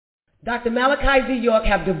Dr. Malachi Z. York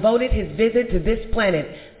have devoted his visit to this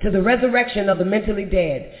planet to the resurrection of the mentally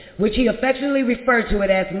dead, which he affectionately referred to it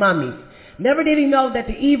as mummies. Never did he know that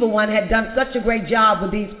the evil one had done such a great job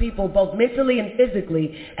with these people, both mentally and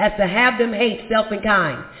physically, as to have them hate self and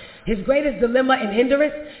kind. His greatest dilemma and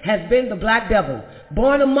hindrance has been the black devil,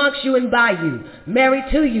 born amongst you and by you, married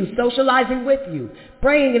to you, socializing with you,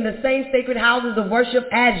 praying in the same sacred houses of worship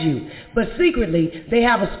as you. But secretly, they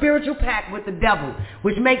have a spiritual pact with the devil,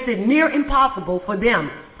 which makes it near impossible for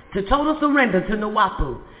them to total surrender to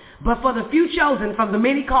Nuwapu. But for the few chosen from the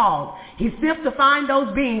many called, he sifts to find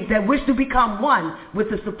those beings that wish to become one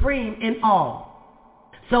with the Supreme in all.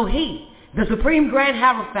 So he, the Supreme Grand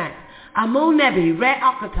Hierophant, AMUNNUBI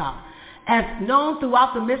RAAKHPTAH, as known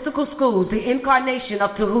throughout the mystical schools, the incarnation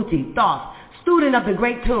of Tahuti, Thoth, student of the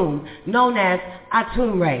great tomb, known as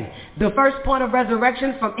ATUM-RE, the first point of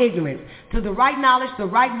resurrection from ignorance, to the right knowledge, the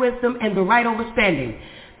right wisdom, and the right understanding.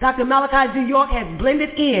 Dr. Malachi Z. York has blended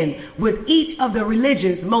in with each of the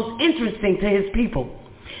religions most interesting to his people.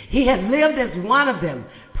 He has lived as one of them,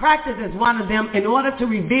 practiced as one of them in order to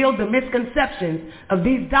reveal the misconceptions of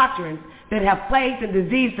these doctrines that have plagued and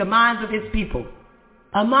diseased the minds of his people.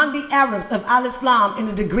 Among the Arabs of al-Islam in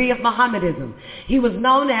the degree of Mohammedanism, he was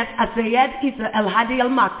known as Sayyid Isa al-Hadi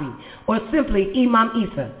al-Makti, or simply Imam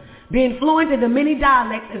Isa. Being fluent in the many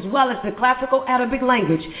dialects as well as the classical Arabic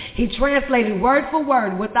language, he translated word for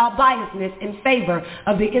word without biasness in favor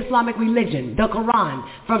of the Islamic religion, the Quran,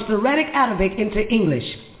 from Syriac Arabic into English.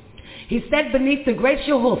 He sat beneath the great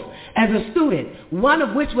Shuhuf as a student, one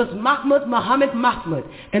of which was Mahmud Muhammad Mahmud,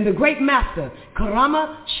 and the great master,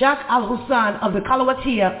 Karama Shah al-Hussein of the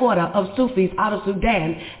Kalawatiya order of Sufis out of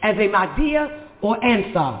Sudan as a Mahdiya or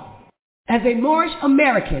Ansar. As a Moorish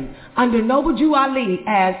American under Noble Jew Ali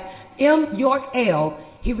as M. York A.E.O,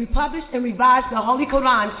 he republished and revised the Holy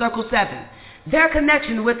Quran, Circle 7. Their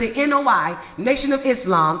connection with the NOI, Nation of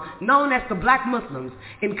Islam, known as the Black Muslims,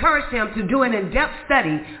 encouraged him to do an in-depth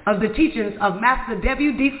study of the teachings of Master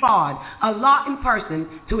W.D. Fard, Allah in person,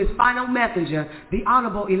 to his final messenger, the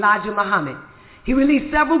Honorable Elijah Muhammad. He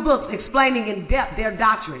released several books explaining in depth their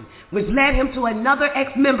doctrine, which led him to another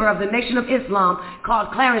ex-member of the Nation of Islam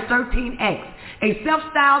called Clarence 13X, a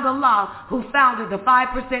self-styled Allah who founded the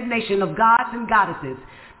 5% nation of gods and goddesses.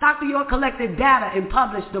 Dr. York collected data and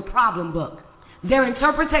published the Problem Book, their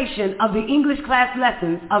interpretation of the English class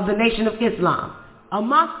lessons of the Nation of Islam.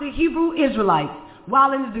 Amongst the Hebrew Israelites,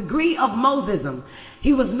 while in the degree of Mosism,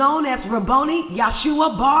 he was known as Rabboni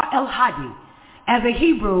Yeshua Bar el-Hadi. As a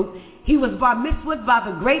Hebrew, he was bar mitzvahed by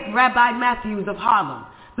the great Rabbi Matthews of Harlem.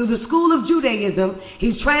 Through the school of Judaism,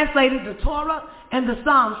 he translated the Torah and the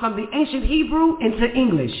Psalms from the ancient Hebrew into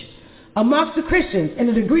English. Amongst the Christians in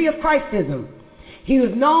the degree of Christism, he was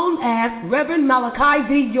known as Reverend Malachi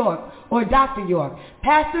Z. York, or Dr. York,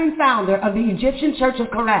 pastor and founder of the Egyptian Church of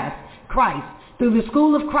Christ, through the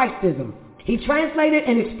school of Christism. He translated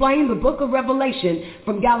and explained the book of Revelation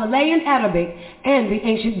from Galilean Arabic and the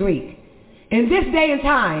ancient Greek. In this day and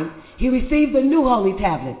time, he received the new Holy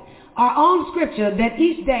Tablet, our own scripture that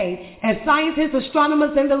each day, as scientists,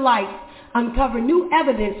 astronomers, and the like, uncover new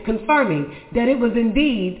evidence confirming that it was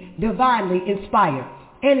indeed divinely inspired,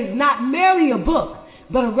 and is not merely a book,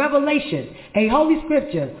 but a revelation, a holy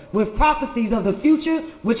scripture with prophecies of the future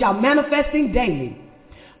which are manifesting daily.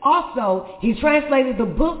 Also, he translated the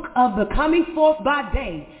book of the coming forth by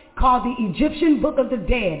day, called the Egyptian Book of the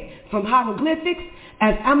Dead, from hieroglyphics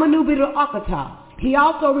as AMUNNUBI RAAKHPTAH. He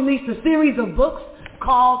also released a series of books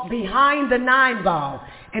called Behind the Nine Ball,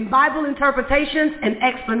 and Bible interpretations and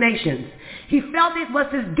explanations. He felt it was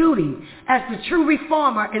his duty as the true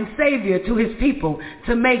reformer and savior to his people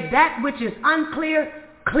to make that which is unclear,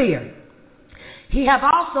 clear. He have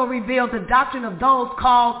also revealed the doctrine of those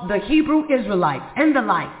called the Hebrew Israelites and the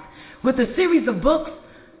like, with a series of books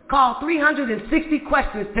called 360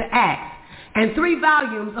 Questions to Ask, and 3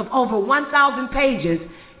 volumes of over 1,000 pages,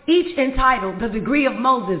 each entitled The Degree of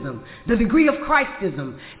Mosism, The Degree of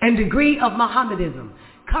Christism, and Degree of Mohammedanism,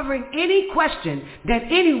 covering any question that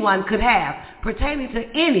anyone could have pertaining to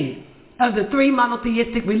any of the 3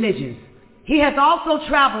 monotheistic religions. He has also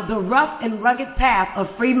traveled the rough and rugged path of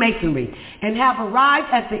Freemasonry and have arrived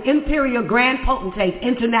as the Imperial Grand Potentate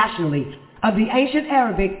internationally of the ancient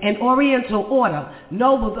Arabic and Oriental Order,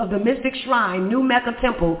 Nobles of the Mystic Shrine, New Mecca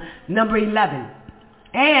Temple, number 11,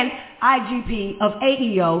 and IGP of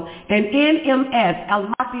A.E.O. and NMS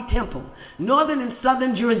Al-Mahdi Temple, Northern and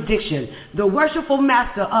Southern Jurisdiction, the Worshipful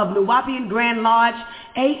Master of Nuwapian Grand Lodge,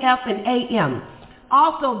 AF and AM.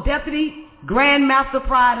 Also Deputy Grand Master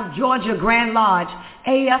Pride of Georgia Grand Lodge,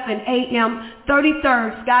 AF and AM,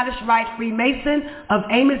 33rd Scottish Rite Freemason of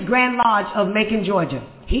Amos Grand Lodge of Macon, Georgia.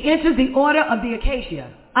 He entered the Order of the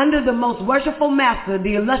Acacia under the most worshipful master,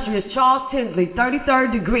 the illustrious Charles Tinsley,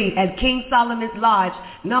 33rd degree at King Solomon's Lodge,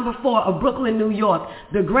 number 4 of Brooklyn, New York,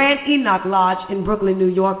 the Grand Enoch Lodge in Brooklyn, New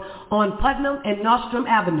York, on Putnam and Nostrum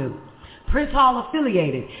Avenue. Prince Hall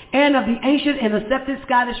affiliated, and of the ancient and accepted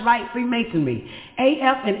Scottish Rite Freemasonry,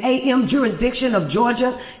 AF and AM jurisdiction of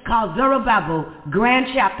Georgia, called Zerubbabel, Grand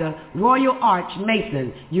Chapter, Royal Arch,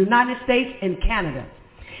 Mason, United States and Canada.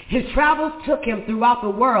 His travels took him throughout the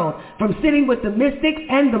world, from sitting with the mystics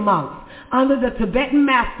and the monks, under the Tibetan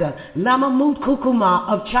master Lama Mut-Kukuma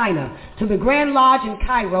of China, to the Grand Lodge in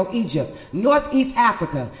Cairo, Egypt, Northeast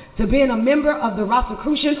Africa, to being a member of the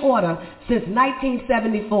Rosicrucian Order since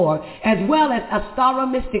 1974, as well as Astara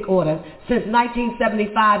Mystic Order since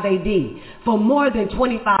 1975 AD, for more than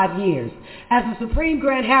 25 years. As the Supreme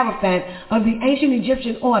Grand Hierophant of the ancient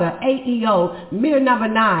Egyptian Order, A.E.O, Mir number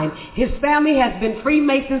 9, his family has been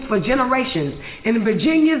Freemasons for generations in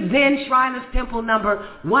Virginia's then Shriners Temple number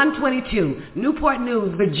 122, Newport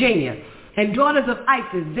News, Virginia, and Daughters of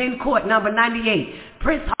Isis, then Court number 98,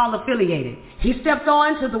 Prince Hall affiliated. He stepped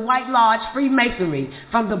on to the White Lodge Freemasonry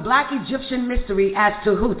from the Black Egyptian mystery as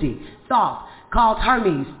Tahuti, Thoth, called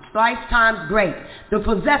Hermes, thrice times great, the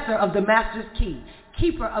possessor of the master's key,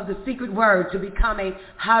 keeper of the secret word to become a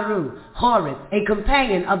Haru, Horus, a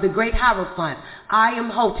companion of the great Hierophant, I am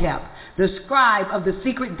Hotep, the scribe of the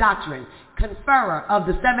secret doctrine, conferrer of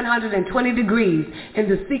the 720 degrees in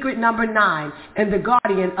the secret number 9, and the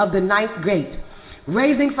guardian of the 9th gate,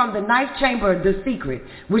 raising from the 9th chamber the secret,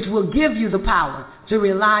 which will give you the power to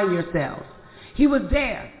realign yourselves. He was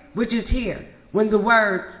there, which is here, when the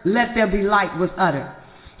word, let there be light, was uttered.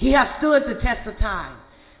 He has stood the test of time.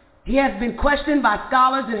 He has been questioned by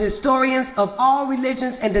scholars and historians of all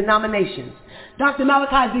religions and denominations. Dr.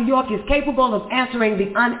 Malachi Z. York is capable of answering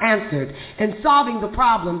the unanswered and solving the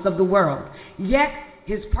problems of the world. Yet,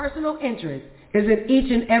 his personal interest is in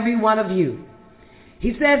each and every one of you.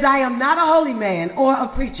 He says, I am not a holy man or a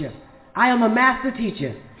preacher. I am a master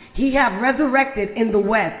teacher. He have resurrected in the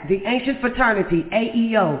West the ancient fraternity,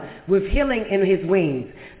 A.E.O, with healing in his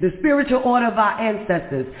wings, the spiritual order of our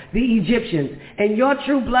ancestors, the Egyptians, and your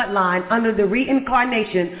true bloodline under the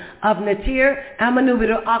reincarnation of Natir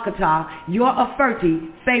AMUNNUBI RAAKHPTAH, your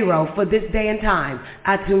Aferti, Pharaoh, for this day and time,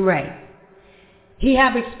 ATUM-RE. He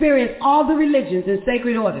have experienced all the religions and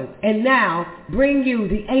sacred orders, and now bring you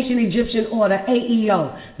the ancient Egyptian order,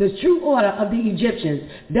 A.E.O, the true order of the Egyptians,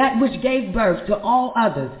 that which gave birth to all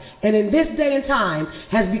others, and in this day and time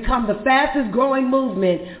has become the fastest growing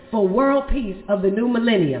movement for world peace of the new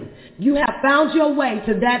millennium. You have found your way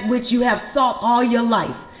to that which you have sought all your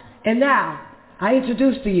life. And now, I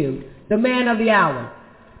introduce to you the man of the hour,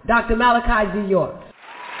 Dr. Malachi Z. York.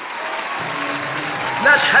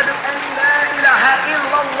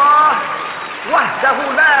 إلا الله وحده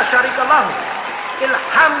لا شريك له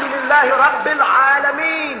الحمد لله رب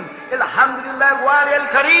العالمين الحمد لله الوالي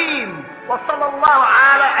الكريم وصلى الله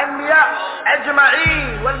على الأنبياء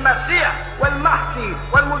أجمعين والمسيح والمحسي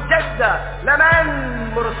والمجدد لمن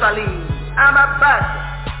مرسلين أما بعد.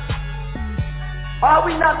 Are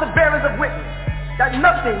we not the bearers of witness that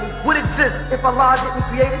nothing would exist if Allah didn't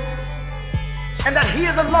create it, and that He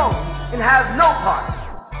is alone and has no part,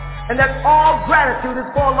 and that all gratitude is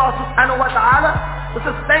for Allah subhanahu wa ta'ala, the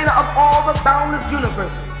sustainer of all the boundless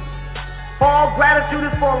universes. All gratitude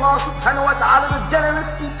is for Allah subhanahu wa ta'ala, the generous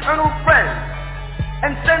eternal friend,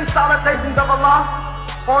 and send salutations of Allah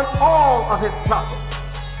on all of His prophets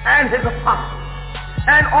and His apostles,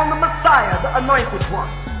 and on the Messiah, the anointed one,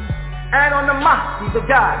 and on the Mahdi, the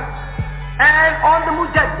guide, and on the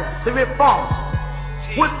Mujaddid, the reformer,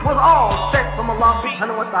 which was all sent from Allah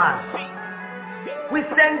subhanahu wa ta'ala. We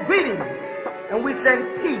send greetings and we send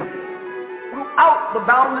peace throughout the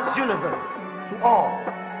boundless universe to all.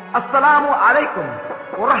 Assalamu alaikum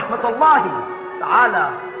wa rahmatullahi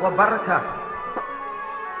ta'ala wa barakatuh.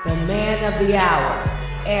 The man of the hour,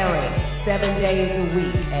 airing 7 days a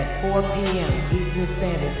week at 4 p.m. Eastern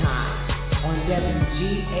Standard Time on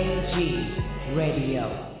WGAG Radio.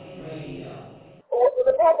 What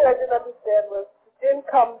the prophet I didn't understand was didn't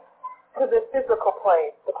come to the physical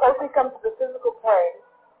plane. The closer he comes to the physical plane,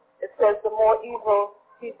 it says the more evil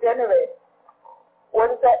he generates.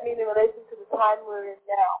 What does that mean in relation to the time we're in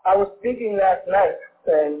now? I was speaking last night,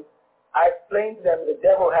 and I explained to them the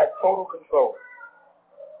devil has total control.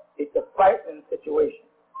 It's a frightening situation.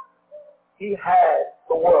 He has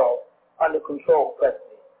the world under control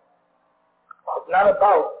presently. It's not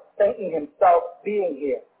about thanking himself being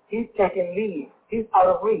here. He's taking leave He's out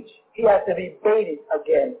of reach. He has to be baited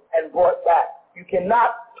again and brought back. You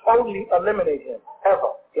cannot totally eliminate him,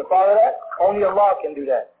 ever. You follow that? Only Allah can do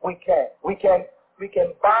that. We can. We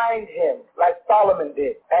can bind him like Solomon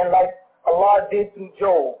did and like Allah did through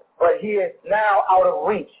Job. But he is now out of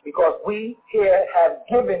reach because we here have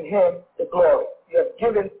given him the glory. You have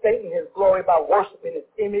given Satan his glory by worshiping his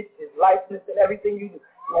image, his likeness, and everything you do.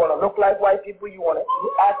 You want to look like white people, you want to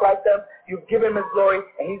act like them, you've given him his glory,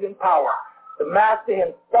 and he's in power. The master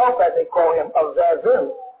himself, as they call him, of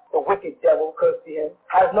Zazil, the wicked devil, cursed to him,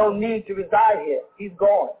 has no need to reside here. He's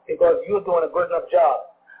gone because you're doing a good enough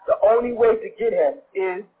job. The only way to get him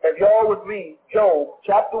is, if y'all would read Job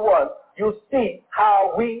chapter 1, you'll see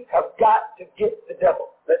how we have got to get the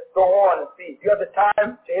devil. Let's go on and see. You have the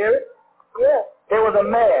time to hear it? Yeah. There was a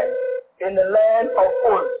man in the land of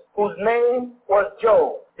Uz whose name was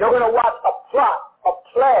Job. You're going to watch a plot, a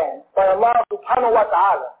plan by Allah subhanahu wa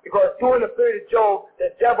ta'ala, because during the period of Job,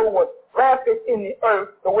 the devil was rampant in the earth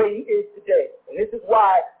the way he is today. And this is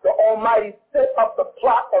why the Almighty set up the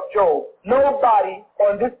plot of Job. Nobody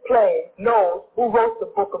on this plane knows who wrote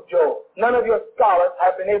the book of Job. None of your scholars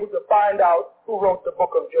have been able to find out who wrote the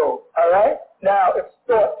book of Job. All right? Now,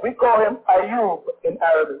 we call him A.E.O in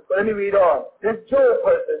Arabic. But let me read on. This Job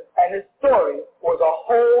person and his story was a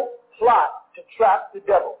whole plot to trap the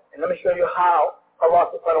devil. And let me show you how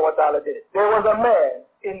Allah subhanahu wa ta'ala did it. There was a man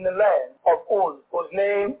in the land of Uz whose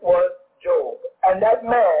name was Job. And that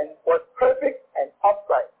man was perfect and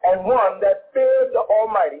upright, and one that feared the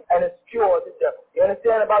Almighty and eschewed the devil. You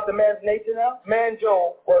understand about the man's nature now? Man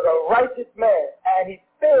Job was a righteous man, and he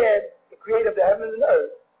feared the creator of the heavens and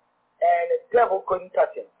earth, and the devil couldn't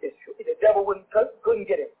touch him. The devil couldn't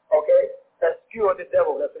get him. Okay? Eschew the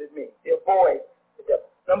devil, that's what it means. He avoid the devil.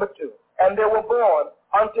 Number 2. And there were born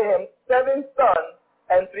unto him 7 sons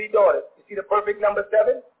and 3 daughters. You see the perfect number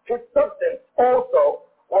 7? His substance also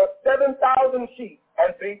was 7,000 sheep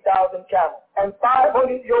and 3,000 camels, and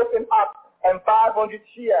 500 yoke and oxen, and 500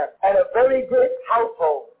 sheep, and a very great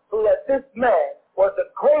household, so that this man was the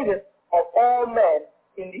greatest of all men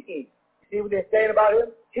in the east. You see what they're saying about him?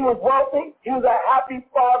 He was wealthy, he was a happy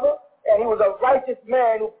father, and he was a righteous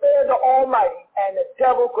man who feared the Almighty, and the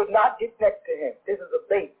devil could not get next to him. This is a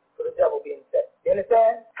bait for the devil being set. You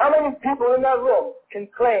understand? How many people in that room can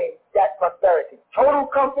claim that prosperity? Total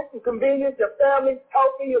comfort and convenience, your family's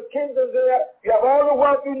healthy, your kids are there, you have all the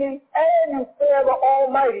wealth you need, and you fear the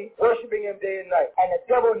Almighty, worshiping him day and night. And the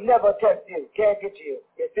devil never tempts you, can't get you.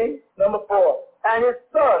 You see? Number 4. And his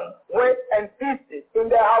son went and feasted in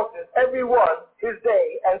their houses, every one his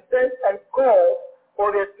day, and sent and called for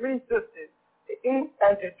their 3 sisters to eat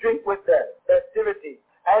and to drink with them. Festivity.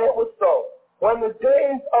 And it was so. When the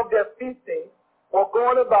days of their feasting were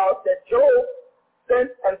going about, that Job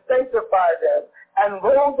sent and sanctified them, and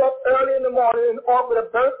rose up early in the morning and offered a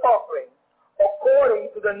burnt offering,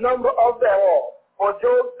 according to the number of them all. For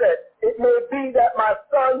Job said, it may be that my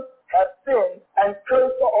sons have sinned and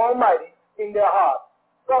cursed the Almighty in their hearts.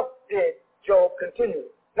 Thus did Job continue.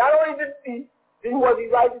 Not only was he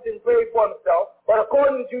righteous and prayed for himself, but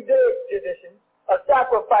according to Judaic tradition, a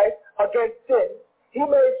sacrifice against sin, he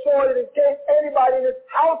made sure that in case anybody in his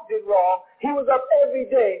house did wrong, he was up every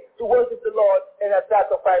day to worship the Lord in that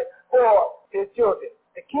sacrifice for his children,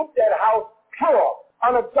 to keep that house pure,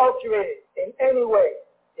 unadulterated in any way.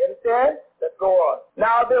 You understand? Let's go on.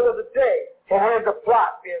 Now there was a day, and here's the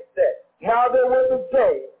plot being set. Now there was a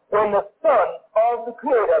day when the Son of the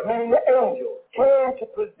Creator, meaning the angels, came to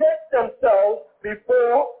present themselves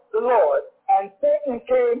before the Lord, and Satan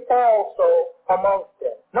came also amongst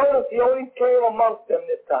them. Notice he only came amongst them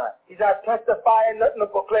this time. He's not testifying nothing or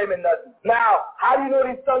proclaiming nothing. Now, how do you know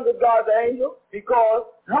these sons of God are angels? Because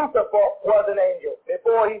Lucifer was an angel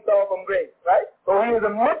before he fell from grace, right? So he was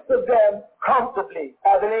in the midst of them comfortably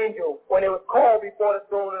as an angel when he was called before the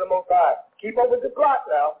throne of the Most High. Keep up with the clock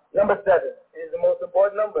now. Number 7 is the most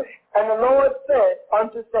important number. And the Lord said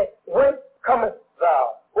unto Satan, whence comest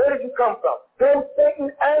thou? Where did you come from? Then Satan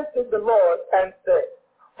answered the Lord and said,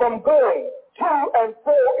 from going to and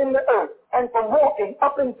fro in the earth, and from walking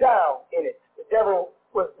up and down in it. The devil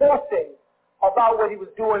was boasting about what he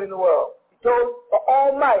was doing in the world. He told the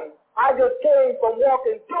Almighty, I just came from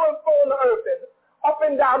walking to and fro in the earth and up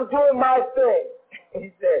and down doing my thing.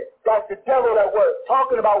 He said, that's the devil that was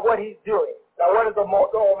talking about what he's doing. Now what does the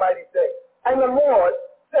Almighty say? And the Lord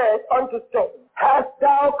said unto Satan, hast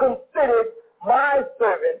thou considered my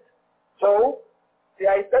servant Job? See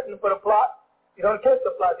how he's setting for the plot? You don't catch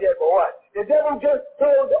the plot yet, but what? The devil just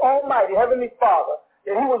told the Almighty, Heavenly Father,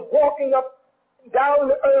 that he was walking up down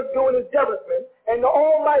the earth doing his devilment, and the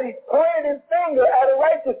Almighty pointed his finger at a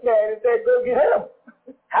righteous man and said, go get him.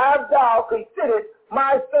 Have thou considered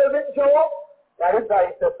my servant Job? That is how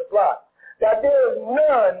he sets the plot. That there is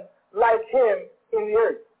none like him in the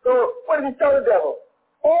earth. So what did he tell the devil?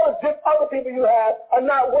 All the other people you have are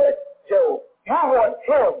not worth Job. You want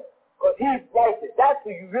him because he's righteous. That's who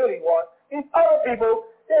you really want. These other people,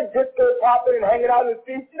 they're just good popping and hanging out in the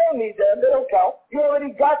streets. You don't need them. They don't count. You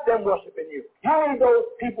already got them worshiping you. You need those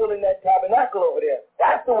people in that tabernacle over there.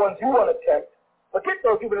 That's the ones you want to tempt. Forget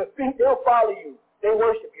those people in the street. They'll follow you. They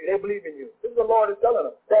worship you. They believe in you. This is the Lord is telling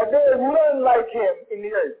them. That there is none like him in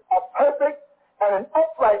the earth. A perfect and an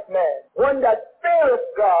upright man. One that feareth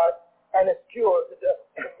God and eschews the devil.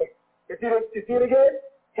 You see it again?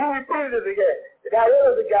 He repeated it again. Now,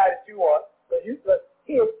 there is the guy that you want, because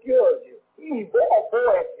he obscures you. He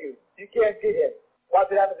avoids you. You can't get him.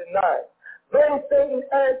 Watch what happens in 9. Then Satan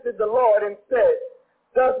answered the Lord and said,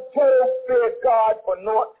 does Job fear God for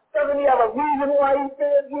naught? Doesn't he have a reason why he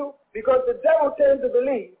fears you? Because the devil tends to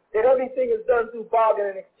believe that everything is done through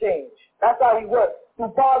bargain and exchange. That's how he works,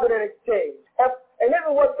 through bargain and exchange. And this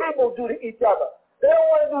is what people do to each other. They don't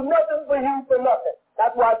want to do nothing for you for nothing.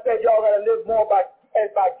 That's why I said y'all got to live more by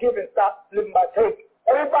giving, stop living by taking.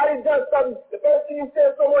 Everybody does something. The first thing you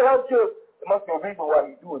say, someone helps you. There must be a reason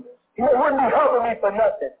why you're doing this. You wouldn't be helping me for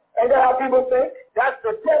nothing. Ain't that how people think? That's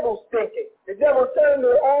the devil's thinking. The devil turned to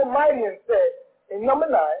the Almighty and said, in number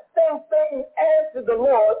 9, then Satan answered the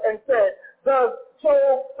Lord and said, does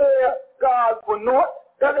Job fear God for naught?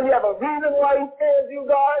 Doesn't he have a reason why he fears you,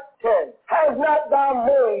 God? 10. Has not thou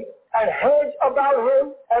made an hedge about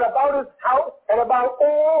him and about his house and about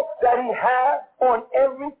all that he has on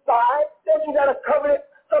every side? Don't you got a covenant,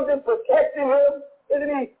 something protecting him? Isn't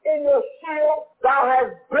he in your shield? Thou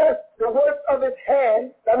hast blessed the work of his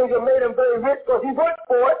hand. That means you made him very rich because he worked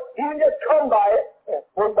for it. He didn't just come by it.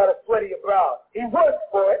 Worked by the sweat of your brow. He worked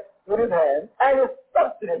for it with his hand, and his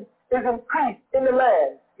substance is increased in the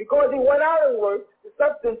land. Because he went out and worked, the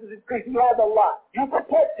substance is increased. He has a lot. You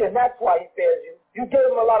protect him. That's why he fears you. You gave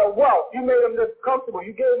him a lot of wealth. You made him just comfortable.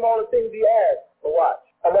 You gave him all the things he has. But watch.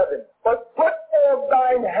 11. But put forth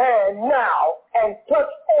thine hand now and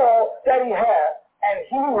touch all that he has, and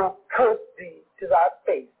he will curse thee to thy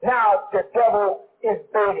face. Now the devil is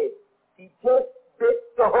baited. He just bit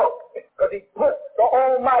the hook because he put the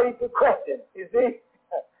Almighty to question. You see?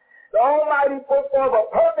 The Almighty put forth a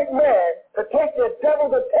perfect man to take the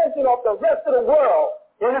devil's attention off the rest of the world.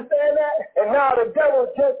 You understand that? And now the devil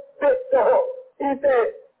just bit the hook. He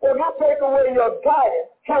said, if you take away your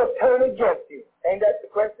guidance, he'll turn against you. Ain't that the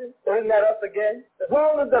question? Isn't that us again? As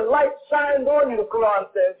long as the light shines on you, the Quran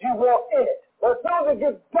says, you walk in it. But as soon as it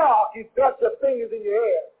gets dark, you thrust your fingers in your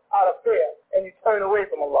hair out of fear, and you turn away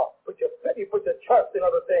from Allah. You put your trust in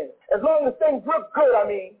other things. As long as things look good,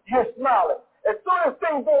 you're smiling. As soon as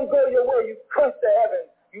things don't go your way, you curse the heavens,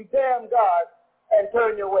 you damn God, and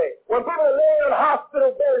turn your way. When people are laying on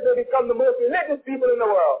hospital beds, they become the most religious people in the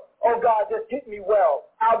world. Oh God, just get me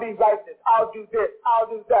well. I'll be righteous. I'll do this. I'll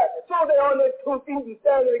do that. As soon as they're on their 2 feet and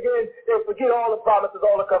standing again, they forget all the promises,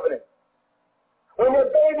 all the covenants. When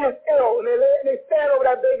their baby is ill and they stand over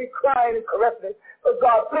that baby crying and caressing it, oh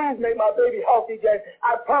God, please make my baby healthy again.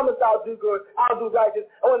 I promise I'll do good. I'll do righteous.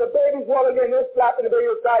 And when the baby's well again, they're slapping the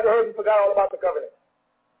baby upside the head and forgot all about the covenant.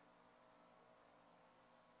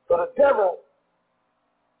 So the devil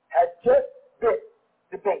had just bit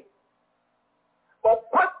the bait. But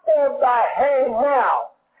put forth thy hand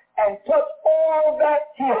now and touch all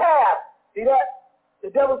that he has. See that?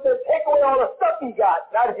 The devil says, take away all the stuff he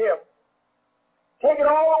got, not him. Take it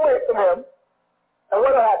all away from him, and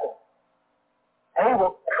what will happen? And he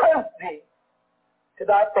will curse thee to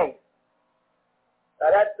thy face.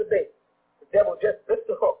 Now that's the bait. The devil just bit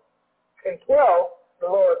the hook. In 12, the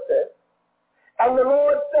Lord says, and the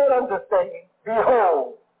Lord said unto Satan,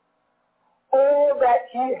 behold, all that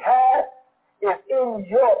he hath is in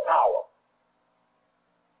your power.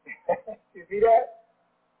 You see that?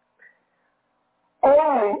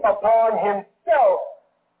 Only upon himself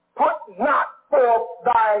put not forth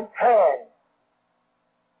thine hand.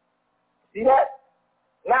 See that?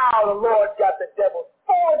 Now the Lord got the devil's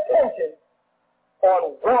full attention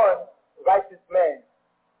on one righteous man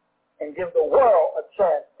and give the world a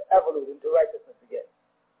chance to evolve into righteousness again.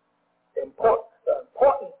 The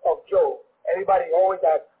importance of Job. Everybody always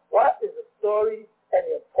asks, what is the story and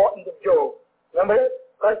the importance of Job? Remember this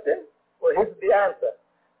question? Well, here's the answer.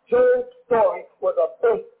 Job's story was a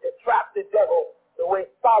bait to trap the devil the way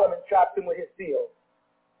Solomon trapped him with his seal.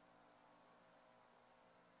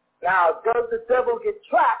 Now, does the devil get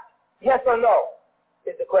trapped? Yes or no?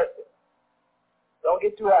 Is the question. Don't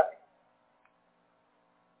get too happy.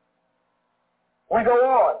 We go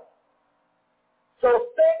on. So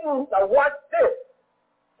Satan, now watch this.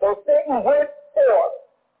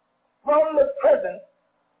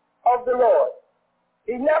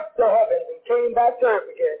 came back to earth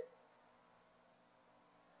again.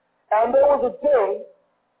 And there was a day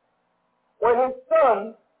when his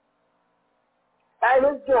sons and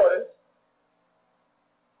his daughters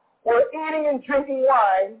were eating and drinking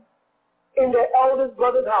wine in their eldest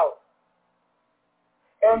brother's house.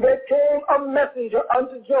 And there came a messenger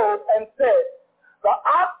unto Job and said, the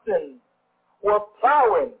oxen were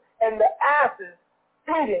plowing and the asses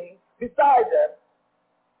feeding beside them,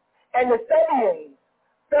 and the Sabeans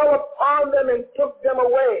fell upon them and took them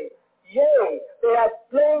away. Yea, they have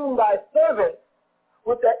slain thy servants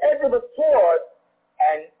with the edge of a sword,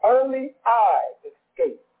 and only I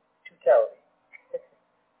escaped to tell thee.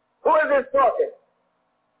 Who is this talking?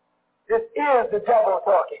 This is the devil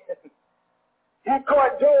talking. He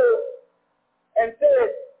caught Job and said,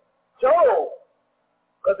 Job,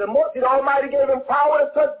 because the Almighty gave him power to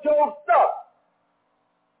touch Job's stuff.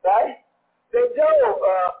 Right? Said, Job,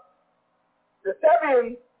 the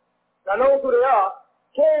Sabeans, I know who they are,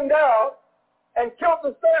 came down and killed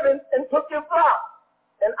the servants and took your flock.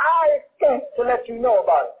 And I escaped to let you know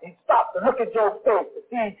about it. He stopped to look at Job's face to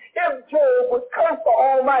see if Job would curse the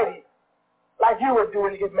Almighty like you were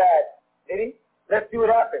doing to get mad. Did he? Let's see what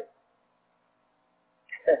happened.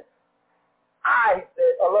 I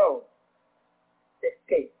said alone,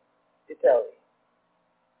 escaped to tell thee.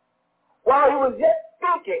 While he was yet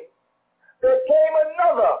speaking, there came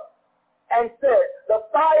another and said, the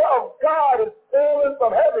fire of God is fallen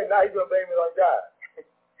from heaven. Now he's going to blame it on God.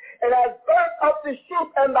 And has burnt up the sheep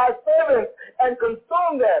and thy servants and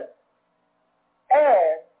consumed them.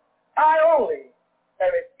 And I only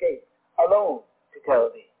am escaped alone to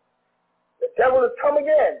tell thee. The devil has come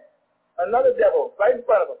again. Another devil right in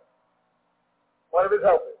front of him. One of his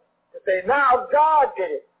helpers. To say, now God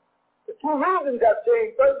did it. The two reasons have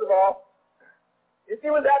changed. First of all, you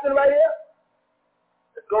see what's happening right here?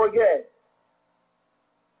 Let's go again.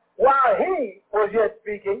 While he was yet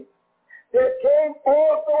speaking, there came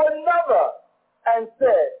also another and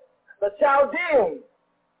said, the Chaldeans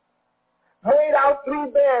made out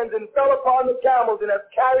 3 bands and fell upon the camels and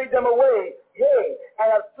have carried them away, yea,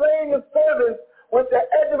 and have slain the servants with the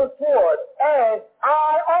edge of a sword, and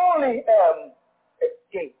I only am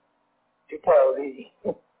escaped to tell thee.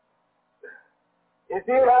 You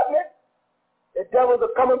see it happening? The devils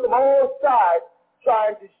are coming from all sides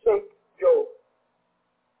trying to shake Job.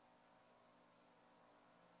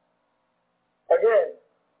 Again,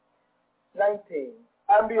 19.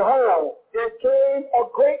 And behold, there came a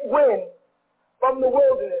great wind from the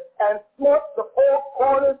wilderness and smote the 4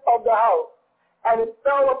 corners of the house, and it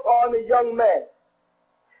fell upon the young men,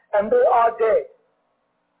 and they are dead.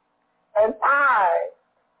 And I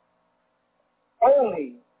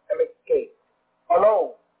only am escaped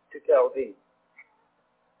alone to tell thee.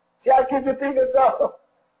 See, I keep you thinking so.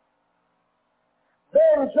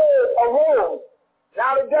 Then Job arose.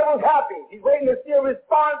 Now the devil's happy. He's waiting to see a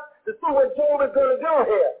response to see what Job is going to do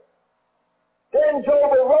here. Then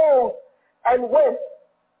Job arose and went,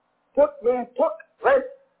 rent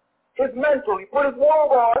his mantle. He put his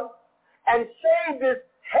robe on and shaved his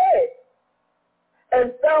head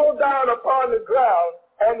and fell down upon the ground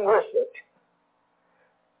and worshipped.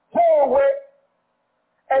 Job went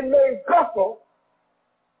and made bustle,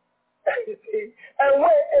 and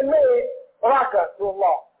went and made RAAKHPTAH,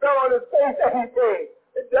 fell on his face and he prayed.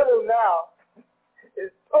 The devil now is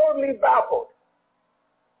totally baffled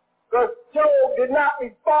because Job did not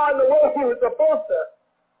respond the way he was supposed to,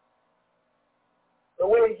 the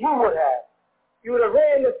way you would have. You would have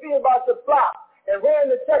ran to see about the flock and ran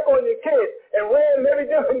to check on your kids and ran in every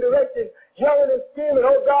different direction, yelling and screaming,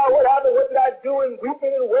 oh God, what happened? What did I do? And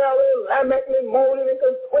weeping and wailing, lamenting and moaning and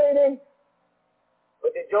complaining.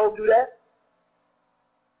 But did Job do that?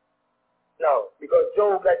 No, because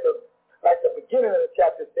Job, like the beginning of the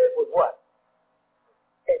chapter said, was what?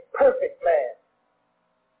 A perfect man.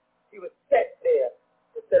 He was set there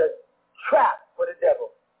to set a trap for the devil.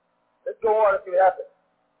 Let's go on and see what happens.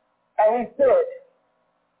 And he said,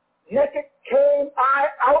 naked came I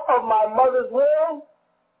out of my mother's womb,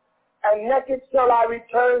 and naked shall I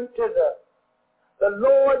return thither. The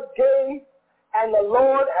Lord gave, and the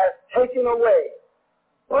Lord has taken away.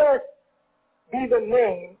 Blessed be the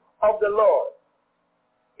name of the Lord.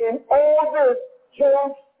 In all this,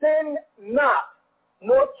 Job sinned not,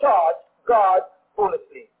 nor charged God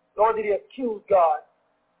foolishly, nor did he accuse God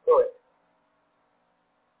for it.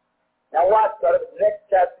 Now watch that. The next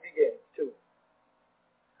chapter begins, too.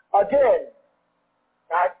 Again,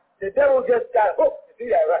 now, the devil just got hooked. You see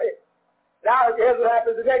that, right? Now here's what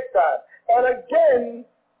happens the next time. And again,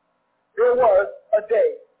 there was a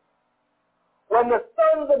day when the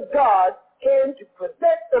sons of God came to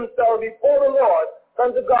present themselves before the Lord.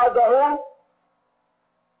 Sons of God are who?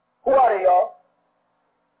 Who are they, y'all?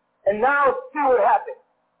 And now see what happened.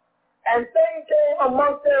 And Satan came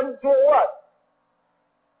amongst them doing what?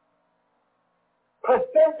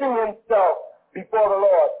 Presenting himself before the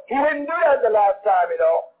Lord. He didn't do that the last time, you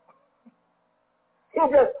know. He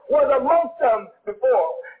just was amongst them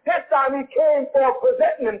before. This time he came for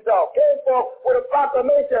presenting himself, came for with a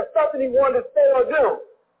proclamation of something he wanted to say or do.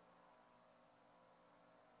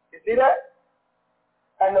 You see that?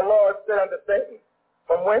 And the Lord said unto Satan,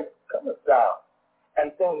 from whence comest thou?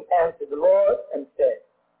 And Satan answered the Lord and said,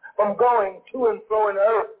 from going to and fro in the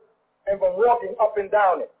earth, and from walking up and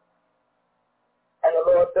down it. And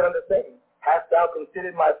the Lord said unto Satan, hast thou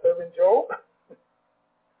considered my servant Job?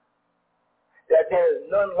 That there is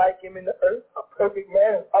none like him in the earth, a perfect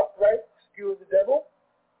man and upright, skewers the devil,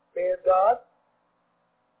 fears God.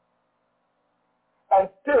 And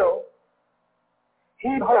still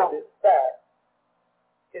he holdeth fast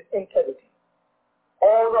his integrity,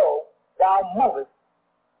 although thou movest,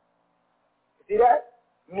 you see that?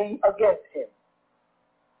 Me against him,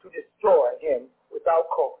 to destroy him without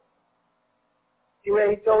cause. See what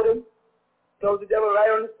he told him? He told the devil right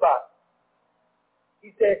on the spot.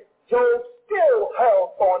 He said, Job still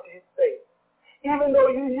held on to his faith, even though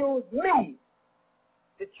you used me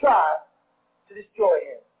to try to destroy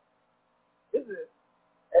him. This is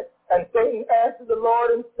it. And Satan answered the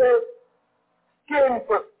Lord and said, skin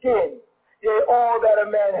for skin, yea, all that a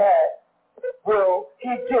man has will he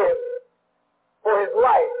give for his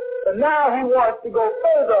life. But now he wants to go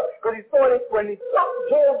further because he saw that when he took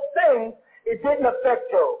Job's sins, it didn't affect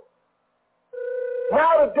Job.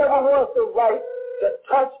 Now the devil wants the right to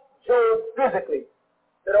touch Job physically.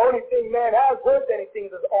 The only thing man has worth anything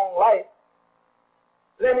is his own life.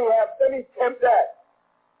 Let me tempt that.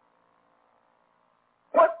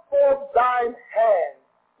 Put forth thine hand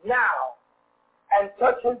now and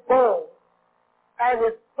touch his bones and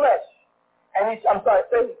his flesh. And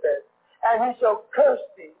Satan says, and he shall curse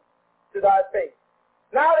thee to thy face.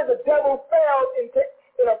 Now that the devil failed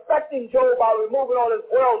in affecting Job by removing all his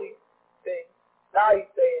worldly things, now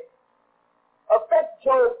he's saying, affect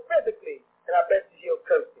Job physically, and I bet you he'll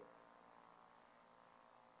curse him.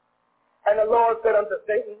 And the Lord said unto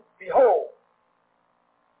Satan, behold,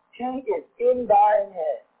 he is in thine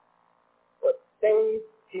hand, but save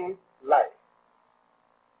his life.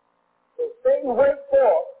 So Satan went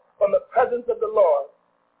forth from the presence of the Lord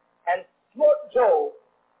and smote Job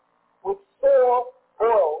with sore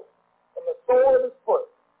boils from the sole of his foot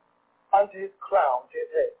unto his crown, to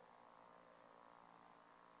his head.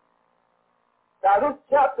 Now this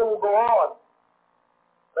chapter will go on,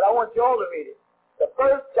 but I want you all to read it. The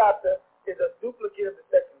first chapter is a duplicate of the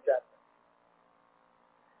second chapter.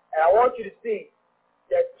 And I want you to see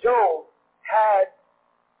that Job had,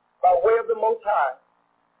 by way of the Most High,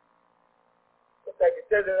 in fact, it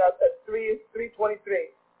says in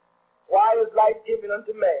 3:23, why is life given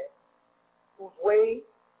unto man, whose way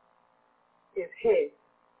is hid,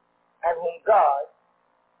 and whom God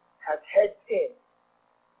has hedged in?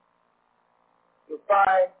 You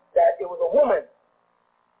find that it was a woman,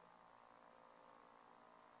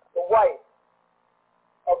 the wife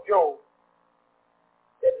of Job,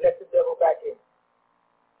 that let the devil back in.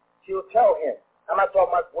 She'll tell him, I'm not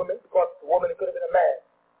talking about women, because the woman could have been a man.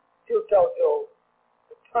 She'll tell Job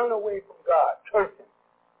to turn away from God, curse him,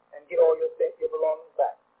 and get all your belongings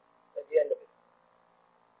back at the end of it.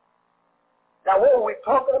 Now, what were we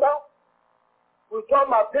talking about? We were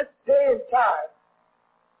talking about this day and time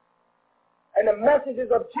and the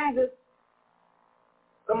messages of Jesus,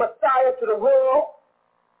 the Messiah to the world,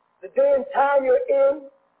 the day and time you're in,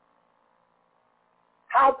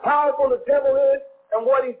 how powerful the devil is, and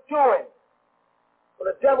what he's doing.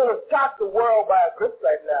 Well, the devil has got the world by a grip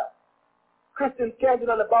right now. Christians can't do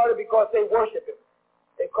nothing about it because they worship him.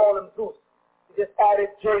 They call him Zeus. He just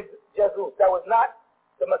added Jesus. That was not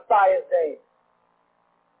the Messiah's name.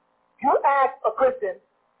 You ask a Christian,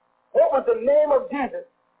 what was the name of Jesus?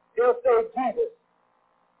 They'll say Jesus.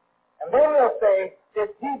 And then they'll say that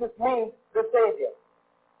Jesus means the Savior.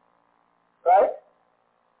 Right?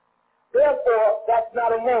 Therefore, that's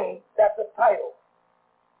not a name, that's a title.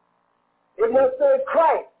 It will say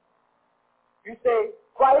Christ. You say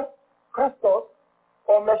Christ, Christos,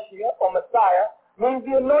 or Messiah, or Messiah, means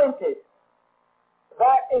the anointed.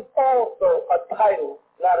 That is also a title,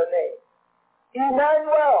 not a name.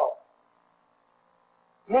 Emmanuel,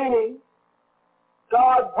 meaning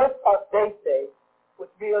God with us, they say, which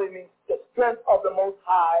really means the strength of the Most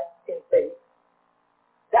High in faith.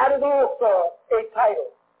 That is also a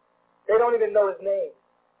title. They don't even know his name.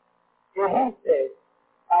 Yet he says,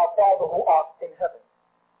 our Father who art in heaven,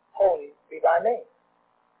 holy be thy name.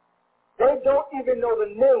 They don't even know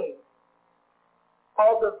the name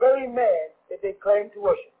of the very man that they claim to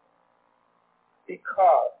worship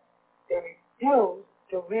because they refuse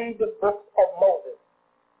to read the books of Moses,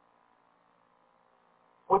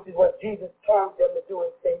 which is what Jesus told them to do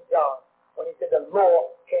in St. John when he said the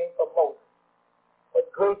law came from Moses, but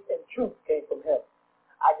grace and truth came from him.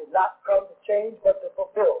 I did not come to change but to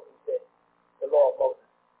fulfill, he said, the law of Moses.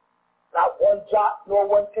 Not one jot nor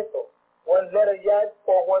one tittle, one letter yet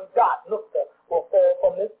or one dot will fall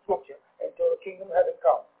from this scripture until the kingdom of heaven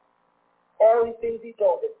comes. All these things he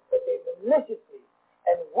told them, but they maliciously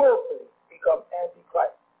and willfully become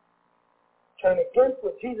antichrist. Turn against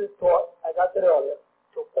what Jesus taught, as I said earlier,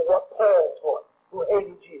 to what Paul taught, who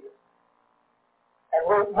hated Jesus, and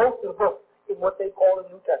wrote most of the books in what they call the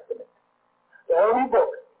New Testament. The only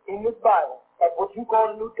book in this Bible of what you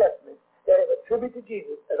call the New Testament that is attributed to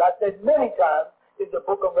Jesus, as I said many times, is the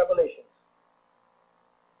book of Revelation.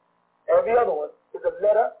 Every other one is a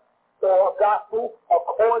letter or a gospel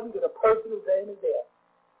according to the person whose name is there.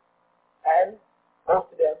 And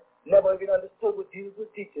most of them never even understood what Jesus was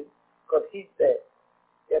teaching because he said,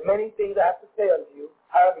 there are many things I have to say unto you,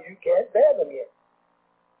 however you can't bear them yet.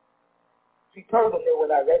 He told them they were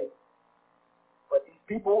not ready. But these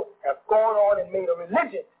people have gone on and made a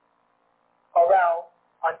religion around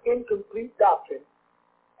an incomplete doctrine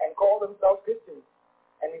and call themselves Christians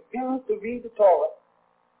and refuse to read the Torah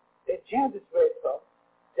that Jesus read from,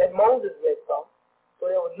 that Moses read from, so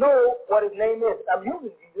they will know what his name is. I'm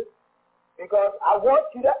using Jesus because I want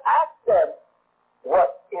you to ask them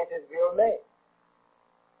what is his real name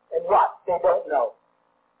and what they don't know.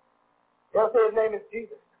 They'll say his name is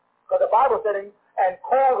Jesus because the Bible said him and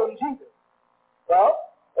call him Jesus. Well,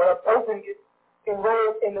 when a person gets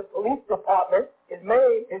enrolled in the police department, his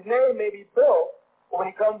name may be Bill, but when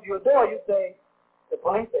he comes to your door, you say, the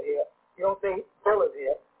police are here. You don't say Bill is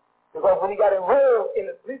here. Because when he got enrolled in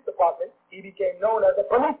the police department, he became known as a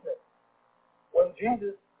policeman. When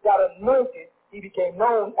Jesus got anointed, he became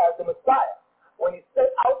known as the Messiah. When he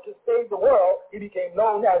set out to save the world, he became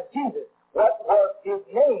known as Jesus. What was his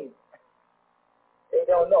name? They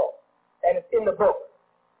don't know. And it's in the book.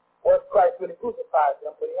 Was Christ really crucified that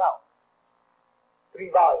I'm putting out? 3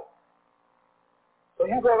 volumes. So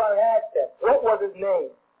you go around and ask them, what was his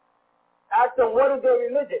name? Ask them, what is their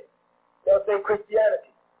religion? They'll say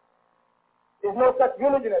Christianity. There's no such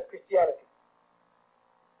religion as Christianity.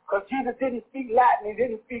 Because Jesus didn't speak Latin, he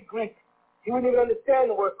didn't speak Greek. He wouldn't even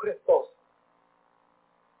understand the word Christos.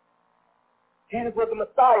 Jesus was the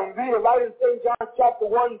Messiah. You read it right in St. John chapter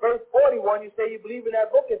 1, verse 41. You say you believe in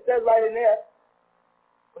that book, it says right in there.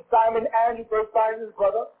 When Simon Andrew first finds his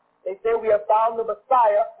brother, they say we have found the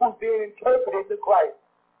Messiah who's being interpreted to Christ.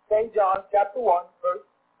 St. John chapter 1, verse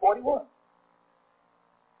 41.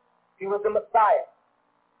 He was the Messiah.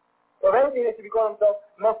 So if anything, they should be calling themselves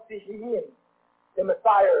Messihian, the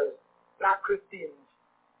Messiahs, not Christians.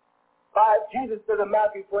 Jesus says in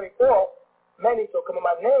Matthew 24, many shall come in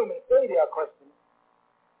my name and say they are Christians,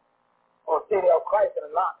 or say they are Christ and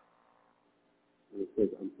are not. It says,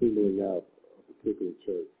 I'm singling out a particular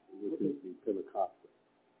church, which is the Pentecostal.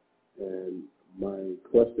 And my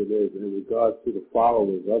question is, in regards to the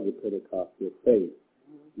followers of the Pentecostal faith,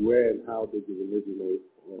 where and how did it originate,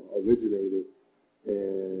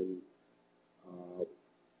 and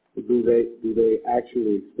do they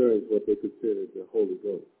actually experience what they consider the Holy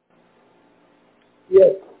Ghost?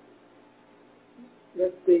 Yes.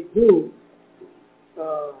 Yes, they do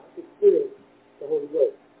experience the Holy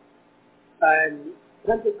Ghost. And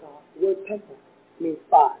Pentecost, the word Penta means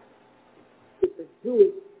 5. It's a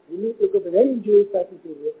Jewish, you look up at any Jewish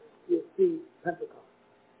encyclopedia, you'll see Pentecost.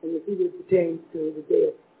 And you'll see that it pertains to the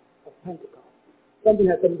day of Pentecost. Something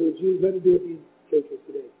has something to do with Jews, nothing to do with these churches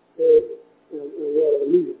today. They're in a world of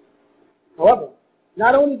illusion. However,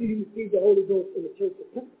 not only do you receive the Holy Ghost in the church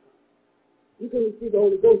of Pentecost, you can receive the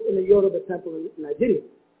Holy Ghost in the Yoruba temple in Nigeria.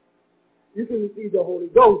 You can receive the Holy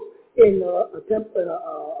Ghost in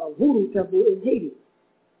a voodoo temple in Haiti.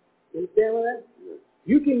 You understand what that? Yes.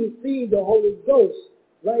 You can receive the Holy Ghost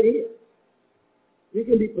right here. You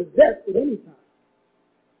can be possessed at any time.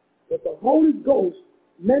 But the Holy Ghost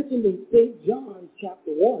mentioned in St. John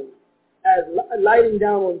chapter 1 as lighting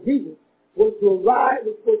down on Jesus was to arrive,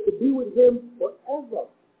 was supposed to be with him forever.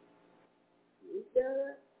 You understand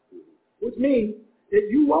that? Which means that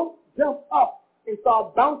you won't jump up and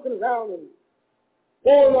start bouncing around and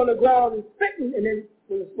falling on the ground and spitting, and then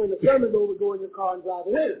when the sermon's over, go in your car and drive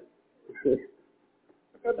away.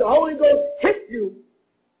 If the Holy Ghost hits you,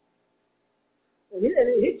 and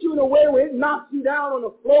it hits you in a way where it knocks you down on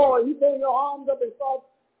the floor, and you put your arms up and start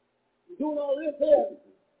doing all this here,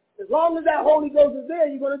 as long as that Holy Ghost is there,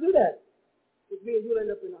 you're going to do that. which means you'll end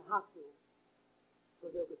up in a hospital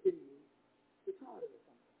because they'll consider you retarded or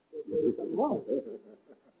something. There's something wrong.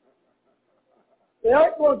 They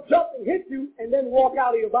aren't going to jump and hit you and then walk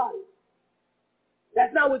out of your body.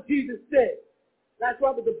 That's not what Jesus said. That's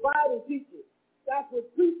what the Bible teaches. That's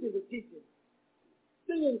what preachers are teaching.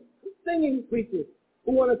 Singing preachers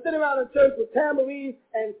who want to sit around in church with tambourines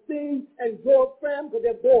and sing and draw cram because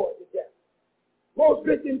they're bored to death. Most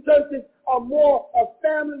Christian churches are more of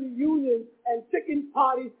family reunions and chicken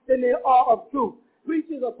parties than they are of truth.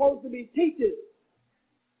 Preachers are supposed to be teachers.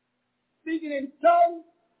 Speaking in tongues,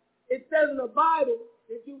 it says in the Bible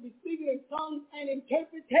that you'll be speaking in tongues and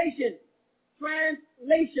interpretation,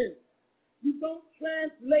 translation. You don't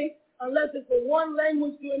translate unless it's from one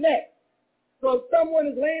language to the next. So if someone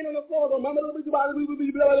is laying on the floor, and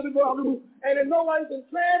if no one can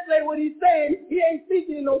translate what he's saying, he ain't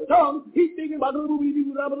speaking in no tongue. He's speaking about.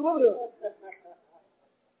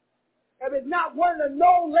 If it's not one of the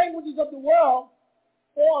known languages of the world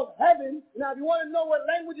or of heaven, now if you want to know what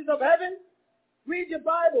languages of heaven, read your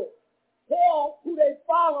Bible. Paul, who they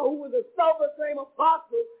follow, who was a self-proclaimed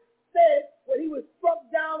apostle, said when he was struck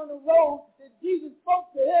down on the road that Jesus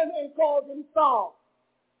spoke to him and called him Saul.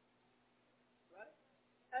 Right?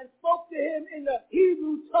 And spoke to him in the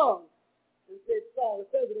Hebrew tongue. And said Saul, it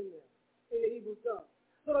says it in there, in the Hebrew tongue.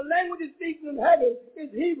 So the language is speaking in heaven is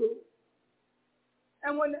Hebrew.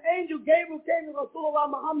 And when the angel Gabriel came to Rasulullah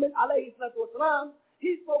Muhammad alayhi salatu wasalam,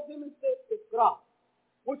 he spoke to him and said Iqra,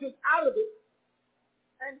 which is Arabic.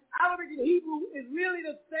 And Arabic and Hebrew is really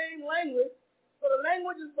the same language. So the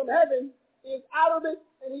languages from heaven is Arabic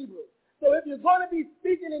and Hebrew. So if you're going to be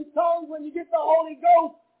speaking in tongues when you get the Holy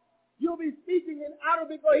Ghost, you'll be speaking in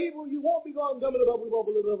Arabic or Hebrew. You won't be going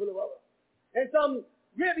and some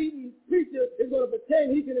rib-eating preacher is going to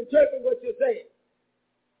pretend he can interpret what you're saying.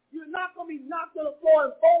 You're not going to be knocked on the floor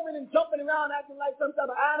and foaming and jumping around acting like some type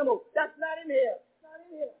of animal. That's not in here. It's not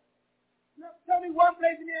in here. Now, tell me one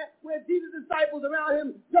place in here where Jesus' disciples around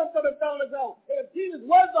him jumped up and fell on the ground. And if Jesus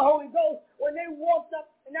was the Holy Ghost, when they walked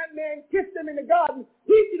up and that man kissed him in the garden,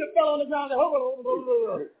 he should have fell on the ground and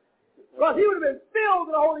because he would have been filled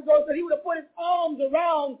with the Holy Ghost and he would have put his arms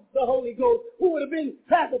around the Holy Ghost, who would have been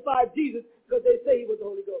pacified Jesus because they say he was the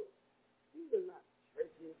Holy Ghost. These are not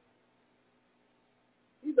churches.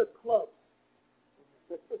 These are clubs,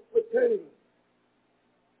 fraternities,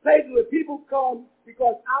 places where people come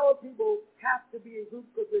because our people have to be in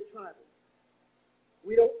groups because we're tribal.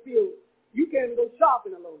 We don't feel, you can't even go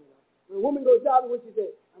shopping alone. When a woman goes shopping, what she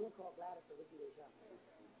say? I'm going to call Gladys so we can go shopping.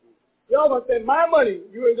 Y'all going to spend my money,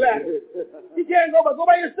 you and Gladys. You can't go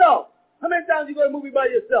by yourself. How many times you go to a movie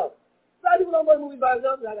by yourself? A lot of people don't go to movies by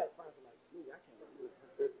themselves. I got to find somebody to movie. I can't go to a movie.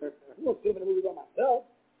 I'm going to film in a movie by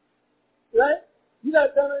myself. Right? You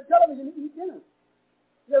got to turn on the television and eat dinner.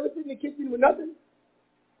 You ever sit in the kitchen with nothing?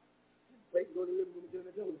 Wait to go to the living room and turn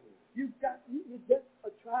the television. You're just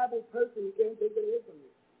a tribal person. You can't take it away from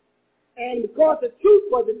you. And because the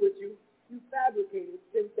truth wasn't with you, you fabricated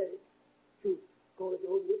synthetic truth. Go to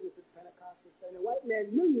Jehovah's Witnesses, Pentecostals, and the white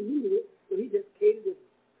man knew it, so he just catered it.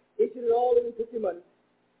 Issued it all in and took your money.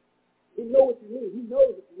 He knows what you need. He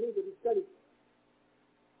knows what you need, but he studies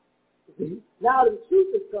it. Now that the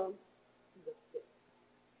truth has come, he's upset.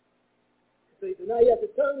 So now you have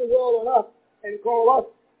to turn the world on us and call us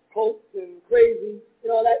cults and crazy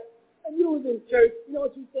and all that. And you was in church. You know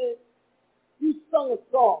what you said? You sung a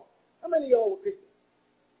song. How many of y'all were Christians?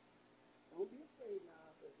 Don't be afraid now,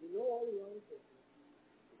 because you know all the wrong things.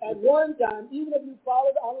 At one time, even if you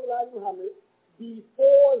followed Honorable Muhammad,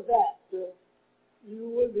 before that, you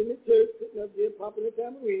was in the church sitting up there popping the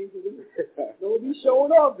tambourines. Don't be showing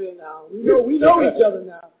off there now. We know each other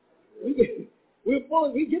now. We get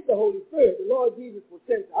the Holy Spirit. The Lord Jesus was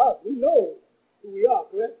sent to us. We know who we are,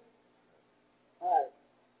 correct? All right.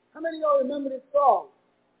 How many of y'all remember this song?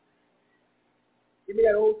 Give me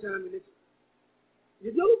that old time religion.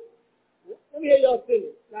 You do? Let me hear y'all sing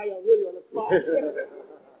it. Now y'all really on the spot.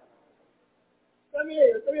 Let me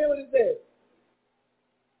hear what it says.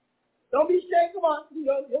 Don't be shy. Come on. Give me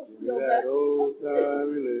that old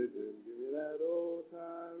time religion. Give me that old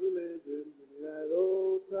time religion. Give me that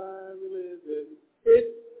old time religion.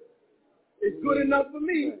 It's good enough for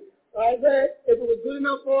me. I said, if it was good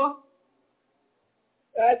enough for,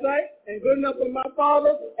 that's right, and good enough for my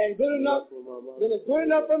father, and good enough, then it's good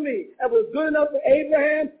enough for me. If it was good enough for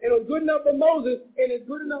Abraham, and it was good enough for Moses, and it's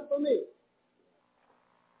good enough for me.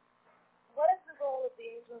 What is the role of the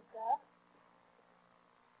angel of death?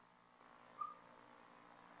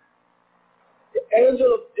 The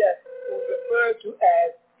angel of death was referred to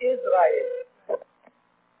as Israel.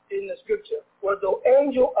 in the scripture was the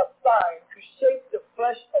angel assigned to shape the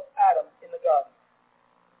flesh of Adam in the garden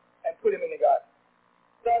and put him in the garden.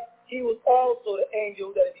 Thus, he was also the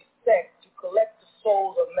angel that is sent to collect the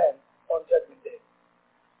souls of men on Judgment Day.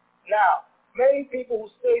 Now, many people who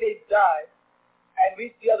say they died and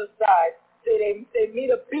reach the other side say they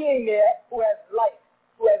meet a being there who has life,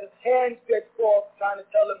 who has his hand stretched forth trying to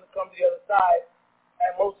tell them to come to the other side,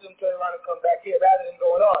 and most of them turn around and come back here rather than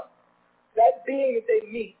going on. That being that they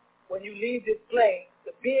meet when you leave this plane,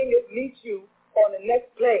 the being that meets you on the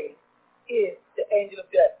next plane is the angel of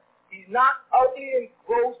death. He's not ugly and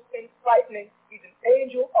gross and frightening. He's an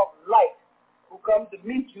angel of light who comes to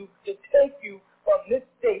meet you to take you from this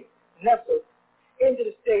state, nestled, into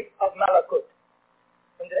the state of Malakut,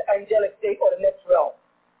 into the angelic state or the next realm,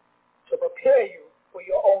 to prepare you for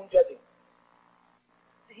your own judging.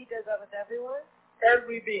 He does that with everyone?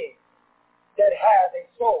 Every being that has a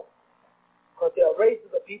soul. Because there are races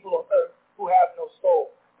of people on earth who have no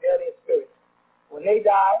soul, merely a spirit. When they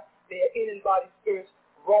die, their in-body spirits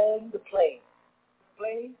roam the plane.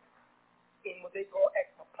 Plane in what they call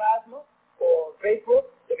ectoplasma or vapor.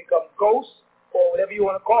 They become ghosts or whatever you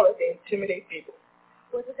want to call it. They intimidate people.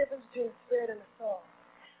 What's the difference between spirit and the soul?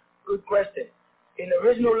 Good question. In the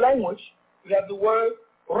original language, we have the word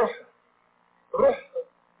ruh. Ruh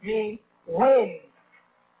means wind,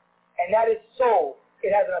 and that is soul.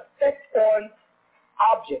 It has an effect on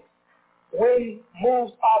objects. Wind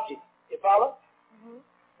moves objects. You follow? Mm-hmm.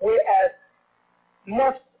 Whereas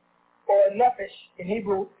nafs or nefesh in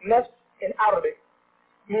Hebrew, nafs in Arabic,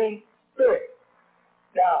 means spirit.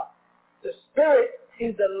 Now, the spirit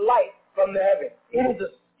is the light from the heaven. It is the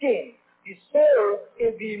skin. The soul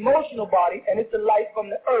is the emotional body, and it's the light from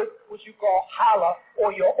the earth, which you call hala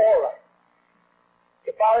or your aura.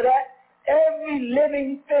 You follow that? Every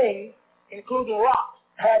living thing, including rocks,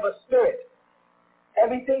 have a spirit.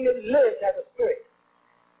 Everything that lives has a spirit.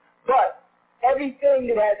 But everything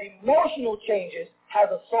that has emotional changes has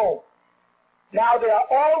a soul. Now there are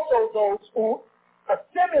also those who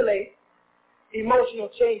assimilate emotional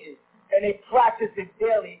changes, and they practice it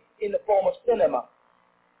daily in the form of cinema,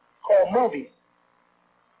 called movies.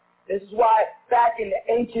 This is why back in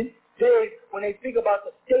the ancient days, when they think about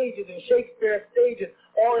the stages and Shakespeare's stages,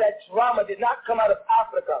 all that drama did not come out of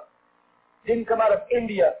Africa, didn't come out of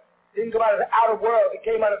India, didn't come out of the outer world, it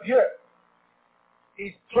came out of Europe.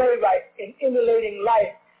 These playwrights in emulating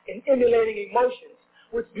life, in emulating emotions,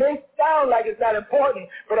 which may sound like it's not important,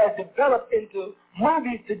 but has developed into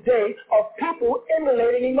movies today of people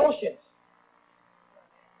emulating emotions.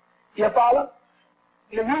 You follow?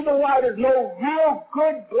 And the reason why there's no real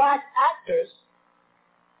good black actors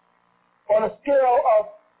on a scale of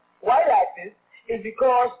white actors is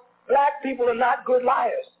because black people are not good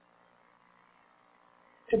liars.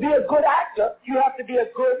 To be a good actor, you have to be a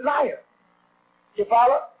good liar. You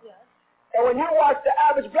follow? Yes. And when you watch the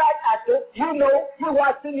average black actor, you know, you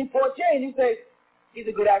watch Sidney Poitier and you say, he's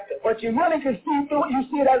a good actor. But you really can see through it, you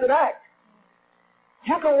see it as an act.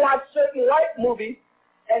 You can watch certain white movies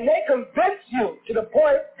and they convince you to the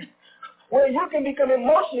point where you can become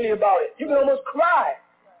emotionally about it. You can almost cry.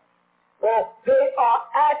 Well, they are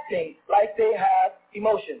acting like they have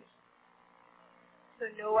emotions. So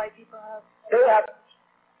no white people have? They have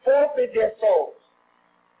forfeit their souls.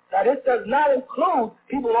 Now this does not include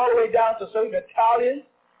people all the way down to certain Italians,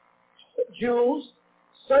 Jews.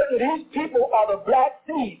 Certain these people are the black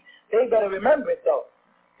seed. They better remember it though.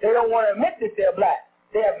 They don't want to admit that they're black.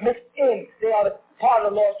 They have mixed in. They are the part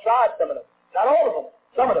of the lost tribe, some of them. Not all of them,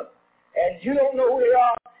 some of them. And you don't know who they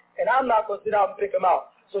are, and I'm not going to sit out and pick them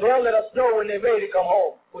out. So they'll let us know when they're ready to come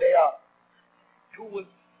home who they are. Who was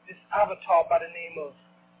this avatar by the name of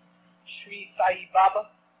Sri Sai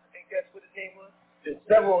Baba? I think that's what his name was. There's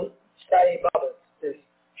several Sai Babas. There's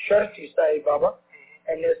Shirti Sai Baba,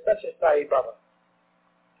 and there's such a Sai Baba.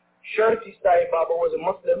 Shirti Sai Baba was a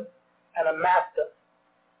Muslim and a master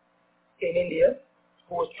in India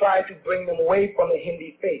who was trying to bring them away from the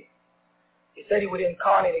Hindi faith. He said he would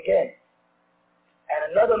incarnate again.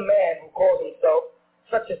 And another man who calls himself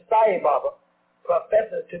such a Sai Baba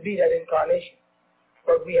professes to be that incarnation.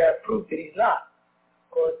 But we have proof that he's not.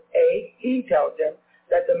 Because A, he tells them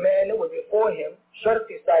that the man that was before him,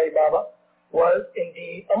 Shirti Sai Baba, was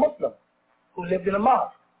indeed a Muslim who lived in a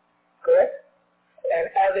mosque. Correct?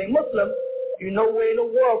 And as a Muslim, you know where in the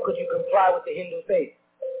world could you comply with the Hindu faith.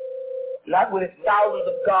 Not with its thousands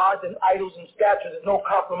of gods and idols and statues. There's no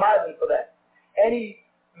compromising for that. Any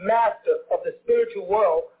master of the spiritual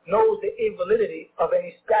world knows the invalidity of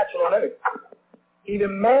any statue on earth.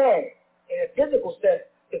 Even man, in a physical sense,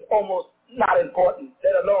 is almost not important,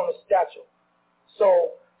 let alone a statue.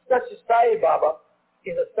 So, such as Sai Baba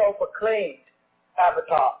is a self-proclaimed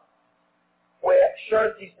avatar, where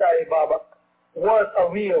Shirti Sai Baba was a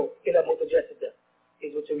real Ila-Mutajassida,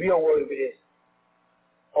 is what the real word of it is.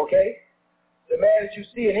 Okay? The man that you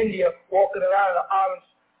see in India walking around in an orange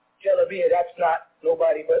jalabiya, that's not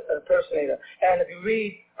nobody but an impersonator. And if you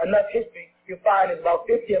read enough history, you find there's about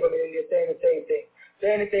 50 of them in India saying the same thing.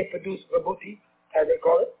 Saying that they produce vibhuti, as they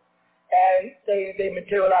call it, and saying that they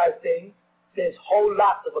materialize things. There's whole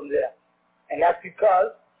lots of them there. And that's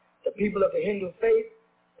because the people of the Hindu faith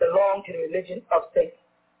belong to the religion of Satan.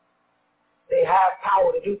 They have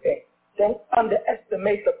power to do things. Don't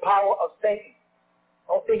underestimate the power of Satan.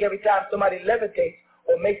 Don't think every time somebody levitates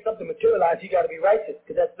or makes something materialize, you got to be righteous,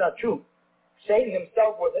 because that's not true. Satan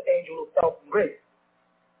himself was an angel who fell from grace.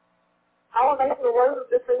 I want to know what is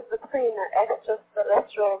the difference between an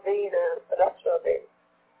extraterrestrial being and a celestial being.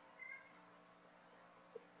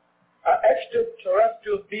 An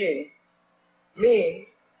extraterrestrial being means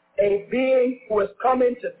a being who has come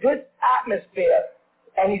into this atmosphere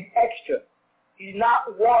and he's extra. He's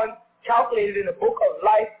not one calculated in the book of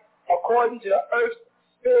life according to the earth's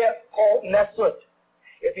sphere called Nasut.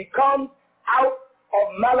 If he comes out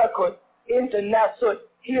of Malakut into Nasut,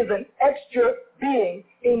 he is an extra being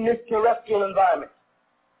in this terrestrial environment.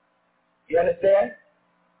 You understand?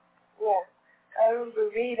 Yeah. I remember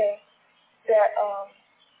reading that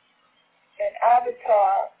an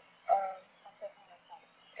avatar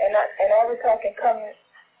an avatar can come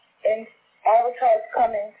in, avatars come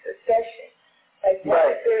in succession. Like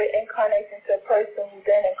one spirit incarnates into a person who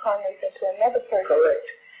then incarnates into another person. Correct.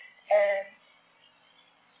 And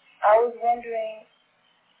I was wondering,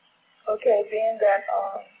 okay, being that,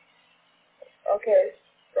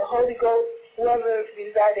 the Holy Ghost, whoever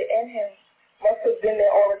resided in him, must have been there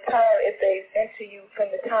all the time if they enter you from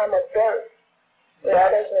the time of birth.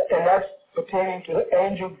 That's pertaining to the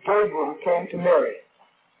angel Gabriel who came to Mary,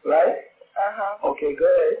 right? Okay,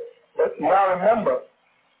 good. But now remember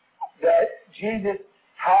that Jesus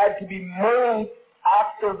had to be made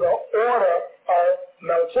after the order of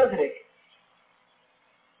Melchizedek.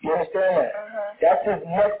 You understand that? That's his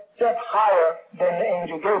next step higher than the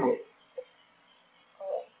angel Gabriel.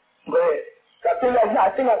 Go ahead. I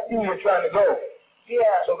think I see where you're trying to go. Yeah.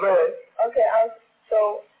 So go ahead. Okay,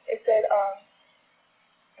 so it said,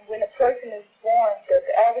 when a person is born, the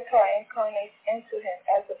avatar incarnates into him.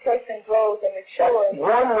 As the person grows and matures. That's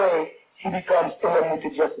one way he becomes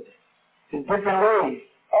Ila-Mutajassida. There's different ways.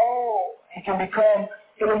 Oh. He can become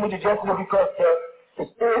Ila-Mutajassida because the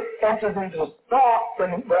spirit enters into the spark.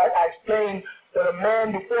 When I explained that a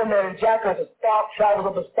man before man ejaculates, the spark travels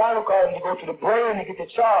up the spinal column to go to the brain to get the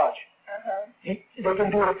charge. They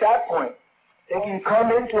can do it at that point. They can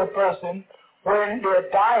come into a person when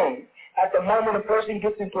they're dying. At the moment a person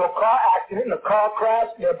gets into a car accident, in a car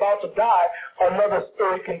crash, they're about to die, another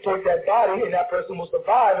spirit can take that body and that person will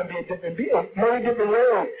survive and be a different being. Many different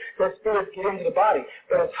ways that spirits get into the body.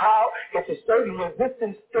 But it's a certain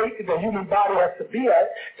resistant state that the human body has to be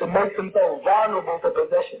at to make themselves vulnerable to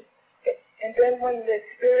possession. And then when the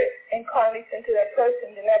spirit incarnates into that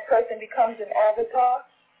person, then that person becomes an avatar?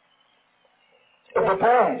 It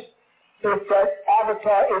depends. If that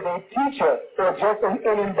avatar is a teacher or just an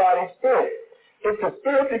in-embodied spirit. If the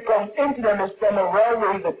spirit that comes into them is from a realm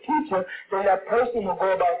where he's a teacher, then that person will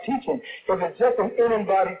go about teaching. If it's just an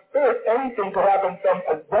in-embodied spirit, anything could happen from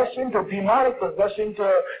possession to demonic possession to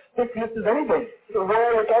sicknesses, anything. The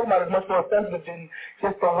world we're talking about is much more sensitive than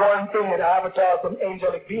just the one thing, an avatar, some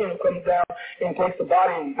angelic being who comes down and takes the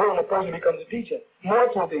body and boom, the person becomes a teacher.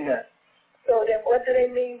 More to it than that. So then what do they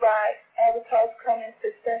mean by avatars come in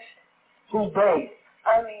succession? Who's they?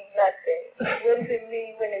 I mean nothing. What does it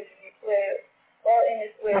mean when it's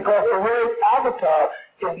because the word avatar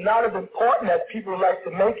is not as important as people like to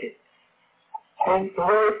make it. And the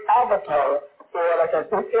word avatar, or like I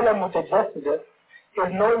said, Ila-Mutajassida,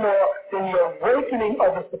 is no more than the awakening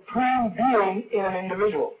of the supreme being in an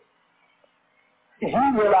individual. He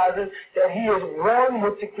realizes that he is one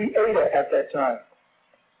with the Creator at that time.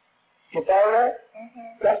 You follow that?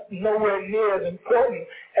 That's nowhere near as important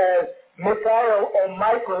as Michael or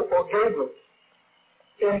Michael or Gabriel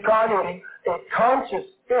incarnating a conscious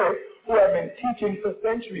spirit who have been teaching for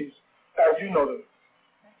centuries, as you know them,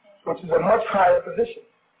 which is a much higher position.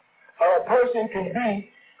 A person can be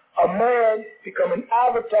a man, become an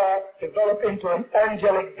avatar, develop into an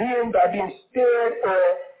angelic being by being steered or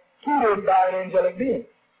tutored by an angelic being.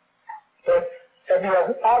 So if you have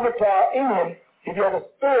an avatar in him, if you have a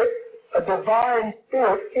spirit, a divine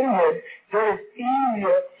spirit in him, then it's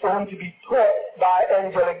easier for him to be taught by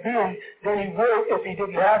angelic beings than he would if he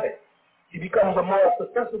didn't have it. He becomes a more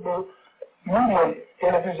accessible medium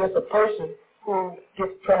than if he's just a person who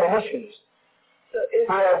gets premonitions. So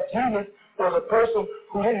Whereas Jesus was a person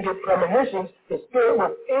who didn't get premonitions, the Spirit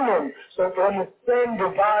was in him. So for him to send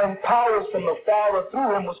divine powers from the Father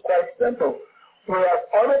through him was quite simple. Whereas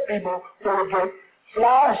other people who would get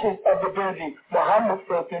flashes of divinity, Muhammad,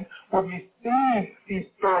 for instance, would receive these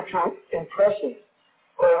spiritual impressions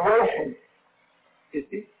or emotions. You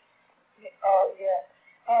see? Oh, yeah.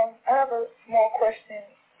 I have a small question.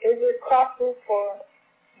 Is it possible for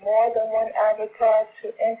more than one avatar to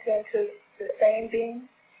enter into the same being?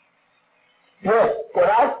 Yes. When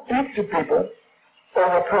I speak to people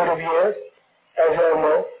over a period of years, as you all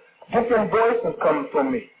know, different voices come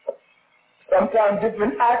from me. Sometimes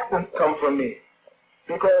different accents come from me.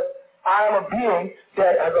 Because I am a being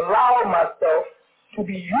that has allowed myself to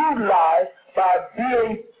be utilized by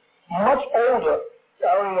being much older.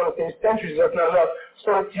 I don't even want to say centuries, that's not enough, so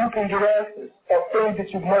that you can get answers of things that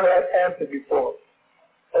you've never had answered before.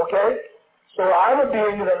 Okay? So I'm a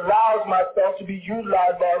being that allows myself to be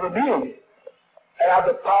utilized by other beings. And I have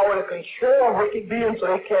the power to control wicked beings so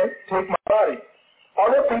they can't take my body.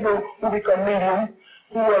 Other people who become mediums,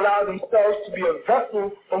 who allow themselves to be a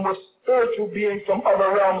vessel from which spiritual beings from other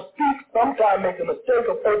realms speak, sometimes make the mistake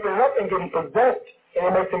of opening up and getting possessed, and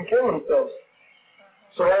it makes them kill themselves.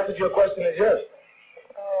 So the answer to your question is yes.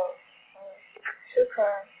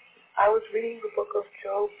 Shukran. I was reading the book of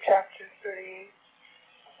Job, chapter 38,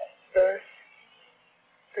 verse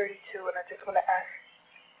 32, and I just want to ask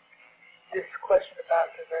this question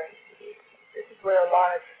about the verse. This is where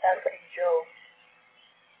Allah is asking Job,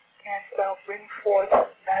 canst thou bring forth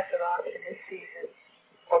Nazareth in his season,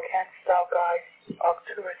 or canst thou guide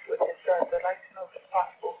Arcturus with his sons? I'd like to know if it's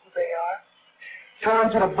possible who they are.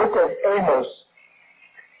 Turn to the book of Amos,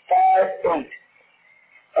 5:8.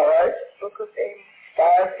 All right? Book of Amos.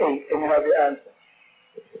 5:8, and you have your answer.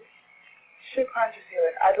 Shukran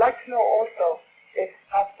Jazeeran. I'd like to know also, if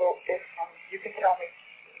possible, if you can tell me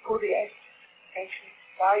who the ancient,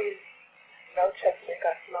 why is Melchizedek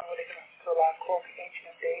called the Ancient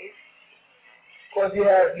of Days? Because he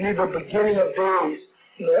has neither beginning of days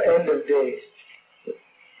nor end of days.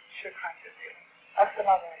 Shukran Jazeeran.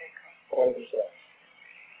 Assalamu alaikum.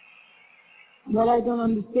 What I don't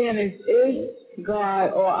understand is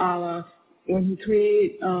God or Allah, when he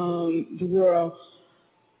created the world,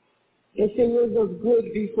 if it was of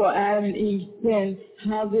good before Adam and Eve sinned,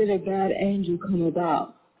 how did a bad angel come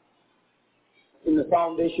about? In the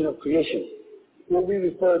foundation of creation, what we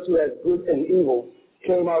refer to as good and evil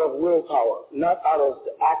came out of willpower, not out of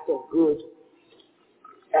the act of good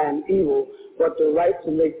and evil, but the right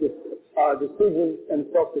to make decisions and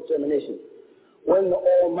self-determination. When the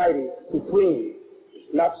Almighty, Supreme,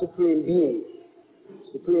 not Supreme Being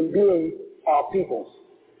are people.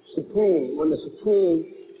 Supreme, when the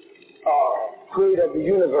Supreme Creator of the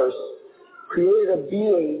universe created a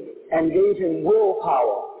being and gave him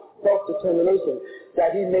willpower, self-determination,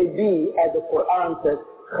 that he may be, as the Quran says,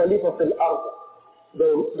 Khalifa fil Ard,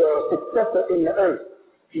 the successor in the earth.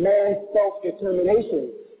 Man's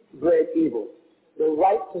self-determination bred evil. The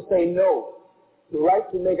right to say no, the right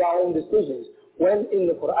to make our own decisions. When in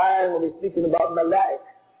the Quran, when we're speaking about Malachi,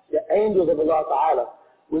 the angels of Allah Ta'ala,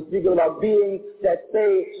 we're speaking about beings that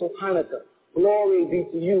say, Subhanaka, glory be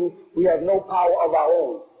to you, we have no power of our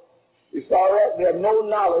own. You saw that? We have no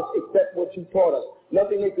knowledge except what you taught us.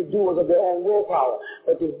 Nothing they could do was of their own willpower.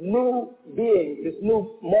 But this new being, this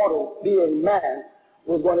new mortal being, man,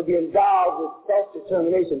 was going to be endowed with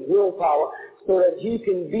self-determination, willpower, so that he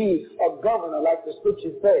can be a governor, like the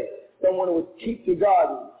scriptures say. Someone who would keep the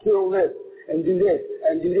garden, kill this, and do this,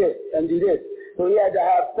 and do this, and do this. So he had to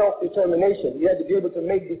have self-determination. He had to be able to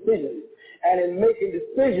make decisions. And in making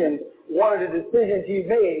decisions, one of the decisions he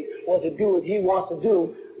made was to do what he wants to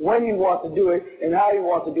do, when he wants to do it, and how he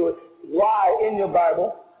wants to do it. Why in your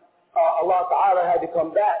Bible, Allah Ta'ala had to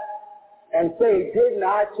come back and say, didn't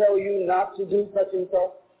I tell you not to do such and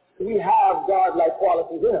such? We have God-like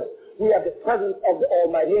qualities in us. We have the presence of the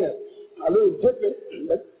Almighty in us. A little different,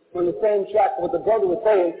 but on the same track what the brother was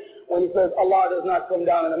saying when he says Allah does not come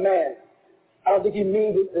down in a man. I don't think he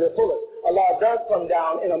means it to the fullest. Allah does come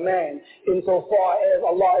down in a man insofar as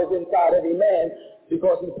Allah is inside every man,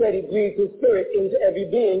 because he said he breathed his spirit into every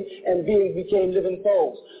being, and beings became living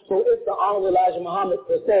souls. So if the Honorable Elijah Muhammad,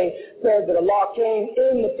 per se, says that Allah came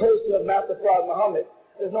in the person of Master Prophet Muhammad,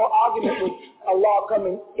 there's no argument with Allah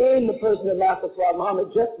coming in the person of Master Prophet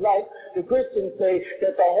Muhammad, just like the Christians say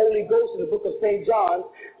that the Holy Ghost in the book of St. John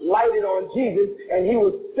lighted on Jesus, and he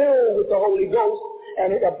was filled with the Holy Ghost,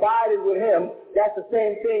 and it abided with him. That's the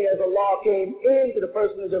same thing as the law came into the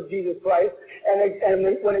personage of Jesus Christ. And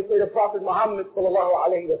when they say the Prophet Muhammad sallallahu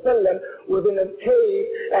alaihi wasallam was in a cave,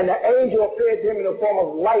 and the angel appeared to him in the form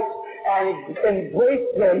of light, and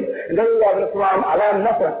embraced him, and then we have in the Quran, alam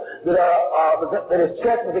nafas, that his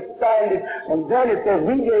chest was expanded, and then it says,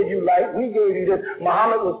 we gave you light, we gave you this.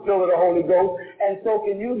 Muhammad was filled with the Holy Ghost, and so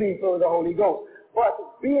can you be filled with the Holy Ghost. But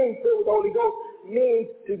being filled with the Holy Ghost means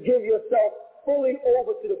to give yourself fully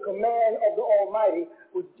over to the command of the Almighty,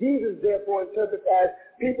 which Jesus therefore interprets as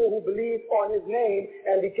people who believed on his name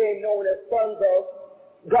and became known as sons of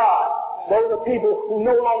God. Those are people who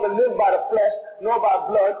no longer live by the flesh, nor by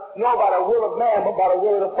blood, nor by the will of man, but by the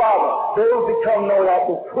will of the Father. Those become known as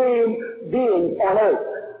supreme beings on earth,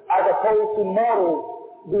 as opposed to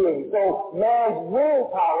mortal beings. So man's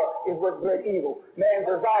willpower is what bred evil. Man's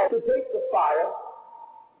desire to take the fire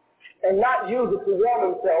and not use it to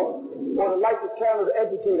warm himself or to light the candle to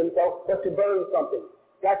educate himself, but to burn something.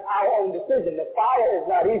 That's our own decision. The fire is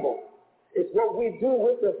not evil. It's what we do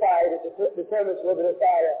with the fire that determines whether the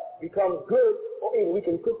fire becomes good or evil. We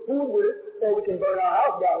can cook food with it, or we can burn our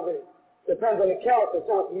house down with it. Depends on the character.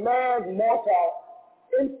 So it's man's mortal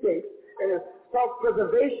instinct and his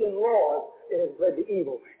self-preservation laws, it has bred the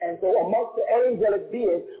evil. And so amongst the angelic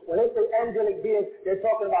beings, when they say angelic beings, they're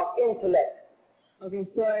talking about intellect. Okay,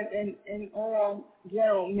 so in all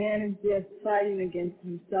general, man is just fighting against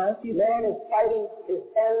himself. Man is fighting his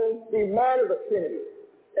own. See, man is a trinity.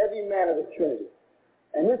 Every man is a trinity.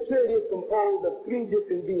 And this trinity is composed of three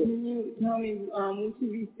different beings. Can you tell me,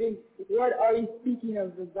 what are you speaking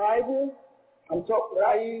of, the Bible?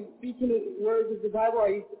 Are you speaking in words of the Bible,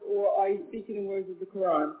 or are you speaking in words of the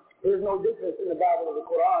Quran? There's no difference in the Bible and the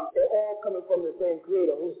Quran. They're all coming from the same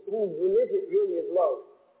creator, whose religion really is love.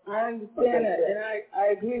 I understand that, and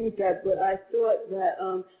I agree with that, but I thought that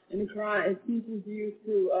in the Quran it teaches you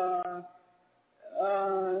to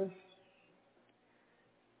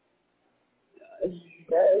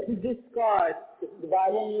discard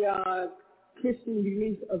the Christian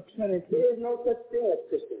belief of Trinity. There is no such thing as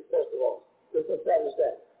Christian, first of all. Let's establish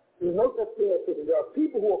that. There's no such thing as Christian. There are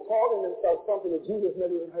people who are calling themselves something that Jesus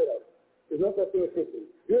never even heard of. There's no such thing as Christian.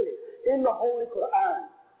 Really, in the Holy Quran,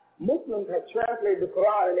 Muslims have translated the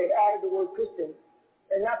Quran and they've added the word Christian,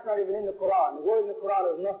 and that's not even in the Quran. The word in the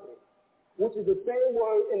Quran is nothing, which is the same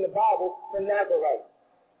word in the Bible for Nazarite.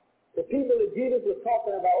 The people that Jesus was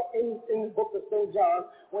talking about in the book of St. John,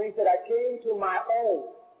 when he said, I came to my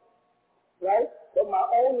own, right? But my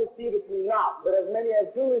own receiveth me not. But as many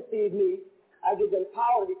as do receive me, I give them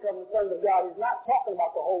power to become the sons of God. He's not talking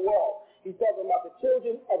about the whole world. He's talking about the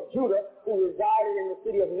children of Judah who resided in the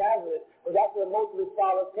city of Nazareth, but that's where most of his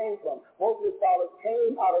scholars came from. Most of his scholars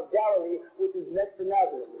came out of Galilee, which is next to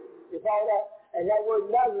Nazareth. You follow that? And that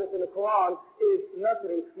word Nazareth in the Quran is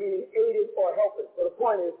Nasri, meaning aided or helping. So the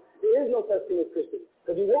point is, there is no such thing as Christian.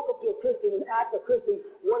 If you walk up to a Christian and ask a Christian,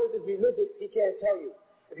 what is his religion, he can't tell you.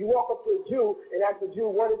 If you walk up to a Jew and ask a Jew,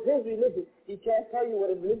 what is his religion, he can't tell you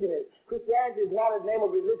what his religion is. Christianity is not a name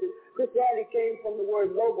of religion. Christianity came from the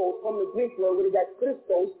word logos, from the Greek word, where it got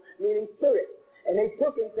Christos, meaning spirit. And they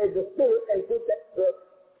took and said the spirit and put the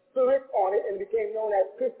spirit on it and became known as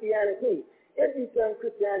Christianity. If you turn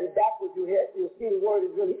Christianity backwards, you'll see the word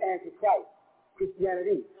is really antichrist,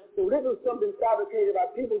 Christianity. So this is something fabricated by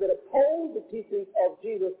people that oppose the teachings of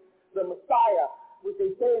Jesus, the Messiah, which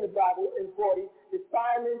they say in the Bible in 40, that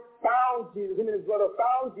Simon found Jesus, him and his brother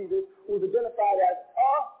found Jesus, who was identified as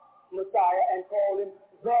a Messiah, and called him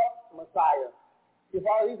the Messiah. If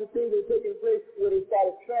all these are things that are taking place where they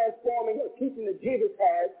started transforming a teaching that Jesus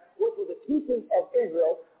had, which was the teaching of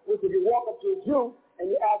Israel, which if you walk up to a Jew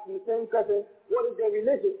and you ask them the same question, what is their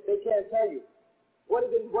religion? They can't tell you. What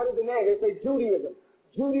is the name? They say Judaism.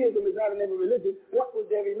 Judaism is not a name of religion. What was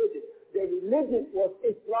their religion? Their religion was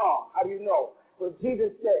Islam. How do you know? What Jesus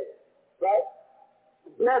said, right?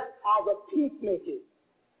 Blessed are the peacemakers,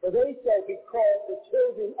 for they shall be called the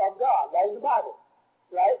children of God, right in the Bible,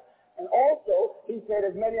 right? And also, he said,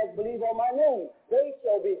 as many as believe on my name, they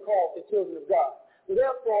shall be called the children of God. So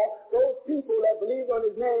therefore, those people that believe on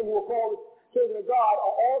his name who are called the children of God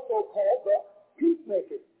are also called the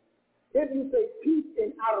peacemakers. If you say peace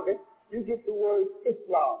in Arabic, you get the word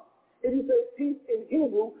Islam. If you say peace in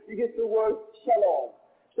Hebrew, you get the word Shalom.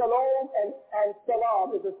 Shalom and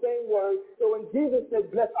salam is the same word. So when Jesus said,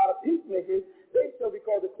 blessed are the peacemakers, they shall be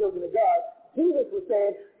called the children of God. Jesus was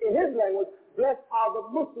saying, in his language, blessed are the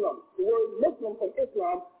Muslims. The word Muslim from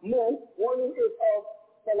Islam means one who is of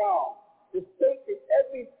salam. The state that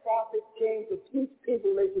every prophet came to teach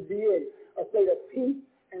people they should be in, a state of peace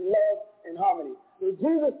and love and harmony. So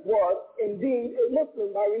Jesus was indeed a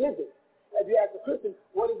Muslim by religion. If you ask a Christian,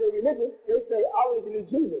 what is their religion? They say, our religion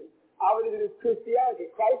is Jesus. Our religion is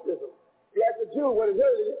Christianity, Christism. You ask a Jew, what is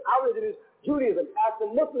their religion? Our religion is Judaism. Ask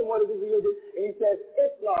a Muslim, what is his religion? And he says,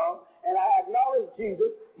 Islam. And I acknowledge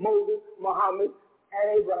Jesus, Moses, Muhammad, and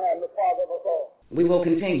Abraham, the father of us all. We will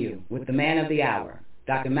continue with the man of the hour,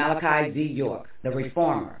 Dr. Malachi Z. York, the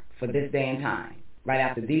reformer for this day and time, right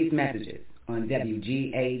after these messages on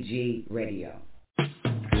WGAG Radio.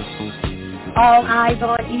 All Eyes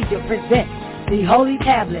on Egypt presents the Holy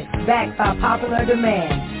Tablets, backed by popular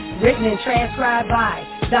demand, written and transcribed by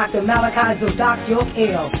Dr. Malachi Zodak York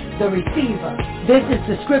L., the receiver. This is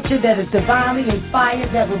the scripture that is divinely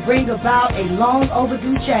inspired that will bring about a long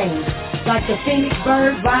overdue change. Like the phoenix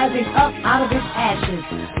bird rising up out of its ashes.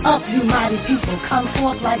 Up, you mighty people, come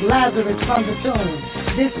forth like Lazarus from the tomb.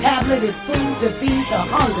 This tablet is food to feed the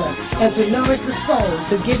hunger and to nourish the soul,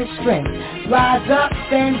 to give it strength. Rise up,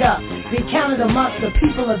 stand up, be counted amongst the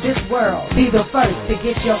people of this world. Be the first to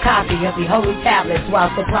get your copy of the Holy Tablets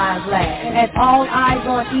while supplies last. At All Eyes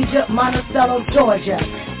on Egypt, Monticello, Georgia,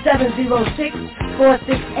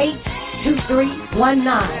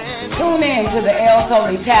 706-468-2319. Tune in to the El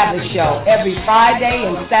Holy Tablet Show every Friday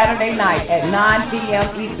and Saturday night at 9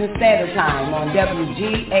 p.m. Eastern Standard Time on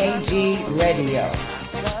WGAG Radio.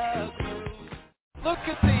 Look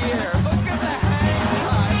at the air. Look at the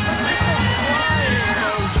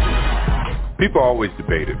hang. People always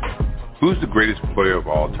debated, who's the greatest player of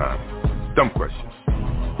all time? Dumb question.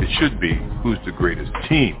 It should be, who's the greatest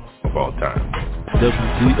team of all time?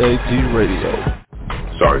 WGAG Radio.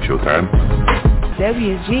 Sorry, Showtime.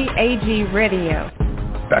 WGAG Radio.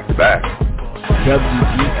 Back to back.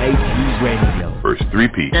 WGAG Radio. First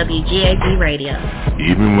three-peat. WGAG Radio.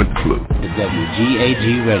 Even with the flu. The WGAG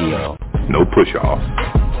Radio. No push-off.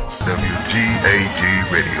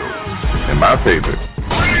 WGAG Radio. And my favorite.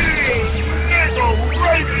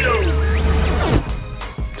 Radio.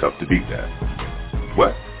 Tough to beat that.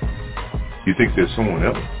 What? You think there's someone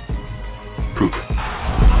else? Prove it.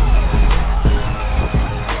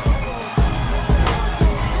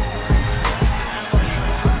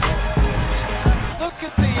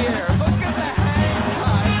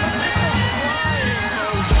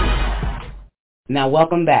 Now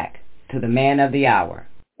welcome back to the man of the hour.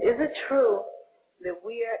 Is it true that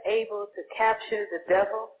we are able to capture the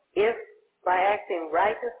devil if, by acting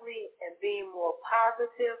righteously and being more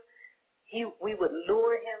positive, we would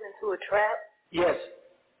lure him into a trap? Yes,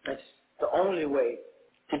 that's the only way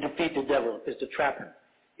to defeat the devil is to trap him.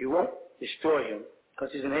 You won't destroy him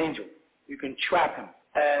because he's an angel. You can trap him.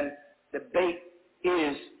 And the bait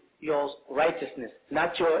is your righteousness,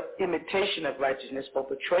 not your imitation of righteousness or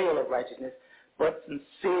portrayal of righteousness, but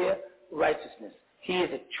sincere righteousness. He is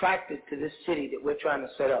attracted to this city that we're trying to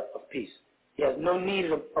set up of peace. He has no need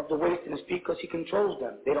of the waste in his feet because he controls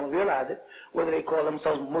them. They don't realize it, whether they call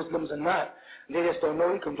themselves Muslims or not. They just don't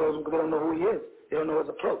know he controls them because they don't know who he is. They don't know his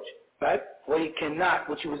approach, right? What he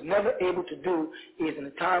was never able to do is in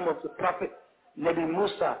the time of the prophet Nabi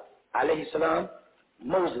Musa, alayhi salam,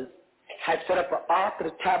 Moses, had set up an ark of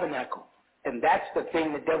the tabernacle. And that's the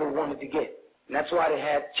thing the devil wanted to get. And that's why they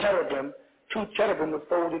had cherubim, 2 cherubim with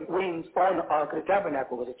folded wings on the ark of the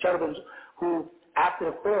tabernacle. Because the cherubims who,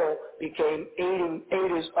 after the fall, became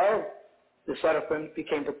aiders of the seraphim,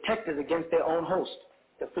 became protectors against their own host.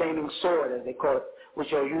 The flaming sword, as they call it,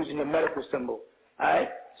 which are using the medical symbol. All right?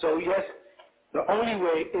 So yes, the only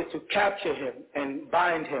way is to capture him and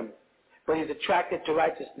bind him. But he's attracted to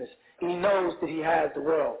righteousness. He knows that he has the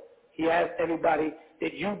world. He has everybody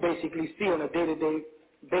that you basically see on a day-to-day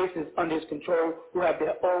basis under his control who have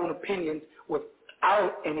their own opinions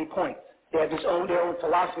without any points. They have their own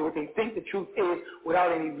philosophy, what they think the truth is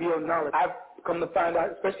without any real knowledge. I've come to find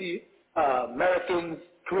out, especially Americans,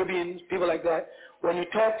 Caribbeans, people like that, when you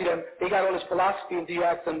talk to them, they got all this philosophy until you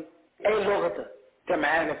ask them,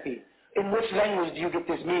 in which language do you get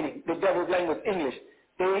this meaning? The devil's language, English.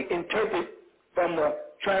 They interpret from the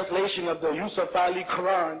translation of the Yusuf Ali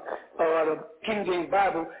Quran or the King James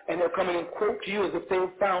Bible, and they'll come in and quote to you as if they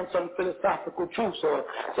found some philosophical truths or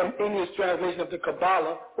some English translation of the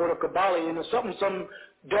Kabbalah or the Kabbalion or something some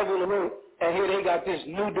devil wrote, and here they got this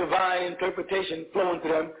new divine interpretation flowing to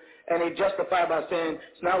them, and they justify by saying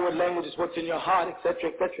it's not what language is, what's in your heart,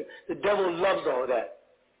 etc., etc. The devil loves all that.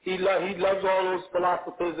 He loves all those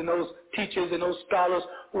philosophers and those teachers and those scholars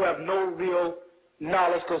who have no real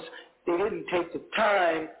knowledge because they didn't take the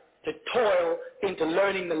time to toil into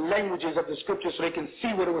learning the languages of the scriptures so they can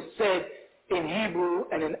see what it was said in Hebrew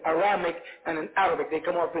and in Aramaic and in Arabic. They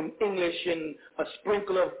come off in English and a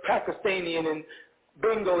sprinkle of Pakistani and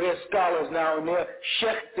bingo, they're scholars now and they're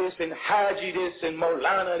Sheikh this and Haji this and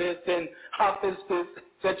Maulana this and Hafiz this.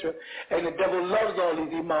 etc. And the devil loves all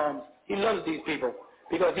these imams. He loves these people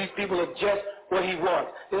because these people are just what he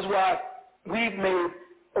wants. This is why we've made,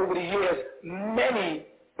 over the years, many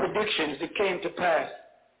predictions that came to pass.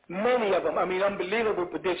 Many of them. I mean, unbelievable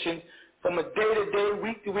predictions from a day-to-day,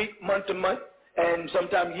 week-to-week, month-to-month, and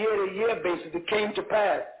sometimes year-to-year basis that came to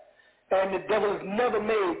pass. And the devil has never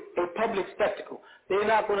made a public spectacle. They're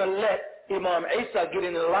not going to let Imam Isa get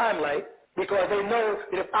in the limelight because they know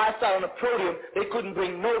that if I sat on the podium, they couldn't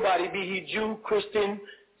bring nobody, be he Jew, Christian,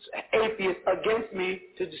 atheist, against me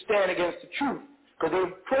to stand against the truth. Because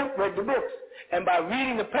they've read the books. And by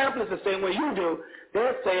reading the pamphlets the same way you do,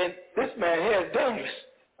 they're saying, this man here is dangerous.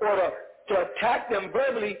 Or to attack them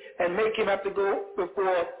verbally and make him have to go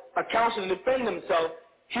before a council and defend himself,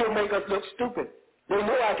 he'll make us look stupid. They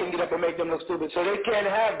know I can get up and make them look stupid, so they can't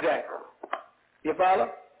have that. You follow?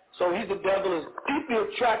 So the devil is deeply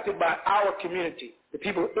attracted by our community, the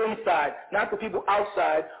people inside, not the people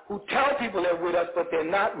outside who tell people they're with us, but they're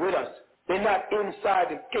not with us. They're not inside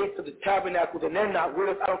the gates of the tabernacle, and they're not with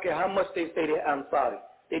us. I don't care how much they say they're Ansari.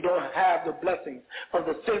 They don't have the blessings of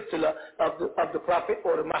the silsila of the prophet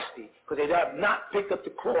or the Mahdi, because they have not picked up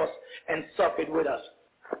the cross and suffered with us.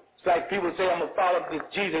 It's like people say, I'm a follower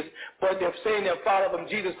of Jesus, but they're saying they're following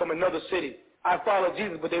Jesus from another city. I follow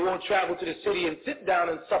Jesus, but they won't travel to the city and sit down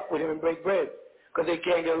and sup with him and break bread because they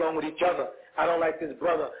can't get along with each other. I don't like this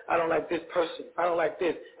brother. I don't like this person. I don't like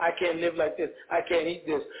this. I can't live like this. I can't eat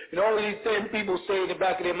this. And all of these same people say in the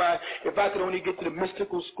back of their mind, if I could only get to the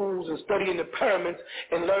mystical schools and study in the pyramids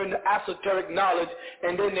and learn the esoteric knowledge,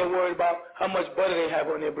 and then they're worried about how much butter they have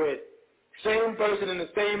on their bread. Same person in the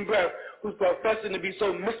same breath who's professing to be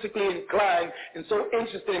so mystically inclined and so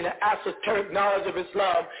interested in the esoteric knowledge of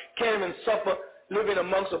Islam can't even suffer living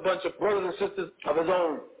amongst a bunch of brothers and sisters of his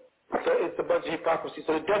own. So it's a bunch of hypocrisy.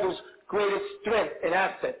 So the devil's greatest strength and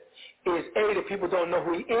asset is, A, that people don't know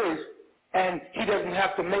who he is, and he doesn't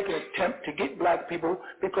have to make an attempt to get black people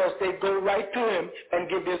because they go right to him and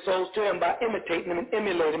give their souls to him by imitating him and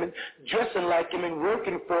emulating him and dressing like him and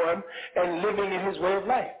working for him and living in his way of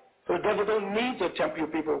life. So the devil don't need to tempt you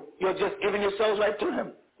people. You're just giving yourselves right to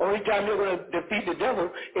him. Only time you're going to defeat the devil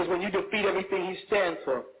is when you defeat everything he stands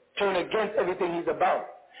for, turn against everything he's about.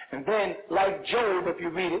 And then, like Job, if you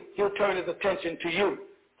read it, he'll turn his attention to you.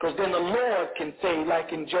 Because then the Lord can say,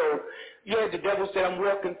 like in Job, yeah, the devil said, I'm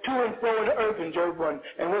walking to and fro in the earth in Job 1.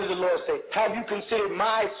 And what does the Lord say? Have you considered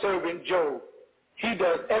my servant Job? He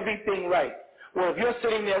does everything right. Well, if you're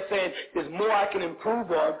sitting there saying, there's more I can improve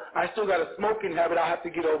on, I still got a smoking habit I have to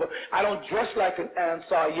get over, I don't dress like an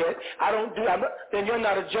Ansar yet, then you're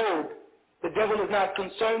not a Job. The devil is not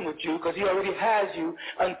concerned with you because he already has you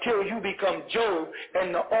until you become Job,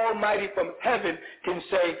 and the Almighty from heaven can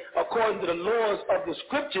say, according to the laws of the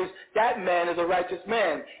scriptures, that man is a righteous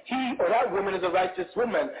man. He or that woman is a righteous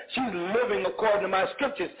woman. She's living according to my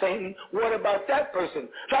scriptures, Satan. What about that person?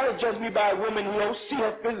 Try to judge me by a woman who don't see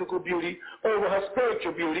her physical beauty over her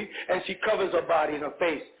spiritual beauty, and she covers her body and her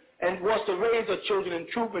face and wants to raise her children in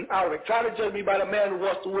truth and outward. Try to judge me by the man who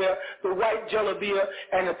wants to wear the white jalabia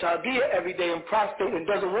and the tagia every day and prostrate and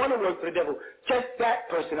doesn't want to work for the devil. Check that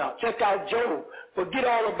person out. Check out Job. Forget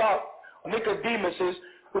all about Nicodemus,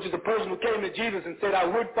 which is the person who came to Jesus and said, I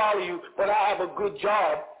would follow you, but I have a good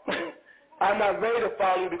job. I'm not ready to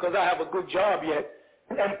follow you because I have a good job yet.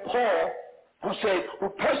 And Paul, who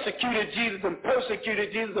persecuted Jesus and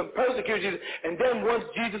persecuted Jesus and persecuted Jesus, and then once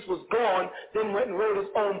Jesus was gone, then went and wrote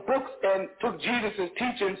his own books and took Jesus'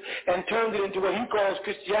 teachings and turned it into what he calls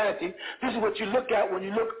Christianity. This is what you look at when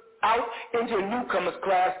you look out into a newcomer's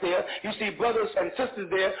class there. You see brothers and sisters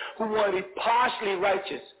there who want to be partially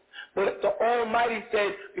righteous. But the Almighty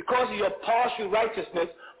said, because of your partial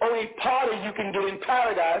righteousness, only part of you can get in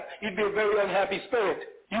paradise. You'd be a very unhappy spirit.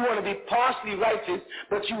 You want to be partially righteous,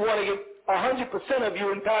 but you want to get 100% of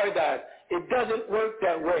you in paradise. It doesn't work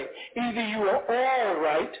that way. Either you are all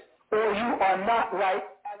right, or you are not right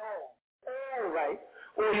at all. All right,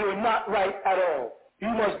 or you are not right at all. You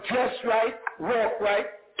must dress right, walk right,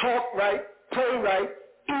 talk right, pray right,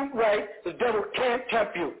 eat right. The devil can't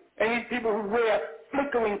tempt you. And these people who wear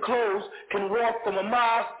flickering clothes can walk from a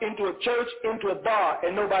mosque into a church into a bar,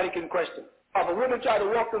 and nobody can question. If a woman tried to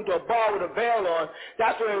walk into a bar with a veil on,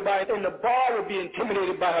 that's where everybody in the bar would be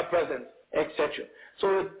intimidated by her presence, etc.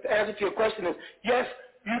 So the answer to your question is, yes,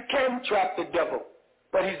 you can trap the devil,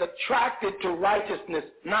 but he's attracted to righteousness,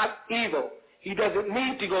 not evil. He doesn't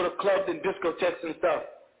need to go to clubs and discotheques and stuff.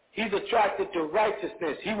 He's attracted to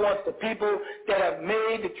righteousness. He wants the people that have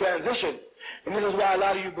made the transition. And this is why a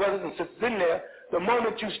lot of you brothers and sisters in there, the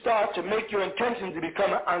moment you start to make your intentions to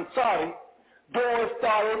become an Ansari, doors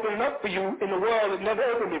start opening up for you in the world that never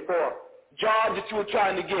opened before. Jobs that you were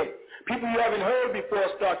trying to get. People you haven't heard before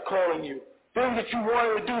start calling you. Things that you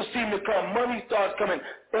wanted to do seem to come. Money starts coming.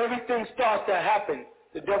 Everything starts to happen.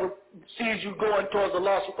 The devil sees you going towards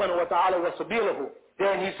Allah subhanahu wa ta'ala wa sabilahu.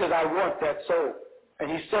 Then he says, I want that soul. And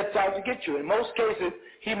he sets out to get you. In most cases,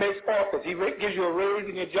 he makes offers. He gives you a raise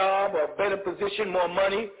in your job, or a better position, more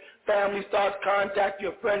money. Family starts contacting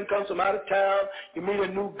you. A friend comes from out of town. You meet a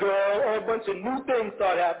new girl. Or a bunch of new things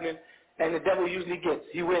start happening. And the devil usually gets.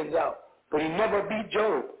 He wins out. But he never beat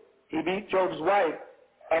Job. He beat Job's wife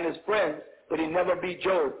and his friends, but he never beat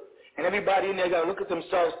Job. And everybody in there got to look at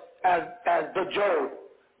themselves as the Job,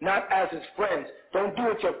 not as his friends. Don't do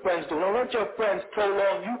what your friends do. Don't let your friends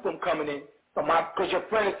prolong you from coming in. Because your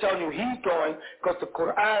friend is telling you he's going, because the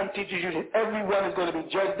Quran teaches you that everyone is going to be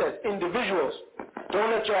judged as individuals.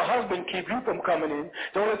 Don't let your husband keep you from coming in.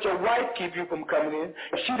 Don't let your wife keep you from coming in.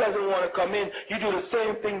 If she doesn't want to come in, you do the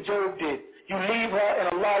same thing Job did. You leave her and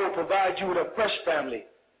Allah will provide you with a fresh family.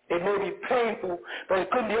 It may be painful, but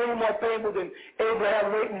it couldn't be any more painful than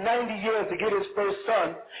Abraham waiting 90 years to get his first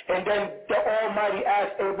son, and then the Almighty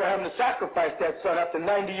asked Abraham to sacrifice that son after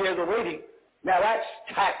 90 years of waiting. Now that's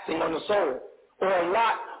taxing on the soul. Or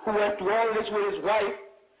Lot, who went through all this with his wife,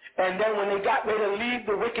 and then when they got ready to leave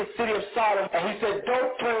the wicked city of Sodom, and he said,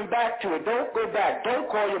 don't turn back to it. Don't go back.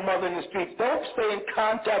 Don't call your mother in the streets. Don't stay in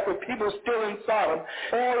contact with people still in Sodom.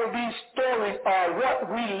 All of these stories are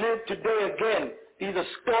what we live today again. These are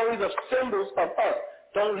stories of symbols of us.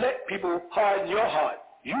 Don't let people harden your heart.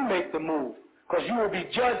 You make the move. Because you will be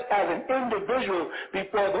judged as an individual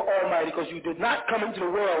before the Almighty, because you did not come into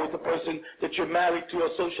the world with the person that you're married to or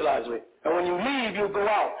socialized with. And when you leave, you'll go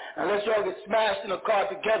out. Unless you all get smashed in a car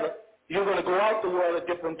together, you're going to go out the world at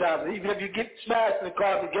different times. And even if you get smashed in a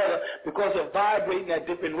car together, because you're vibrating at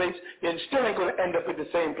different rates, you're still ain't going to end up at the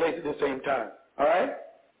same place at the same time. All right?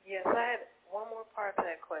 Yes, I have one more part to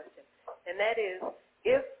that question. And that is,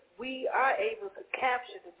 if we are able to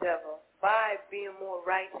capture the devil by being more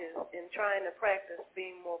righteous and trying to practice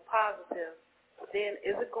being more positive, then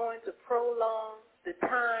is it going to prolong the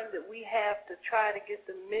time that we have to try to get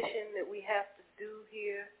the mission that we have to do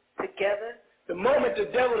here together? The moment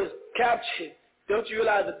the devil is captured, don't you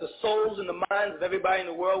realize that the souls and the minds of everybody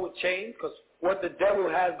in the world will change? Because what the devil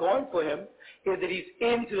has going for him is that he's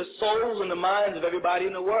into the souls and the minds of everybody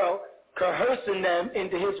in the world, coercing them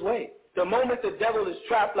into his way. The moment the devil is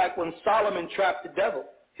trapped, like when Solomon trapped the devil,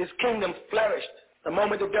 his kingdom flourished. The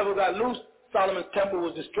moment the devil got loose, Solomon's temple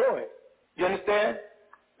was destroyed. You understand?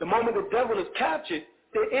 The moment the devil is captured,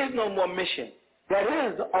 there is no more mission. That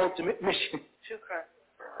is the ultimate mission.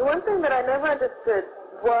 The one thing that I never understood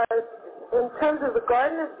was in terms of the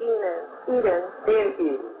Garden of Eden.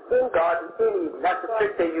 In Garden, in Eden. That's the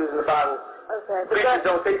trick they use in the Bible. Okay. Christians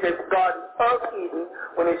don't think it's Garden of Eden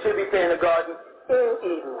when they should be saying the Garden in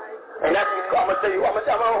Eden. And that's, I'm going to tell you, I'm going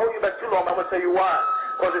to hold you back too long, but I'm going to tell you why.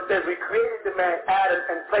 Because it says we created the man Adam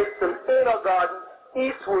and placed him in a garden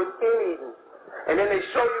eastward in Eden. And then they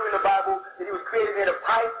show you in the Bible that he was created near the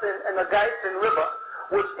Pison and the Gyson River,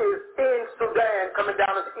 which is in Sudan coming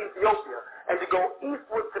down into Ethiopia. And to go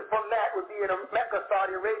eastward from that would be in Mecca,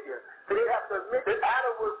 Saudi Arabia. So they'd have to admit that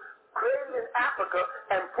Adam was created in Africa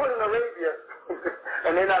and put in Arabia.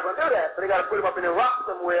 And they're not going to do that. So they got to put him up in Iraq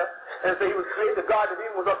somewhere. And so he was created, the Garden of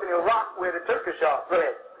Eden was up in Iraq where the Turkish are. Go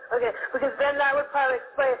ahead. Okay, because then that would probably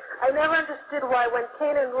explain. I never understood why when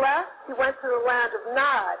Canaan left, he went to the land of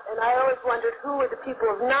Nod. And I always wondered who were the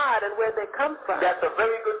people of Nod and where they come from. That's a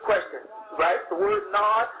very good question, right? The word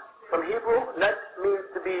Nod from Hebrew, that means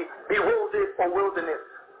to be bewildered or wilderness.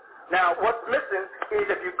 Now, what's missing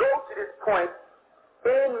is if you go to this point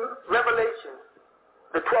in Revelation,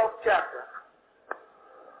 the 12th chapter,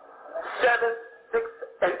 7th, 6th,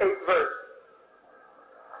 and 8th verse.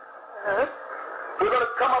 We're going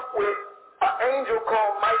to come up with an angel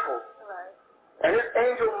called Michael. Right. And this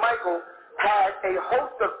angel Michael had a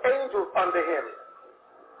host of angels under him.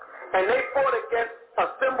 And they fought against a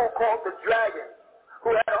symbol called the dragon,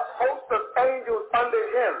 who had a host of angels under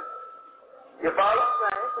him. You follow?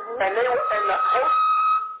 Right. And the host,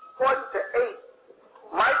 according to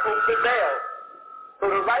 8, Michael prevailed. So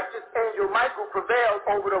the righteous angel Michael prevailed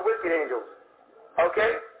over the wicked angels.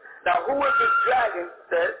 Okay? Now who was this dragon?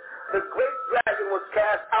 Says the great dragon was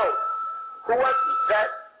cast out. Who was he? That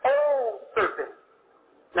old serpent.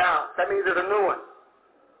 Now, that means there's a new one.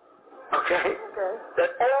 Okay?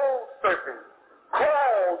 That old serpent,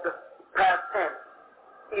 called, past tense,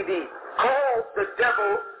 ED, called the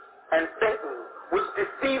devil and Satan, which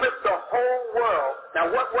deceiveth the whole world. Now,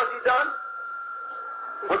 what was he done?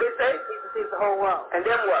 What did they say? He deceived the whole world. And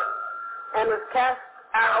then what? And was cast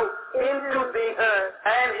out into the earth,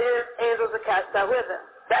 and his angels are cast out with him.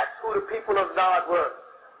 That's who the people of Nod were.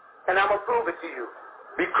 And I'm going to prove it to you.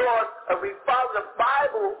 Because if we follow the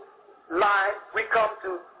Bible line, we come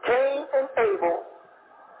to Cain and Abel,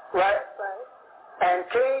 right? And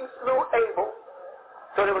Cain slew Abel.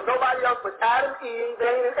 So there was nobody else but Adam, Eve,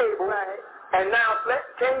 Cain, and Abel. Right. And now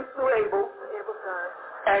Cain slew Abel.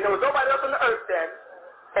 And there was nobody else on the earth then.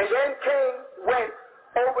 And then Cain went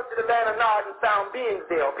over to the land of Nod and found beings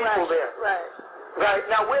there, people there. Right.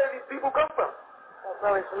 Now where do these people come from? That's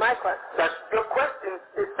always my question. That's your question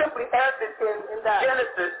is simply answered in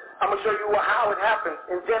Genesis. I'm going to show you how it happened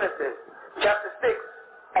in Genesis chapter 6.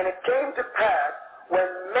 And it came to pass when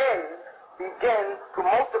men began to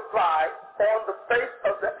multiply on the face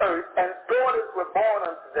of the earth and daughters were born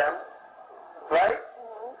unto them, right?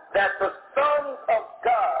 That the sons of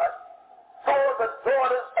God saw the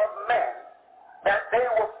daughters of men, that they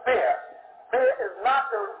were fair. Fair is not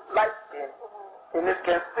the light skin. In this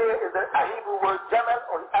case, fair is the Hebrew word Jamal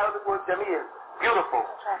or the Arabic word Jamil, beautiful.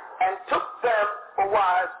 And took them for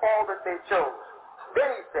wives all that they chose. Then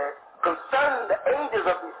he said, concerning the ages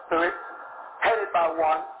of these spirits, headed by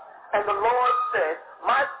one, and the Lord said,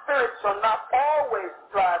 my spirit shall not always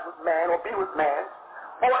strive with man or be with man,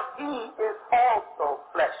 for he is also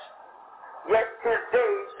flesh. Yet his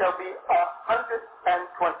days shall be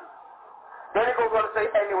 120. Then it goes on to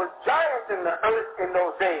say, and there was giants in the earth in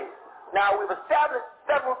those days. Now we've established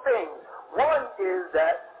several things. One is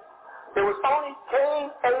that there was only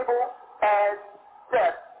Cain, Abel, and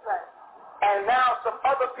Seth, and now some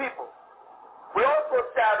other people. We also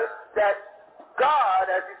established that God,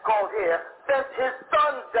 as he's called here, sent his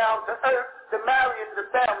sons down to earth to marry into the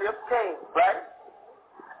family of Cain, right?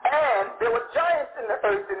 And there were giants in the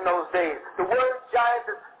earth in those days. The word giant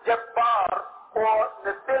is Jabbar or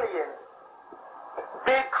Nephilian.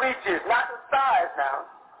 Big creatures, not in size now.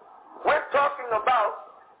 We're talking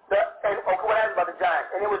about what happened about the giants.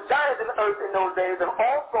 And there was giants in the earth in those days, and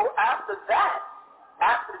also after that,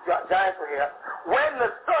 after the giants were here, when the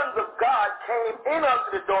sons of God came in unto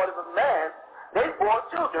the daughters of man, they bore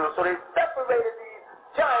children. So they separated these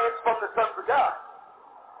giants from the sons of God.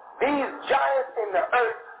 These giants in the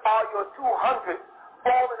earth are your 200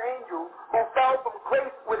 fallen angels who fell from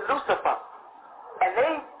grace with Lucifer. And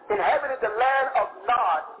they inhabited the land of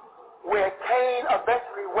Nod, where Cain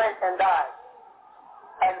eventually went and died.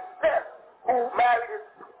 And Seth, who married his,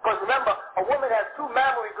 because remember, a woman has 2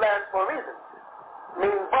 mammary glands for a reason,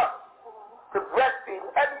 meaning birth, to breastfeed.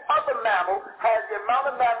 Every other mammal has the amount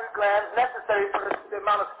of mammary glands necessary for the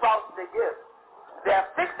amount of sprouts they give. They have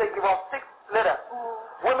 6, they give off 6 litter.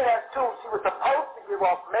 Women have 2. She was supposed to give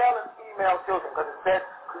off male and female children, because it said,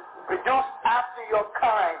 produce after your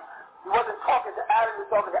kind. He wasn't talking to Adam, he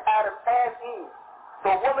was talking to Adam and Eve. So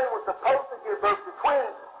a woman was supposed to give birth to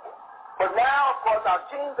twins. But now, of course, our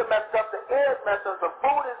genes are messed up, the air is messed up, the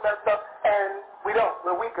food is messed up, and we don't.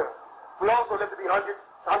 We're weaker. We also live to be hundreds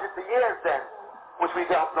of years then, which we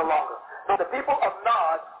don't no longer. So the people of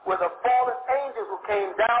Nod were the fallen angels who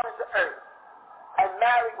came down into earth and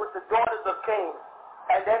married with the daughters of Cain.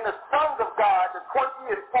 And then the sons of God, the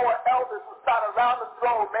 24 elders who sat around the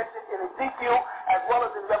throne mentioned in Ezekiel as well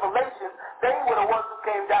as in Revelation, they were the ones who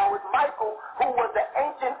came down with Michael, who was the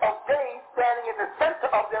Ancient of Days standing in the center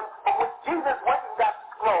of them, from which Jesus went and got the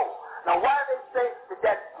scroll. Now why do they say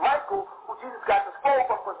that Michael, who Jesus got the scroll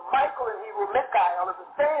from, was Michael in Hebrew, Michael? It's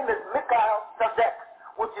the same as Michael Sadek,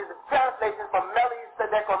 which is a translation from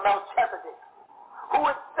Melchizedek or Melchizedek, who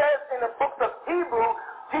it says in the books of Hebrew,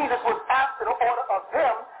 Jesus was after the order of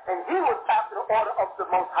him, and he was after the order of the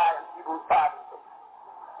Most High in Hebrews 5 and 6.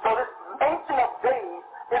 So this Ancient of Days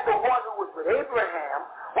is the one who was with Abraham,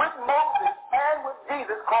 with Moses, and with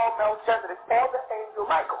Jesus, called Melchizedek, or the angel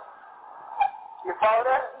Michael. You follow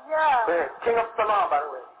that? Yeah. King of Salem, by the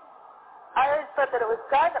way. I always thought that it was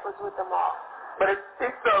God that was with them all. But it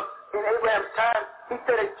speaks of, in Abraham's time, he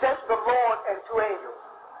said, it sent the Lord and 2 angels.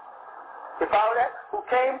 You follow that? Who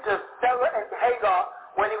came to Sarah and Hagar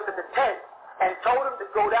when he was at the tent and told him to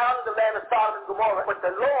go down to the land of Sodom and Gomorrah. But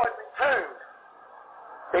the Lord returned,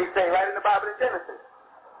 they say, right in the Bible in Genesis.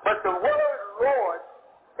 But the word Lord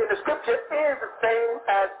in the scripture is the same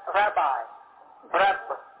as Rabbi,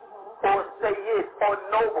 Rabba, or Sayyid, or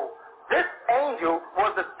noble. This angel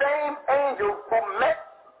was the same angel who met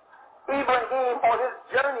Ibrahim on his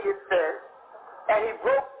journey, it says, and he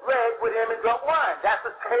broke bread with him and drank wine. That's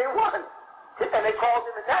the same one. And they called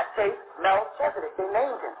him in that case Melchizedek. They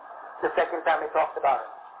named him the second time they talked about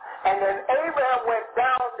him. And then Abraham went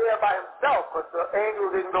down there by himself, but the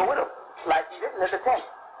angel didn't go with him, like he didn't at the tent.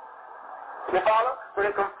 You follow? So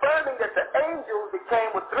they're confirming that the angels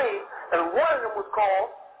became with 3, and one of them was called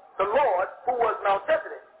the Lord, who was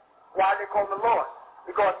Melchizedek. Why did they call him the Lord?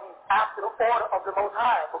 because he's after the order of the Most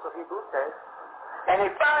High, Book of Hebrews says. And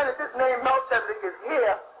they find that this name Melchizedek is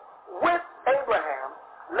here with Abraham,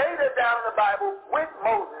 later down in the Bible with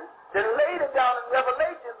Moses, then later down in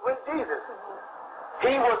Revelations with Jesus.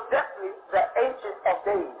 He was definitely the Ancient of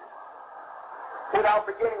Days, without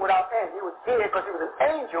beginning, without end. He was here because he was an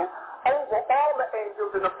angel over all the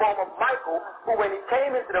angels in the form of Michael, who when he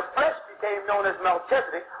came into the flesh became known as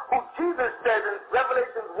Melchizedek, who Jesus says in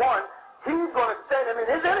Revelation 1, he's going to send him in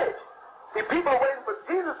his image. See, people are waiting for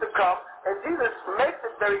Jesus to come, and Jesus makes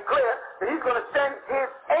it very clear that he's going to send his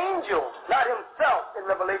angel, not himself, in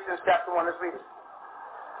Revelation chapter 1. Let's read it.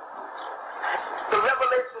 The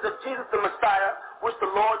revelations of Jesus the Messiah, which the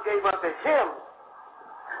Lord gave unto him,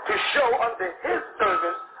 to show unto his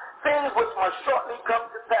servants things which must shortly come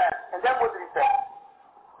to pass. And then what did he say?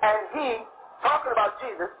 And he, talking about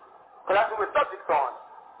Jesus, because that's what we're subjects on,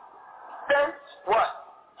 sent what?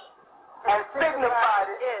 And signified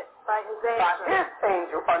it by his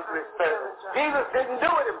angel unto his servants. Jesus didn't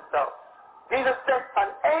do it himself. Jesus sent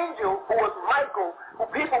an angel who was Michael, who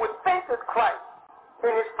people would think is Christ,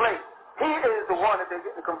 in his place. He is the one that they're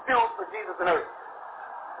getting confused for Jesus and earth.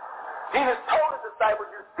 Jesus told his disciples,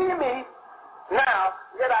 you see me now,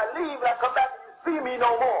 yet I leave and I come back and you see me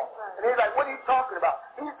no more. And he's like, what are you talking about?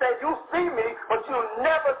 He said, you see me, but you'll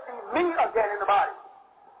never see me again in the body.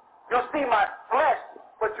 You'll see my flesh,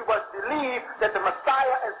 but you must believe that the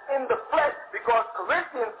Messiah is in the flesh, because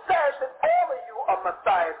Corinthians says that all of you are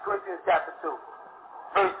Messiahs, Corinthians chapter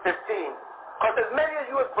 2, verse 15. Because as many of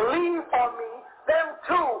you as believe on me, them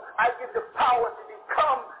too I give the power to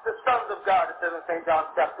become the sons of God, it says in St. John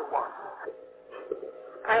chapter 1.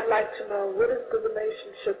 I'd like to know, what is the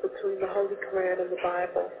relationship between the Holy Quran and the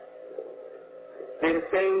Bible? They're the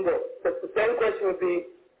same book. But the same question would be,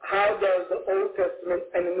 how does the Old Testament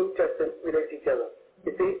and the New Testament relate to each other?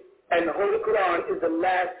 You see? And the Holy Quran is the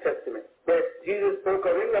last testament that Jesus spoke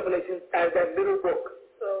of in Revelation as that little book.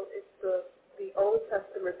 So it's the Old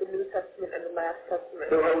Testament, the New Testament, and the last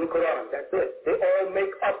testament. The Holy Quran, that's it. They all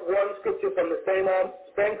make up one scripture from the same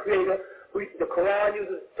creator. The Quran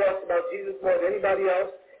talks about Jesus more than anybody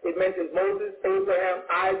else. It mentions Moses, Abraham,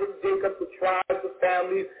 Isaac, Jacob, the tribes, the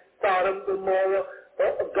families, Sodom, Gomorrah,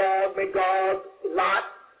 God, Lot,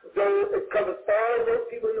 Job. It covers all those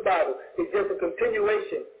people in the Bible. It's just a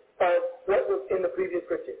continuation of what was in the previous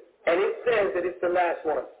scripture. And it says that it's the last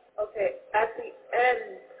one. Okay, at the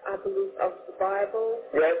end, I believe, of the Bible,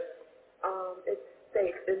 yes, it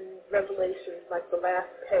states in Revelation, like the last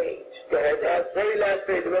page. The very last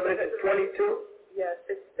page, Revelation 22. Yes,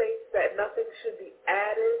 it states that nothing should be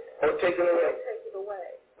added or taken away.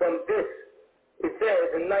 From this, it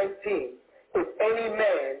says in 19, if any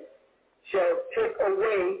man shall take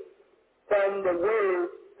away from the word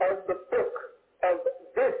of the book of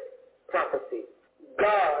this prophecy,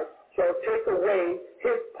 God shall take away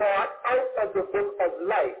his part out of the book of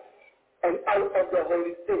life and out of the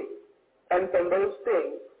holy city, and from those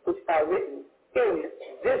things which are written in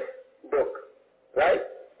this book. Right?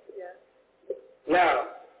 Yes. Now,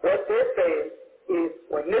 what they're saying is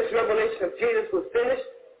when this revelation of Jesus was finished,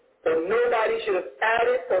 that nobody should have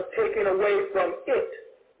added or taken away from it.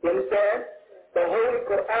 You understand? The Holy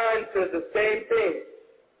Quran says the same thing.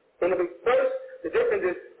 In the first, the difference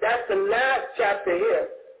is that's the last chapter here.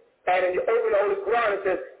 And in the open Holy Quran, it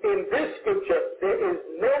says, in this scripture, there is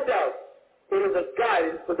no doubt it is a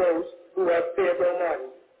guidance for those who have fear of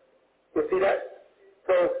Almighty. You see that?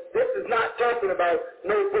 So this is not talking about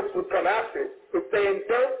no books would come after it. It's saying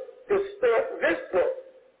don't distort this book.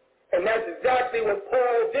 And that's exactly what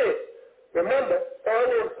Paul did. Remember, all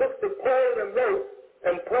those books that Paul wrote,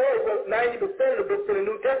 and Paul wrote 90% of the books in the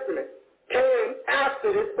New Testament, came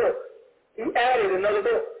after this book. He added another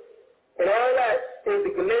book. And all that is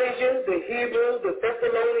the Galatians, the Hebrews, the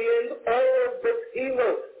Thessalonians, all those books he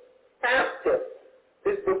wrote after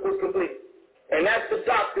this book was complete. And that's the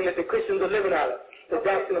doctrine that the Christians are living out of, the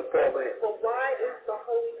doctrine of Paul. Well, why is the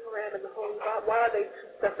Holy Quran and the Holy Bible, why are they two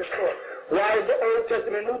separate books? Why is the Old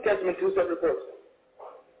Testament and New Testament two separate books?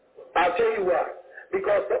 I'll tell you why.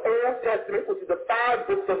 Because the Old Testament, which is the 5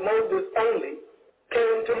 books of Moses only,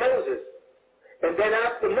 came to Moses. And then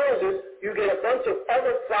after Moses, you get a bunch of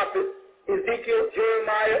other prophets, Ezekiel,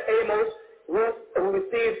 Jeremiah, Amos, Ruth, who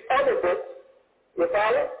received other books. You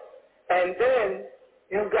follow? And then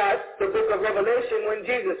you got the book of Revelation when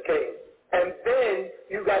Jesus came. And then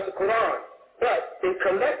you got the Quran. But they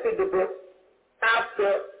collected the books after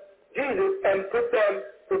Jesus and put them,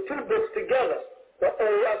 the 2 books together.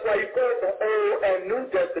 That's why you call it the Old and New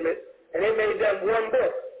Testament. And they made them one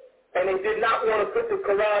book. And they did not want to put the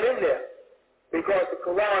Quran in there, because the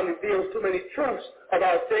Quran reveals too many truths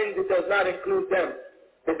about things that does not include them.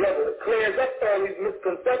 the devil. It clears up all these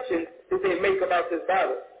misconceptions that they make about this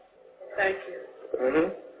Bible. Thank you.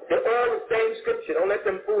 They're all the same scripture. Don't let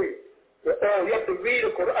them fool you. You have to read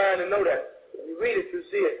the Quran and know that. When you read it, you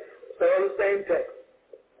see it. It's all the same text.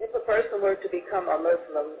 If a person were to become a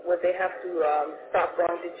Muslim, would they have to stop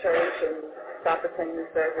going to church and stop attending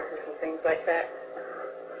services and things like that?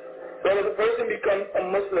 Well, if a person becomes a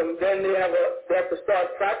Muslim, then they have to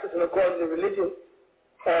start practicing according to the religion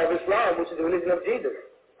of Islam, which is the religion of Jesus.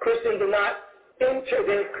 Christians are not in church.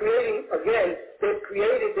 They've created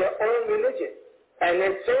their own religion. And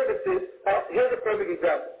their services here's a perfect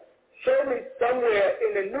example. Show me somewhere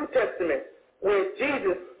in the New Testament where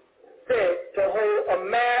Jesus said to hold a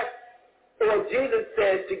mass, or Jesus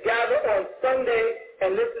said to gather on Sunday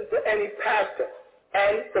and listen to any pastor.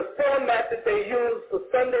 And the format that they use for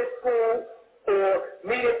Sunday school or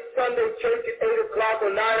meet at Sunday church at 8 o'clock or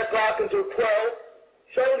 9 o'clock until 12,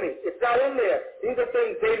 show me. It's not in there. These are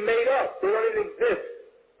things they made up. They don't even exist.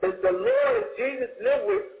 The Lord that Jesus lived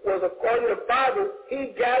with was, according to the Bible, he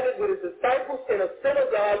gathered with his disciples in a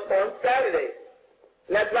synagogue on Saturday.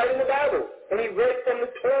 And that's right in the Bible. And he read from the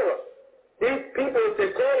Torah. These people, if they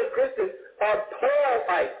call them Christians, are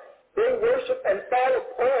Paulites. They worship and follow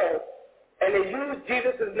Paul, and they use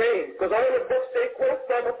Jesus' name, because all the books they quote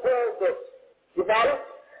from are Paul's books. You follow?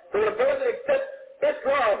 So when a person accepts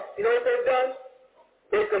Islam, you know what they've done?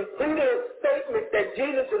 They completed a statement that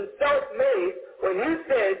Jesus himself made when he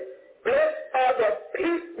said, "Blessed are the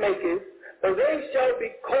peacemakers, for they shall be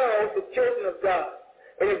called the children of God."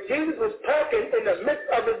 And if Jesus was talking in the midst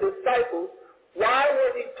of his disciples, why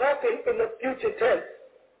was he talking in the future tense?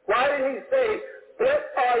 Why didn't he say,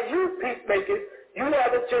 "Blessed are you peacemakers, you are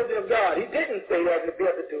the children of God"? He didn't say that in the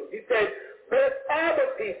Beatitudes. He said, "Blessed are the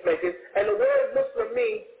peacemakers," and the word Muslim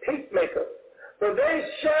means peacemaker. So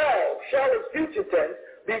they shall is future tense,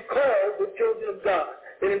 be called the children of God.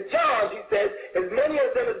 And in John, he says, "As many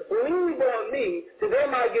of them as believe on me, to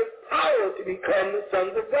them I give power to become the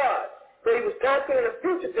sons of God." So he was talking in the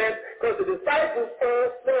future tense because the disciples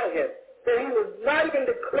all saw him. So he was not even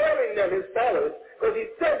declaring them his followers, because he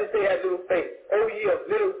said that they had little faith. "Oh, ye of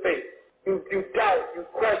little faith. You doubt, you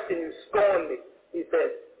question, you scorn me," he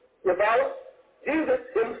said. You follow? Jesus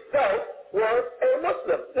himself was a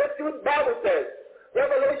Muslim. Let's see what the Bible says.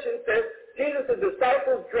 Revelation says Jesus'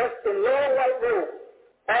 disciples dressed in long white robes.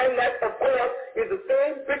 And that, of course, is the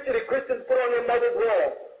same picture that Christians put on their mother's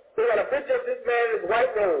wall. They got a picture of this man in his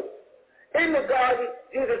white robe. In the garden,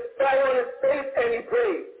 Jesus fell on his face and he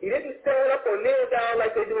prayed. He didn't stand up or kneel down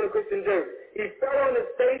like they do in the Christian church. He fell on his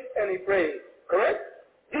face and he prayed. Correct?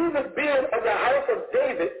 Jesus, being of the house of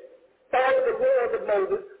David, followed the laws of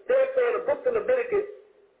Moses. Therefore, in the book of Leviticus,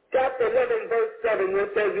 chapter 11, verse 7, where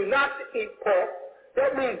it says, "Do not eat pork,"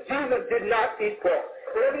 that means Jesus did not eat pork.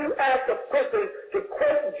 Whenever you ask a person to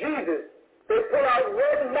quote Jesus, they pull out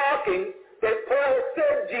red markings that Paul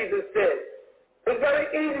said Jesus said. It's very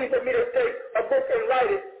easy for me to take a book and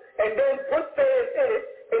write it and then put sayings in it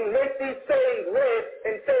and make these sayings red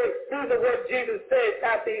and say, "These are what Jesus said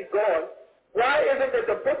after he's gone." Why is it that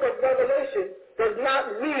the book of Revelation does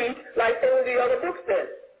not read like any of the other books then?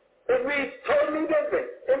 It reads totally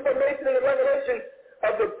different. Information in the Revelation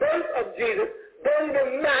of the birth of Jesus don't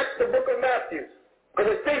even match the book of Matthew.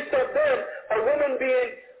 Because it speaks of them, a woman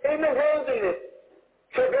being in the wilderness,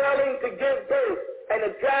 travailing to give birth, and the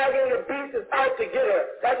dragon, the beast, is out to get her.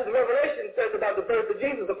 That's what the Revelation says about the birth of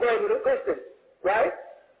Jesus, according to the Christians, right?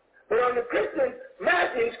 But on the Christian,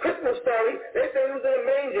 Matthew's Christmas story, they say he was in a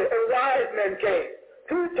manger and wise men came.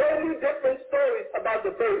 Two totally different stories about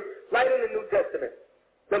the birth right in the New Testament.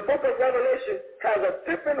 The book of Revelation has a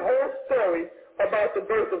different whole story about the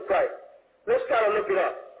birth of Christ. Let's try to look it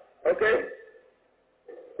up, okay?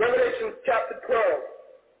 Revelation chapter 12.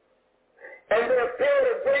 "And there appeared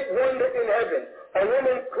a great wonder in heaven, a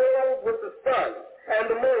woman clothed with the sun and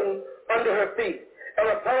the moon under her feet, and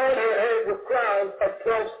upon her head were crowns of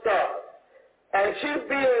 12 stars. And she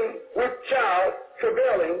being with child,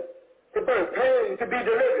 travailing to birth, came to be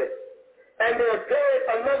delivered. And there appeared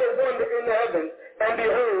another wonder in the heavens, and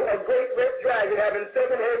behold, a great red dragon having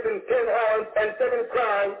 7 heads and 10 horns and 7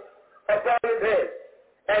 crowns upon his head.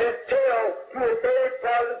 And his tail threw a third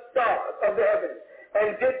part of the stars of the heavens,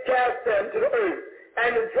 and did cast them to the earth.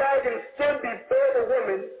 And the dragon stood before the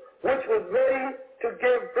woman, which was ready to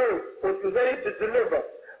give birth, which was ready to deliver,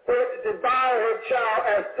 for to devour her child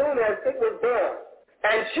as soon as it was born.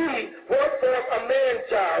 And she brought forth a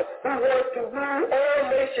man-child, who was to rule all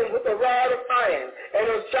nations with a rod of iron. And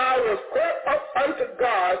her child was caught up unto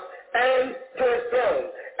God and to his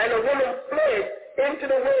throne. And the woman fled into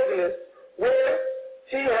the wilderness, where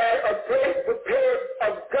she had a place prepared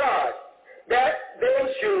of God, that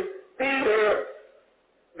they should feed her.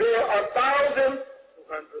 There are 1,000.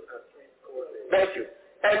 Thank you.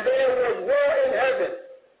 And there was war in heaven.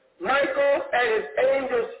 Michael and his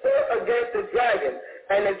angels fought against the dragon,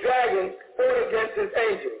 and the dragon fought against his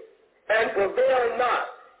angels, and prevailed not.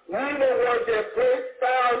 Neither was their place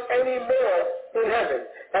found any more in heaven.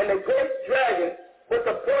 And the great dragon, with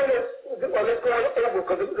the point of, well, let's go on over,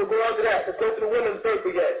 because we'll go on to that. Let's go to the women's faith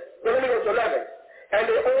again. So let me go to 11. And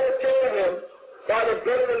they overcame him by the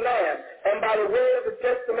blood of the Lamb, and by the word of the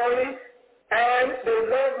testimony, and they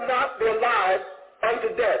loved not their lives unto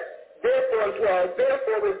death. Therefore,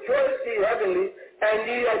 therefore rejoice ye heavenly, and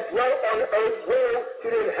ye that dwell on the earth, woe to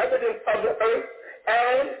the inhabitants of the earth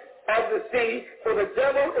and of the sea, for the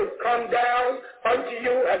devil is come down unto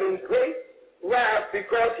you having great wrath,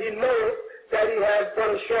 because he knoweth that he has but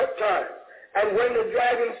a short time. And when the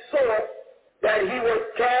dragon saw that he was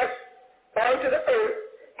cast onto the earth,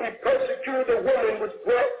 he persecuted the woman which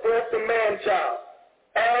brought forth the man-child.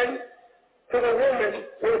 And to the woman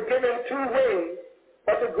were given 2 wings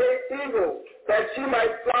of the great eagle, that she might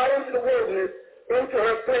fly into the wilderness, into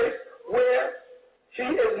her place where she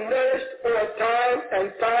is nourished for a time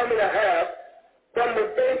and time and a half from the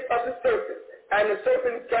face of the serpent. And the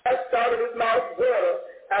serpent cast out of his mouth water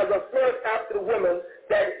as a flood after the woman,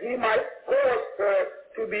 that he might cause her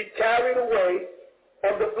to be carried away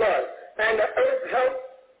of the flood. And the earth helped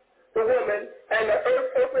the woman, and the earth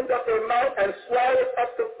opened up her mouth and swallowed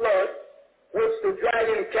up the flood which the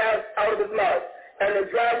dragon cast out of his mouth. And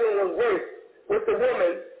the dragon was wroth with the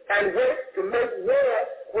woman, and went to make war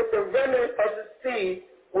with the remnant of the seed,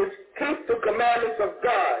 which keep the commandments of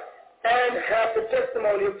God, and have the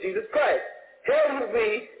testimony of Jesus Christ. Here we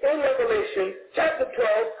read in Revelation chapter 12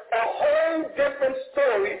 a whole different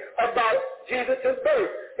story about Jesus'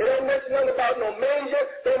 birth. It don't mention nothing about no manger,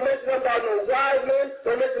 don't mention nothing about no wise men,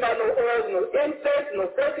 don't mention about no oils, no incense, no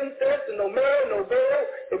frankincense, and no myrrh, no veil.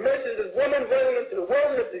 It mentions this woman running into the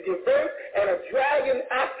wilderness to give birth, and a dragon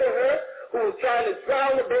after her who was trying to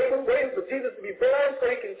drown the baby, waiting for Jesus to be born so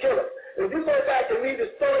he can kill him. And if you go back and read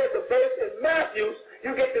the story of the birth in Matthew,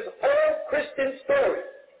 you get this whole Christian story.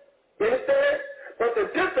 You understand? But the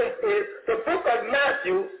difference is the book of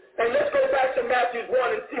Matthew, and let's go back to Matthew 1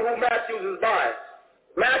 and see who Matthew is by.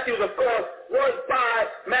 Matthew, of course, was by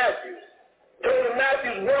Matthew. Go to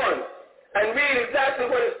Matthew 1 and read exactly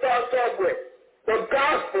what it starts off with. The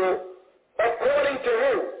gospel according to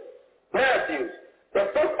who? Matthew. The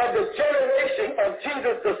book of the generation of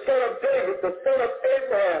Jesus, the son of David, the son of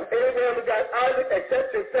Abraham. Abraham begot Isaac,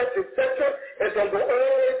 etc., etc., etc. It's going to go all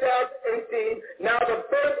the way down to 18. Now the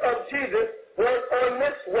birth of Jesus was on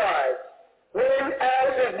this wise. When as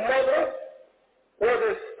his mother was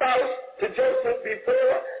espoused to Joseph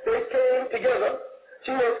before they came together,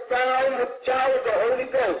 she was found with child of the Holy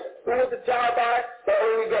Ghost. Who was the child by? The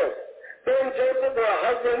Holy Ghost. Then Joseph, her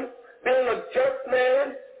husband, being a just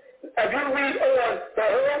man, if you read on, the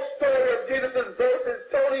whole story of Jesus' birth is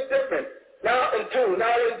totally different. Now in 2,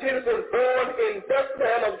 now when Jesus was born in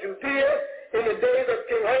Bethlehem of Judea, in the days of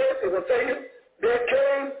King Herod, it will tell you, there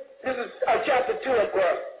came, this is chapter 2 of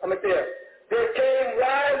course, I'm at there. There came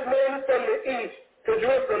wise men from the east to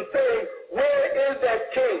Jerusalem, saying, where is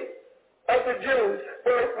that king of the Jews?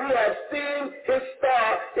 For we have seen his star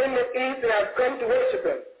in the east and have come to worship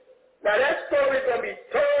him. Now that story is going to be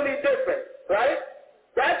totally different, right?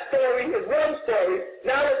 That story is one story.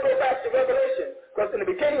 Now let's go back to Revelation. Because in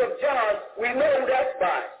the beginning of John, we know who that's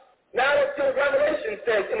by. Now let's see what Revelation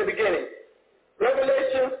says in the beginning.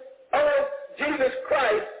 Revelation of Jesus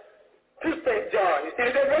Christ to St. John. You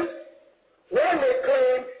see the difference? One they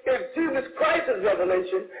claim is Jesus Christ's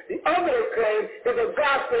revelation. The other they claim is a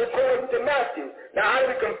gospel according to Matthew. Now how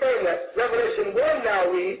do we confirm that? Revelation 1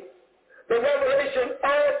 now reads, the revelation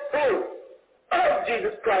of who? Of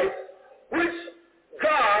Jesus Christ, which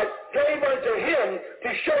God gave unto him to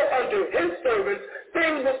show unto his servants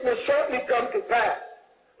things which will shortly come to pass.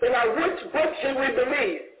 So now which book should we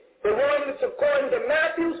believe? The one that's according to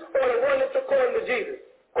Matthew or the one that's according to Jesus?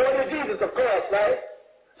 According to Jesus, of course, right?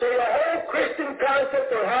 So the whole Christian concept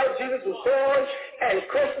of how Jesus was born and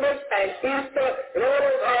Christmas and Easter and all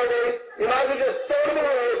those holidays, you might as well just throw them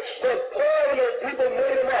away because Paul and those people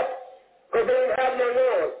made them up because they didn't have no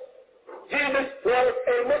laws. Jesus was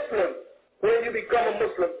a Muslim. When you become a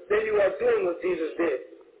Muslim, then you are doing what Jesus did.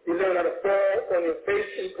 You learn how to fall on your face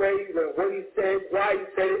and pray. You learn what he said, why he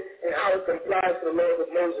said it, and how it complies to the laws of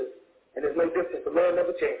Moses. And there's no difference. The law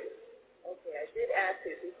never changes. Okay, I did ask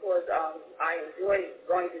this because I enjoy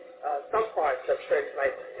going to some parts of church,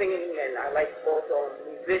 like singing, and I like also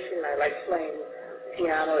musician. I like playing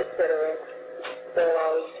piano, etc. So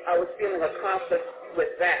I was feeling a conflict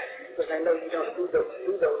with that. So because I know you don't do those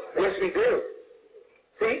things. Yes, we do.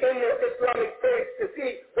 See, in the Islamic faith, you see,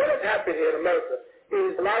 what has happened here in America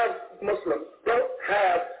is a lot of Muslims don't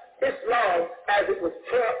have Islam as it was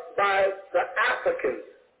taught by the Africans,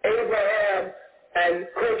 Abraham and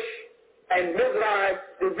Cush and Mizraim,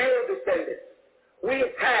 the real descendants. We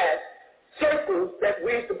had circles that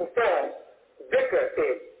we used to perform dhikr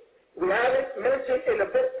in. We have it mentioned in the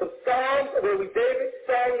book of Psalms where David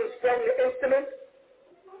sang and strung the instrument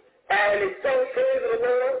and it sung praise of the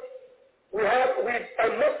Lord.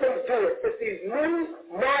 Muslims do it. It's these new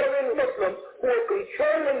modern Muslims who are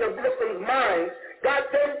controlling the Muslims' minds, got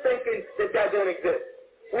them thinking that don't exist.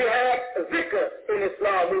 We have a zikr in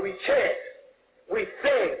Islam where we chant, we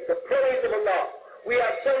sing the praise of Allah. We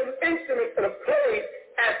have certain instruments that are played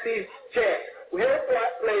at these chants. We also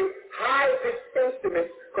play high-pitched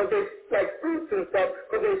instruments because they, like flutes and stuff,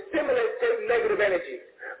 because they stimulate certain negative energies.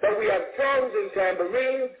 But we have drums and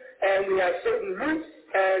tambourines, and we have certain lutes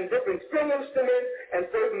and different string instruments and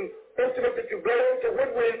certain instruments that you blow into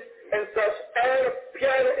woodwind and such. And a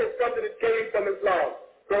piano is something that came from Islam.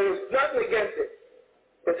 So there's nothing against it.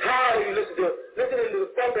 It's how you listen to it. Listening to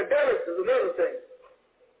the funkadelics is another thing.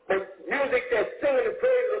 But music that's singing the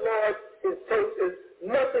praise of the Lord is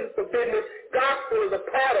nothing forbidden. Gospel is a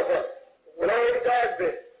part of us. It always has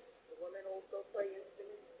been. The women also play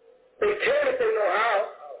instruments? They can if they know how.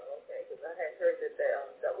 Oh, okay, because I had heard that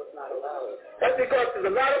that was not allowed. That's because there's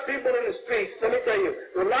a lot of people in the streets. Let me tell you,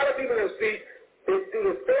 there's a lot of people in the streets that do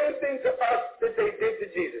the same thing to us that they did to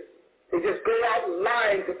Jesus. They just go out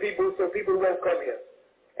lying to people so people won't come here.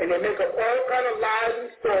 And they make up all kind of lies and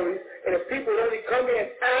stories, and if people only come here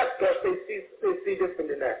and ask us, they see different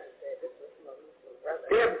than that.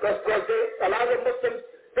 Yeah, because a lot of Muslims,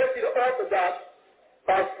 especially the Orthodox,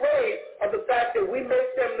 are afraid of the fact that we make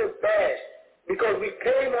them look bad because we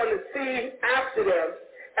came on the scene after them,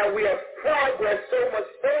 and we have progressed so much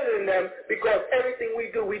further than them because everything we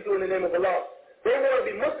do in the name of Allah. They want to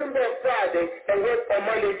be Muslims on Friday and work on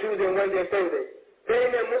Monday, Tuesday, and Wednesday, and Thursday. They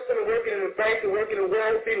ain't that Muslim and working in the bank and working in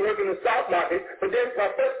Wall Street and working in the stock market, but they're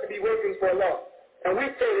professed to be working for Allah. And we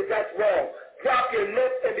say that that's wrong. Drop your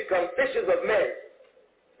nets and become fishers of men.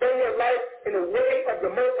 Spend your life in the way of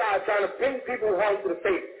the Most High trying to bring people home to the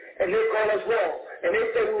faith. And they call us wrong. And they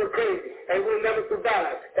say we were crazy and we'll never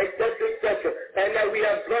survive, etc., etc. And that we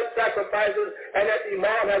have blood sacrifices and that the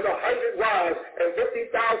Imam has 100 wives and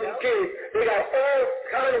 50,000 kids. They got all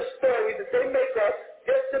kind of stories that they make up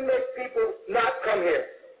just to make people not come here.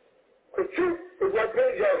 The truth is what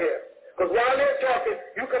brings y'all here. Because while they're talking,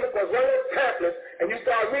 you come across one of those pamphlets and you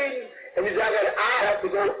start reading and you say, I have to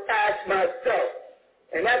go ask myself.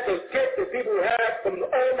 And that's a gift that people have from the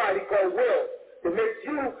Almighty called will. That makes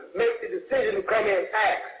you make the decision to come here and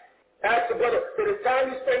ask. Ask the brother. So the time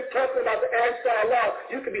you spend talking about the answer of Allah,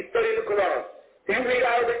 you could be studying the Quran. Do you read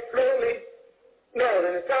Arabic fluently? No.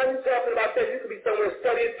 And the time you're talking about that, you could be somewhere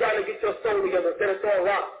studying, trying to get your soul together instead of throwing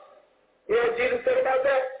rocks. You know what Jesus said about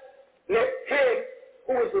that? Let him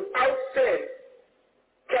who is without sin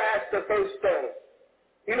cast the first stone.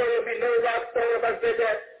 You know there'll be no rock stone if I said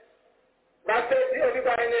that? If I said to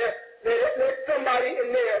everybody in there, let somebody in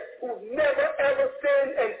there who's never ever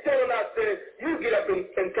sinned and still not sinned, you get up and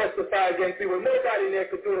testify against people. Nobody in there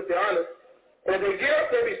could do it if they're honest. And if they get up,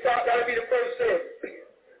 they'll be stopped. That'll be the first sin.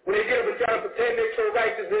 When they get up and try to pretend they're so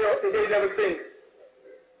righteous, they never sin.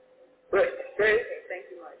 Right. Okay? Thank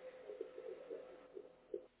you, Mike.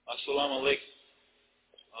 Assalamu alaikum.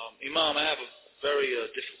 Imam, I have a very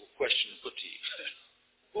difficult question to put to you.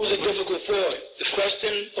 Who's it difficult for? The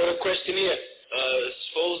question or the questionnaire? It's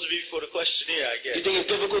supposed to be for the questionnaire, I guess. You think it's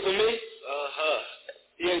difficult for me?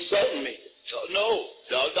 You're insulting me. No,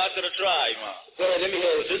 I'm not going to try, Imam. Go ahead, let me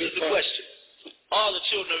hear it. This is the question. Are the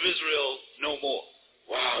children of Israel no more?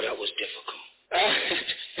 Wow, that was difficult.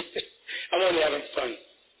 I'm only having fun.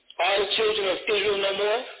 Are the children of Israel no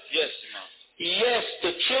more? Yes, Imam. Yes,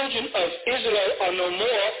 the children of Israel are no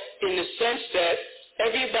more in the sense that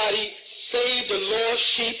everybody save the lost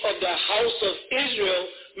sheep of the house of Israel,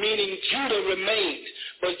 meaning Judah remained.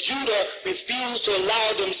 But Judah refused to allow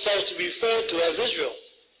themselves to be referred to as Israel.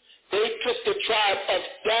 They took the tribe of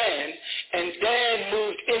Dan, and Dan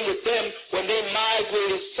moved in with them when they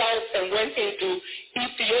migrated south and went into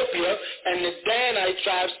Ethiopia, and the Danite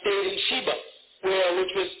tribe stayed in Sheba,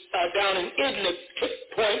 which was down in Idlib,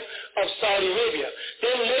 point of Saudi Arabia.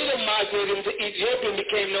 They later migrated into Ethiopia and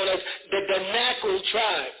became known as the Danakil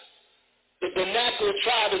tribe. The Danakil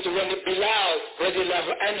tribe is the one that Bilal,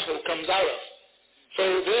 radiallahu anhu, comes out of. So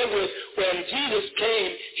when Jesus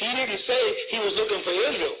came, he didn't say he was looking for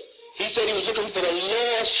Israel. He said he was looking for the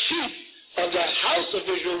lost sheep of the house of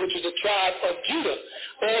Israel, which is the tribe of Judah.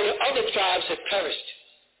 All the other tribes have perished.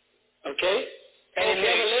 Okay? And in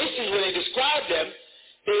Revelations, when they describe them,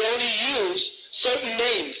 they only use certain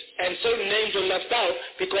names, and certain names are left out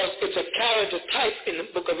because it's a character type in the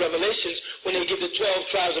book of Revelations when they give the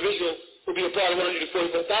 12 tribes of Israel will be a part of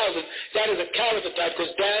 144,000. That is a character type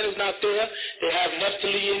because Dan is not there. They have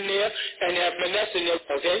Naphtali in there, and they have Manasseh in there.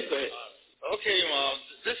 Okay, go ahead. Okay,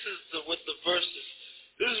 this is what the verses.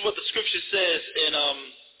 This is what the scripture says in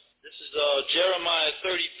this is Jeremiah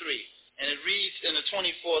 33, and it reads in the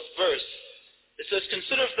 24th verse. It says,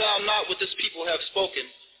 "Considerest thou not what this people have spoken,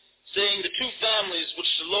 saying the two families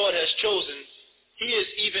which the Lord has chosen, he has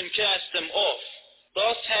even cast them off.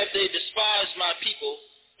 Thus have they despised my people,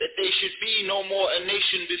 that they should be no more a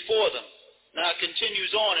nation before them." Now it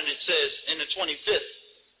continues on, and it says in the 25th,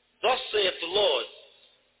 "Thus saith the Lord,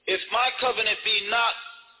 if my covenant be not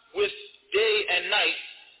with day and night,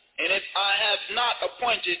 and if I have not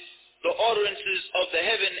appointed the ordinances of the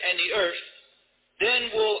heaven and the earth,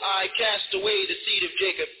 then will I cast away the seed of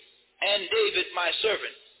Jacob and David my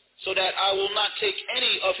servant, so that I will not take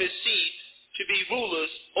any of his seed to be rulers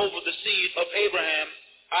over the seed of Abraham,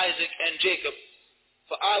 Isaac, and Jacob.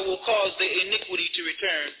 For I will cause the iniquity to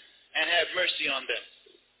return and have mercy on them."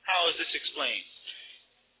 How is this explained?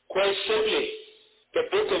 Quite simply, the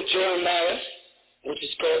book of Jeremiah, which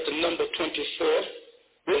is called the number 24,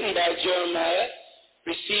 written by Jeremiah,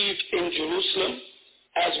 received in Jerusalem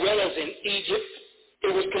as well as in Egypt.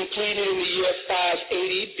 It was completed in the year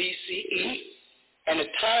 580 BCE, and the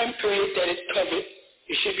time period that it covered,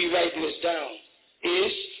 you should be writing this down,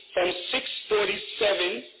 is from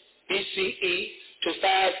 647 BCE to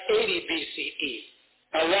 580 BCE.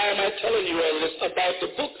 Now, why am I telling you all this about the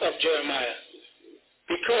book of Jeremiah?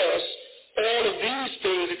 Because all of these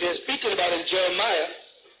things that they're speaking about in Jeremiah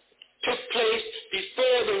took place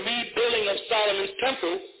before the rebuilding of Solomon's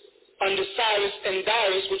temple under Cyrus and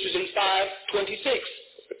Darius, which was in 526.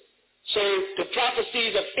 So the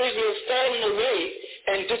prophecies of Israel falling away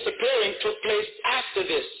and disappearing took place after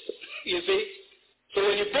this, you see. So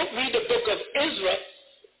when you read the book of Ezra,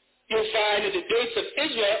 you'll find that the dates of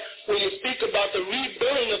Israel, when you speak about the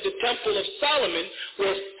rebuilding of the temple of Solomon,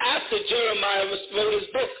 was after Jeremiah wrote his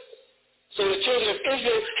book. So the children of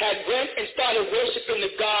Israel had went and started worshiping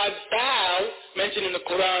the god Baal, mentioned in the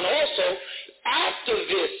Quran also, after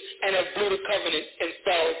this, and have blew the covenant and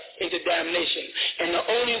fell into damnation. And the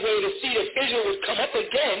only way the seed of Israel would come up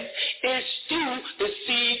again is through the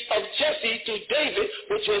seed of Jesse, through David,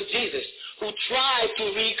 which was Jesus, who tried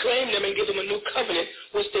to reclaim them and give them a new covenant,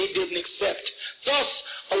 which they didn't accept. Thus,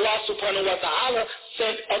 Allah subhanahu wa ta'ala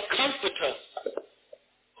sent a comforter,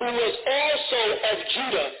 who was also of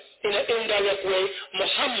Judah, in an indirect way,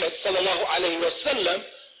 Muhammad sallallahu alayhi wa sallam,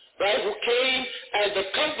 right, who came as the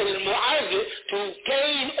comforter, Mu'azzir, to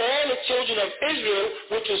gain all the children of Israel,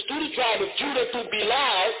 which was through the tribe of Judah, through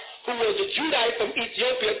Bilal, who was a Judite from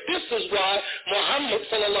Ethiopia. This is why Muhammad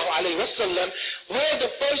sallallahu alayhi wa sallam, where the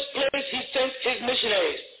first place he sent his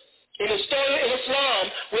missionaries. In the story in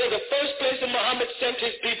Islam, where the first place that Muhammad sent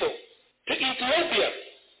his people, to Ethiopia.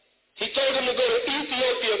 He told them to go to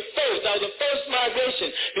Ethiopia first. That was the first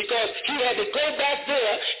migration, because he had to go back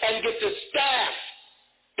there and get the staff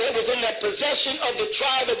that was in the possession of the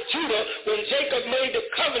tribe of Judah when Jacob made the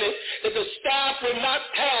covenant that the staff would not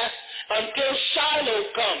pass until Shiloh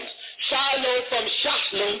comes. Shiloh from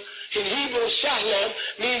Shalom, in Hebrew Shalom,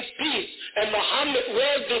 means peace. And Muhammad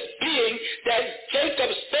was this being that Jacob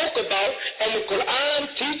spoke about, and the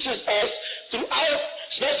Quran teaches us throughout,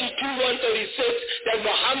 especially 2:136, that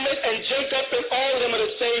Muhammad and Jacob and all of them are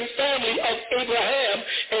the same family of Abraham.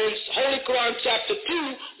 And in Holy Quran chapter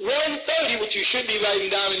 2:130, which you should be writing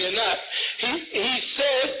down and you're not, he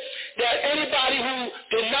says that anybody who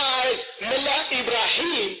denies Millah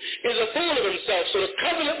Ibrahim is a fool of himself. So the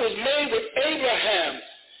covenant was made with Abraham.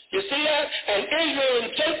 You see that? And Israel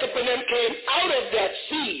and Jacob and them came out of that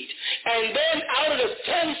seed. And then out of the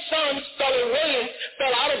 10 sons fell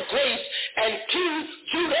out of grace, and 2,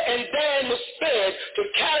 Judah and Dan, was spared to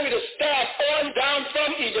carry the staff on down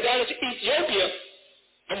from Egypt down to Ethiopia.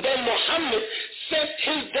 And then Muhammad sent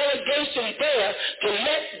his delegation there to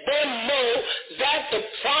let them know that the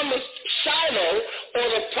promised Shiloh, or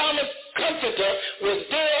the promised comforter, was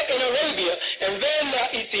there in Arabia. And then the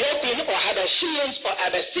Ethiopian or Habashians or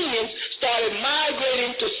Abyssinians started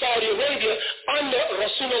migrating to Saudi Arabia under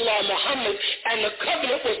Rasulullah Muhammad, and the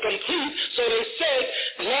covenant was complete. So they said,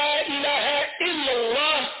 La ilaha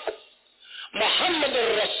illallah Muhammad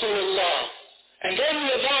Rasulullah. And then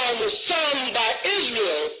the Adhan was sung by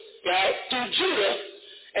Israel, right, through Judah,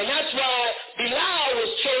 And that's why Bilal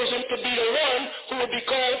was chosen to be the one who would be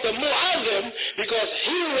called the Mu'azzim, because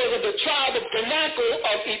he was of the tribe of Pinnacle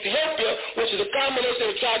of Ethiopia, which is a combination of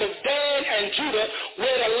the tribe of Dan and Judah,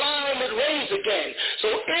 where the line would raise again. So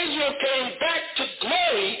Israel came back to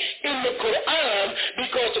glory in the Quran,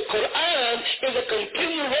 because the Quran is a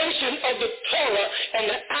continuation of the Torah and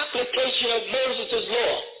the application of Moses'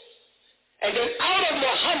 law. And then out of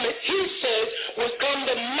Muhammad, he said, will come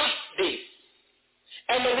the Mahdi.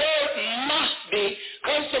 And the word Mahdi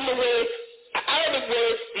comes from the word, Arabic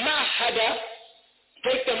word, Mahada.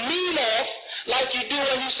 Take the meme off, like you do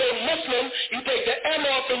when you say Muslim. You take the M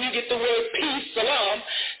off and you get the word peace, salam.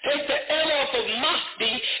 Take the M off of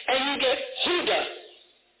Mahdi and you get Huda.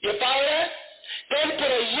 You follow that? Then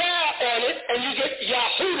put a Ya on it and you get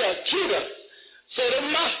Yahuda, Judah. So the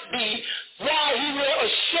Mahdi, while he wore a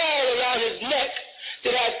shawl around his neck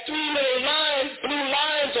that had 3 little blue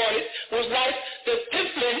lines on it, was like the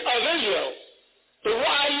Tiflin of Israel. But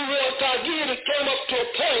while he wore Tagir, it came up to a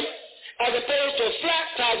point as opposed to a flat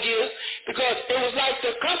Tagir, because it was like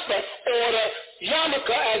the Kaffa or the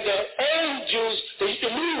Yarmulke, as the old Jews, the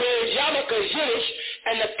new word Yarmulke is Yiddish,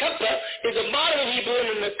 and the Kaffa is a modern Hebrew,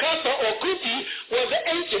 and the Kaffa or Kuti was the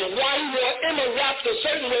ancient. And why he wore Emma wrapped a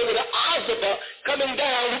certain way with an Azaba coming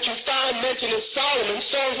down, which you find mentioned in Solomon,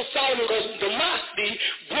 Songs of Solomon, because the Mahdi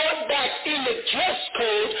brought back in the dress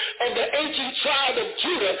code of the ancient tribe of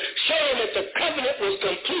Judah, showing that the covenant was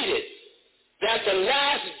completed, that the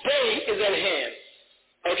last day is at hand.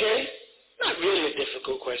 Okay? Not really a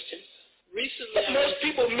difficult question. Recently, what most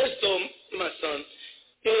people miss, though, my son,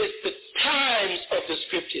 is the times of the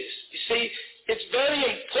scriptures. You see, it's very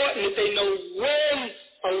important that they know when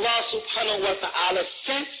Allah subhanahu wa ta'ala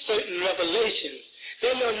sent certain revelations.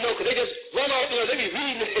 They don't know, because they just run off, they be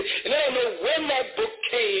reading it, and they don't know when that book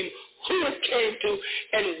came, who it came to,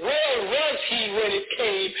 and where was he when it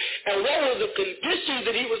came, and what were the conditions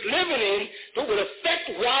that he was living in that would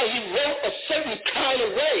affect why he wrote a certain kind of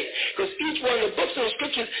way. Because each one of the books in the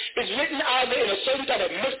scriptures is written either in a certain type of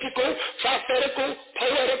mystical, prophetical,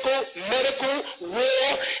 poetical, medical, war,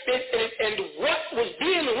 and what was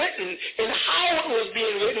being written and how it was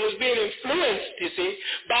being written was being influenced, you see,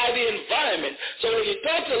 by the environment. So when you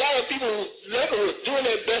talk to a lot of people who are doing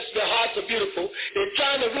their best, their hearts are beautiful, they're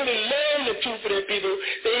trying to really learn the truth for their people,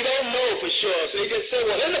 they don't know for sure. So they just say,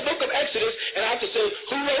 well, in the book of Exodus, and I have to say,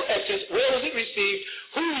 who wrote Exodus, where was it received,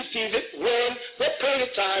 who received it, when, what period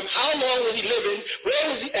of time, how long was he living, where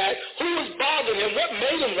was he at, who was bothering him, what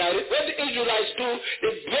made him write it, what did the Israelites do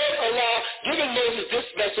that brought Allah giving Moses this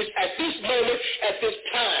message at this moment, at this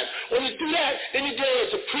time. When you do that, then you're dealing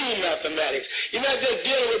with supreme mathematics. You're not just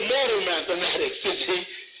dealing with mortal mathematics, you see.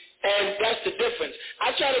 And that's the difference.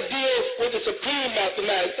 I try to deal with the supreme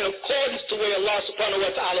mathematics in accordance to the way Allah subhanahu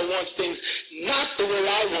wa ta'ala wants things, not the way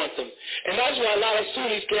I want them. And that's why a lot of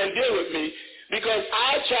Sunnis can't deal with me, because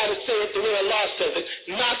I try to say it the way Allah says it,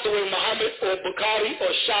 not the way Muhammad or Bukhari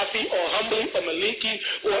or Shafi or Hanbali or Maliki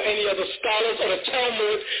or any other scholars or the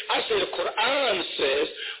Talmud. I say the Quran says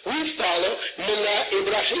we follow Mullah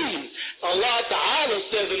Ibrahim. Allah Ta'ala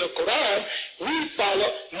says in the Quran we follow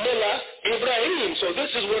Mullah Ibrahim. So this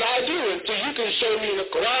is what I do until you can show me in the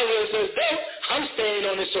Quran where it says, no, I'm staying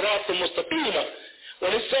on the Sirat al-Mustaqima.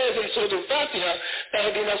 When it says in Surah Al-Fatiha,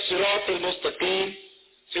 Ahdina Sirat al-Mustaqim,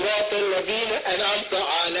 صراط الذين أنعمت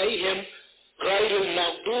عليهم غير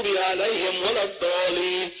المغضوب عليهم ولا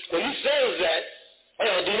الضالين. When he says that,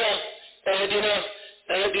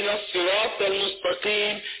 اهدنا الصراط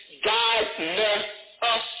المستقيم, guide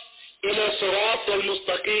us إلى صراط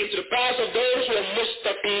المستقيم, to the path of those who are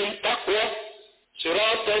mustaqim, taqwa.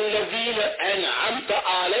 صراط الذين أنعمت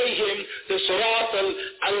عليهم, the صراط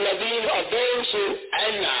الذين of those who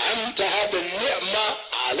أنعمت have the ni'mah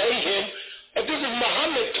عليهم. If this is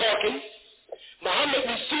Muhammad talking, Muhammad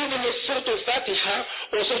receiving the Surah Al-Fatiha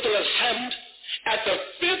or Surah Al-Hamd at the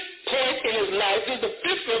 5th point in his life, this is the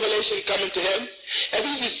 5th revelation coming to him, and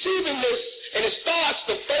he's receiving this, and it starts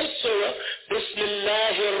the first surah,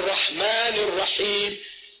 Bismillahir Rahmanir Rahim,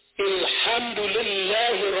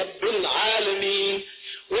 Alhamdulillahi Rabbil Alameen.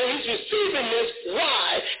 When he's receiving this,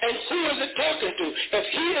 why and who is it talking to? If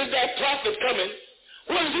he is that prophet coming,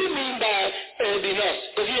 what does he mean by Ehdinas?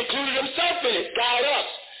 Because he included himself in it. Guide us.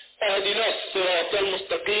 Ehdinas, Sirat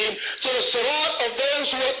al-Mustaqim. So the Sirat of those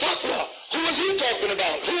who are taqwa. Who was he talking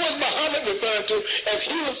about? Who was Muhammad referring to? If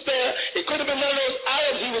he was there, it could have been one of those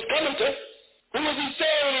Arabs he was coming to. Who was he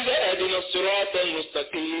saying when he said, Ehdinas, Sirat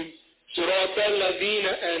al-Mustaqim, Sirat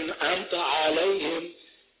al-Ladina an'amta alayhim.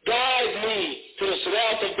 Guide me to the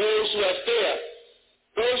Sirat of those who are there.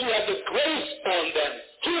 Those who have the grace on them.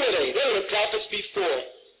 Who are they? They were the prophets before.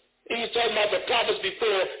 He was talking about the prophets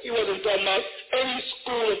before. He wasn't talking about any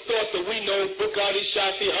school of thought that we know, Bukhari,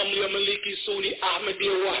 Shafi, Hamli, Maliki, Sunni, Ahmadi,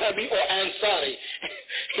 Wahhabi, or Ansari.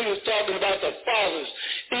 He was talking about the fathers.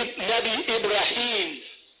 Nabi Ibrahim,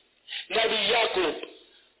 Nabi Yaqub,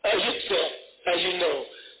 Yitzhak, as you know,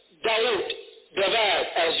 Dawood, Davad,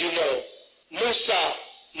 as you know, Musa,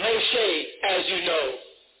 Moshe, as you know,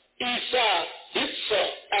 Isa, Yitzhak,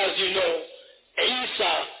 as you know,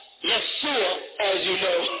 Isa, Yeshua, as you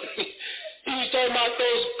know. He was talking about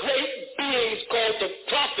those great beings called the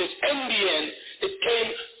prophets, Indian, that came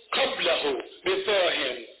qablahu, before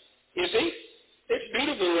him. You see? It's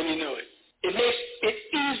beautiful when you know it. It makes it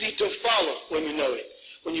easy to follow when you know it.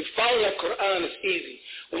 When you follow that Quran, it's easy.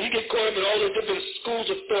 When you get caught up in all the different schools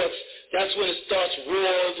of thoughts, that's when it starts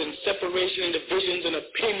wars and separation and divisions and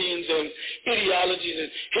opinions and ideologies and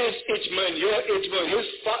his ijma and your ijma and his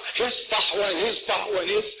fahwa and his fahwa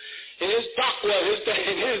and his taqwa and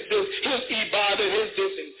his this, his ibadah and his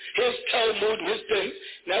this and his Talmud and his thing.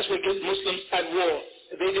 And that's what gets Muslims at war.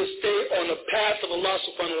 They just stay on the path of Allah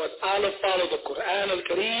subhanahu wa ta'ala, follow the Quran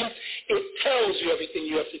al-Kareem. It tells you everything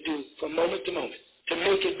you have to do from moment to moment to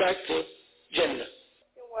make it back to Jannah.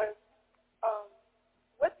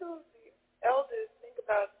 What do the elders think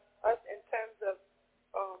about us in terms of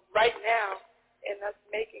right now and us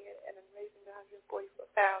making it and raising the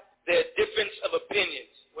 144,000? There are difference of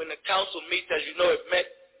opinions. When the council meets, as you know, it met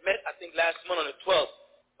I think last month on the 12th.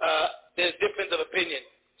 There's difference of opinion.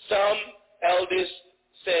 Some elders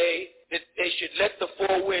say that they should let the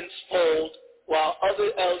four winds fold, while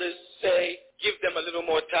other elders say give them a little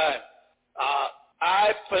more time.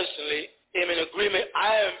 I personally am in agreement.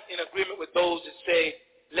 I am in agreement with those that say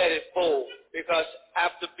let it fold, because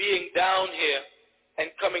after being down here and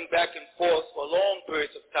coming back and forth for long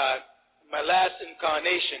periods of time, my last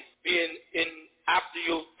incarnation being after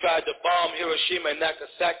you tried to bomb Hiroshima and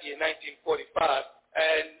Nagasaki in 1945,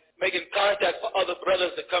 and making contact for other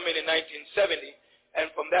brothers that come in 1970, and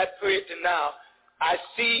from that period to now, I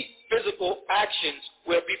see physical actions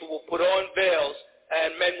where people will put on veils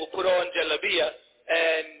and men will put on jalabiyah,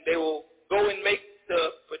 and they will go and make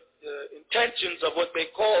the intentions of what they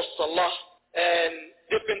call salah and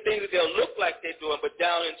different things that they'll look like they're doing, but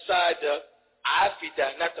down inside the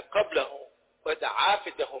afidah, not the qablahum, but the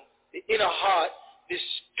afidahum, the inner heart, is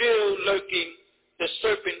still lurking the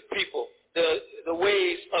serpent people. The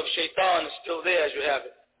ways of shaitan is still there as you have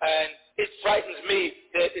it. And it frightens me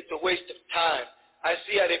that it's a waste of time. I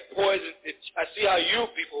see how they poison it. I see how you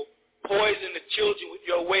people poison the children with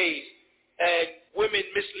your ways. And women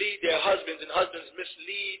mislead their husbands, and husbands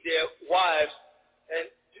mislead their wives. And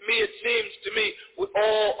to me, it seems to me, with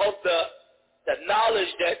all of the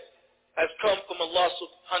knowledge that has come from Allah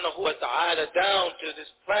subhanahu wa ta'ala down to this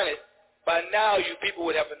planet, by now you people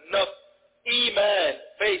would have enough iman,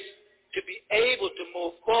 faith, to be able to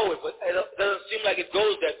move forward. But it doesn't seem like it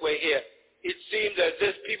goes that way here. It seems as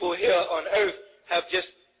if people here on earth are just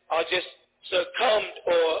succumbed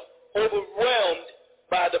or overwhelmed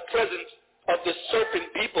by the presence of the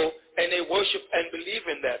serpent people, and they worship and believe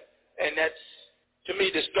in that. And that's, to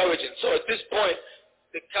me, discouraging. So at this point,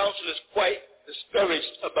 the council is quite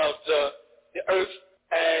discouraged about the earth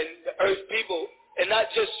and the earth people, and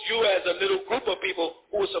not just you as a little group of people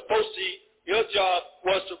who were supposed to, your job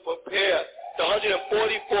was to prepare the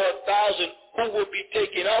 144,000 who will be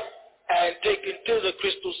taken up and taken to the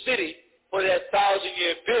crystal city for that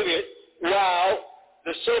 1,000-year period, while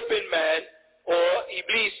the serpent man or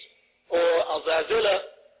Iblis or Al-Zazila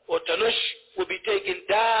or Tanush will be taken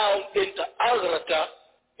down into Al-Ghrata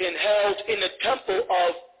and held in the temple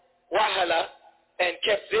of Wahala and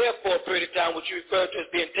kept there for a period of time, which you refer to as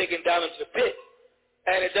being taken down into the pit.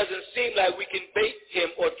 And it doesn't seem like we can bait him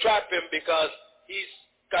or trap him, because he's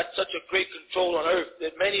got such a great control on earth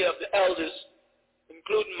that many of the elders,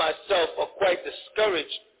 including myself, are quite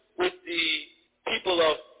discouraged with the people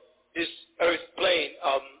of this earth plane,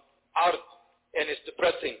 out, and it's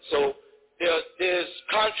depressing. So there's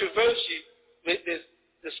controversy, there's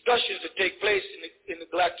discussions that take place in the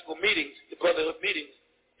galactical meetings, the brotherhood meetings,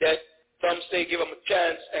 that some say give them a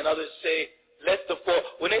chance, and others say let the four.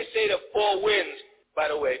 When they say the four winds, by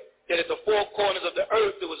the way, that at the four corners of the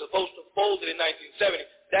earth that was supposed to fold it in 1970,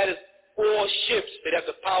 that is four ships that have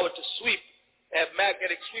the power to sweep, have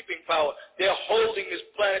magnetic sweeping power. They're holding this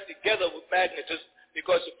planet together with magnetism,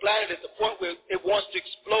 because the planet is at the point where it wants to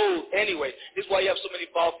explode anyway. This is why you have so many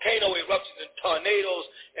volcano eruptions and tornadoes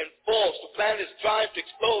and faults. The planet is trying to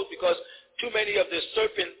explode because too many of the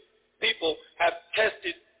serpent people have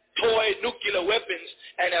tested toy nuclear weapons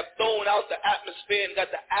and have thrown out the atmosphere and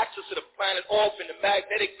got the axis of the planet off, and the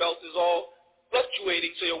magnetic belt is all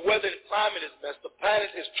fluctuating, so your weather and climate is messed. The planet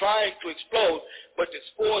is trying to explode, but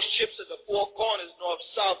there's 4 ships at the 4 corners, north,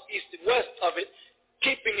 south, east, and west of it,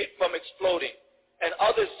 keeping it from exploding. And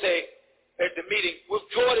others say at the meeting,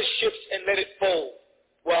 withdraw the ships and let it fold.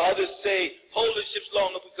 While others say, hold the ships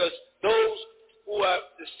longer because those who are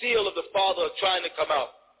the seal of the Father are trying to come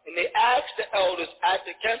out. And they asked the elders at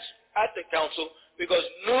the council because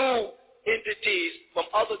new entities from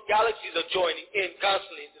other galaxies are joining in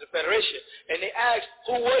constantly into the Federation. And they asked,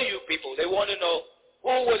 who were you people? They want to know,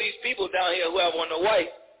 who were these people down here who have on the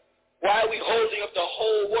white? Why are we holding up the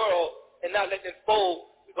whole world and not letting it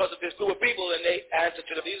fold because of this group of people? And they answered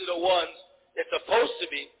to them, these are the ones that's supposed to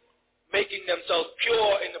be making themselves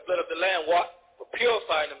pure in the blood of the Lamb, for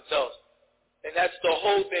purifying themselves. And that's the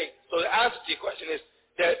whole thing. So the answer to your question is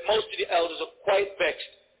that most of the elders are quite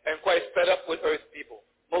vexed and quite fed up with earth people.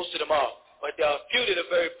 Most of them are. But there are a few that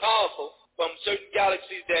are very powerful from certain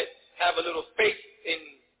galaxies that have a little faith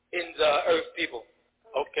in the earth people.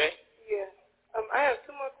 Okay? Yeah. I have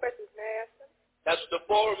 2 more questions. May I ask them? That's what the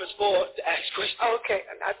forum is for, to ask questions. Oh, okay.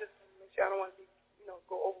 And I just want to make sure I don't want to be,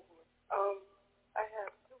 go overboard. I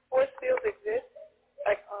have, do force fields exist?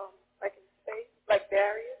 Like in space? Like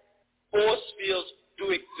barriers? Force fields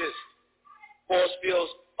do exist. Force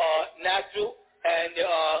fields are natural, and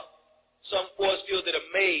there are some force fields that are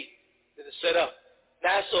made, that are set up.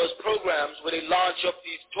 NASA has programs where they launch up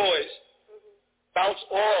these toys, bounce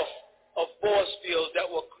off of force fields that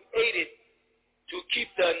were created to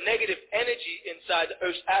keep the negative energy inside the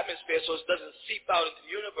Earth's atmosphere so it doesn't seep out into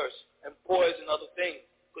the universe and poison other things,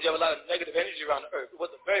 because you have a lot of negative energy around the Earth. It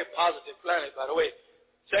was a very positive planet, by the way.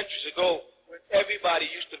 Centuries ago, when everybody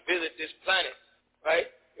used to visit this planet, right?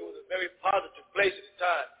 It was a very positive place at the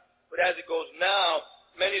time. But as it goes now,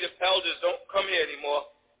 many of the elders don't come here anymore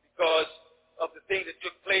because of the things that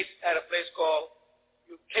took place at a place called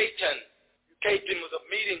UNDISPUTED. UNDISPUTED was a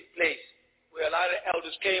meeting place where a lot of the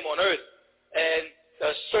elders came on Earth, and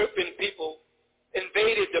the serpent people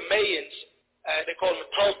invaded the Mayans, and they called them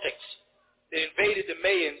Toltecs. They invaded the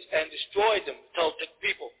Mayans and destroyed them, Toltec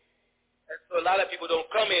people. And so a lot of people don't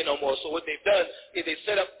come here no more. So what they've done is they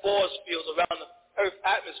set up force fields around the Earth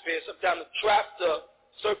atmosphere, sometimes to trap the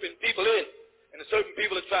serpent people in. And the serpent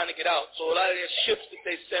people are trying to get out. So a lot of their ships that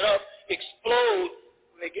they set up explode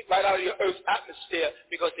when they get right out of your Earth's atmosphere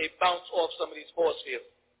because they bounce off some of these force fields.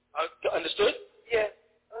 Understood? Yes.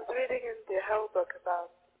 I was reading in the Hell book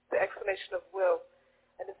about the explanation of will.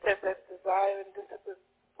 And it says that desire and discipline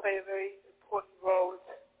play a very important role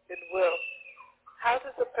in will. How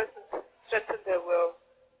does a person strengthen their will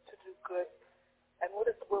to do good? And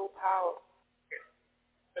what is willpower?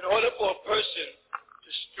 In order for a person to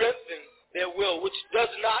strengthen their will, which does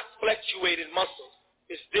not fluctuate in muscles,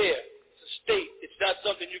 it's there. It's a state. It's not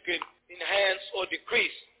something you can enhance or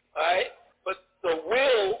decrease. All right? But the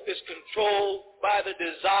will is controlled by the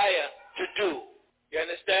desire to do. You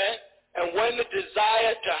understand? And when the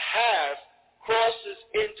desire to have crosses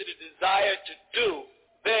into the desire to do,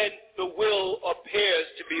 then the will appears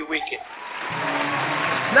to be weakened.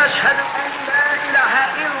 نشهد أن لا إله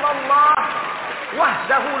إلا الله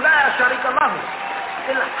وحده لا شريك له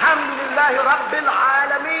الحمد لله رب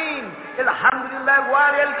العالمين الحمد لله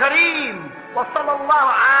الوالي الكريم وصلى الله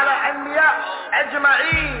على الأنبياء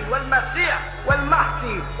أجمعين والمسيح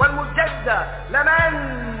والمهدي والمجدد لمن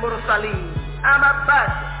مرسلين أما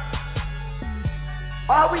بعد.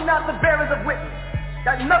 Are we not the bearers of witness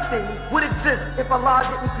that nothing would exist if Allah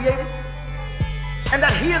didn't create it? And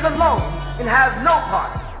that He is alone and has no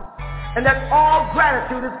part? And that all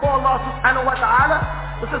gratitude is for Allah subhanahu wa ta'ala,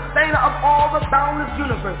 the sustainer of all the boundless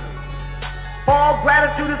universes. All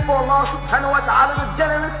gratitude is for Allah subhanahu wa ta'ala, the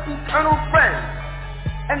generous eternal friend.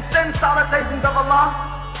 And send salutations of Allah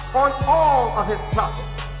on all of His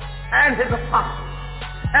prophets and His apostles,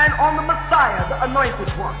 and on the Messiah, the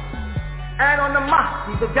anointed one, and on the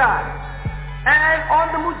Mahdi, the guide, and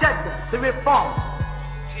on the Mujaddid, the reformer,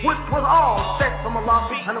 which was all sent from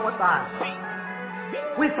Allah subhanahu wa ta'ala.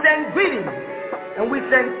 We send greetings and we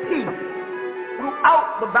send peace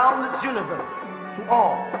throughout the boundless universe to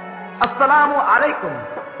all. Assalamu alaikum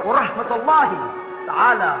wa rahmatullahi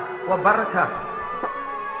ta'ala wa barakatuh.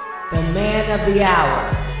 The man of the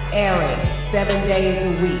hour, airing 7 days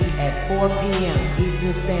a week at 4 p.m.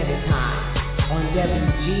 Eastern Standard Time on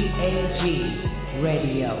WGAG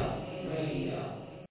Radio.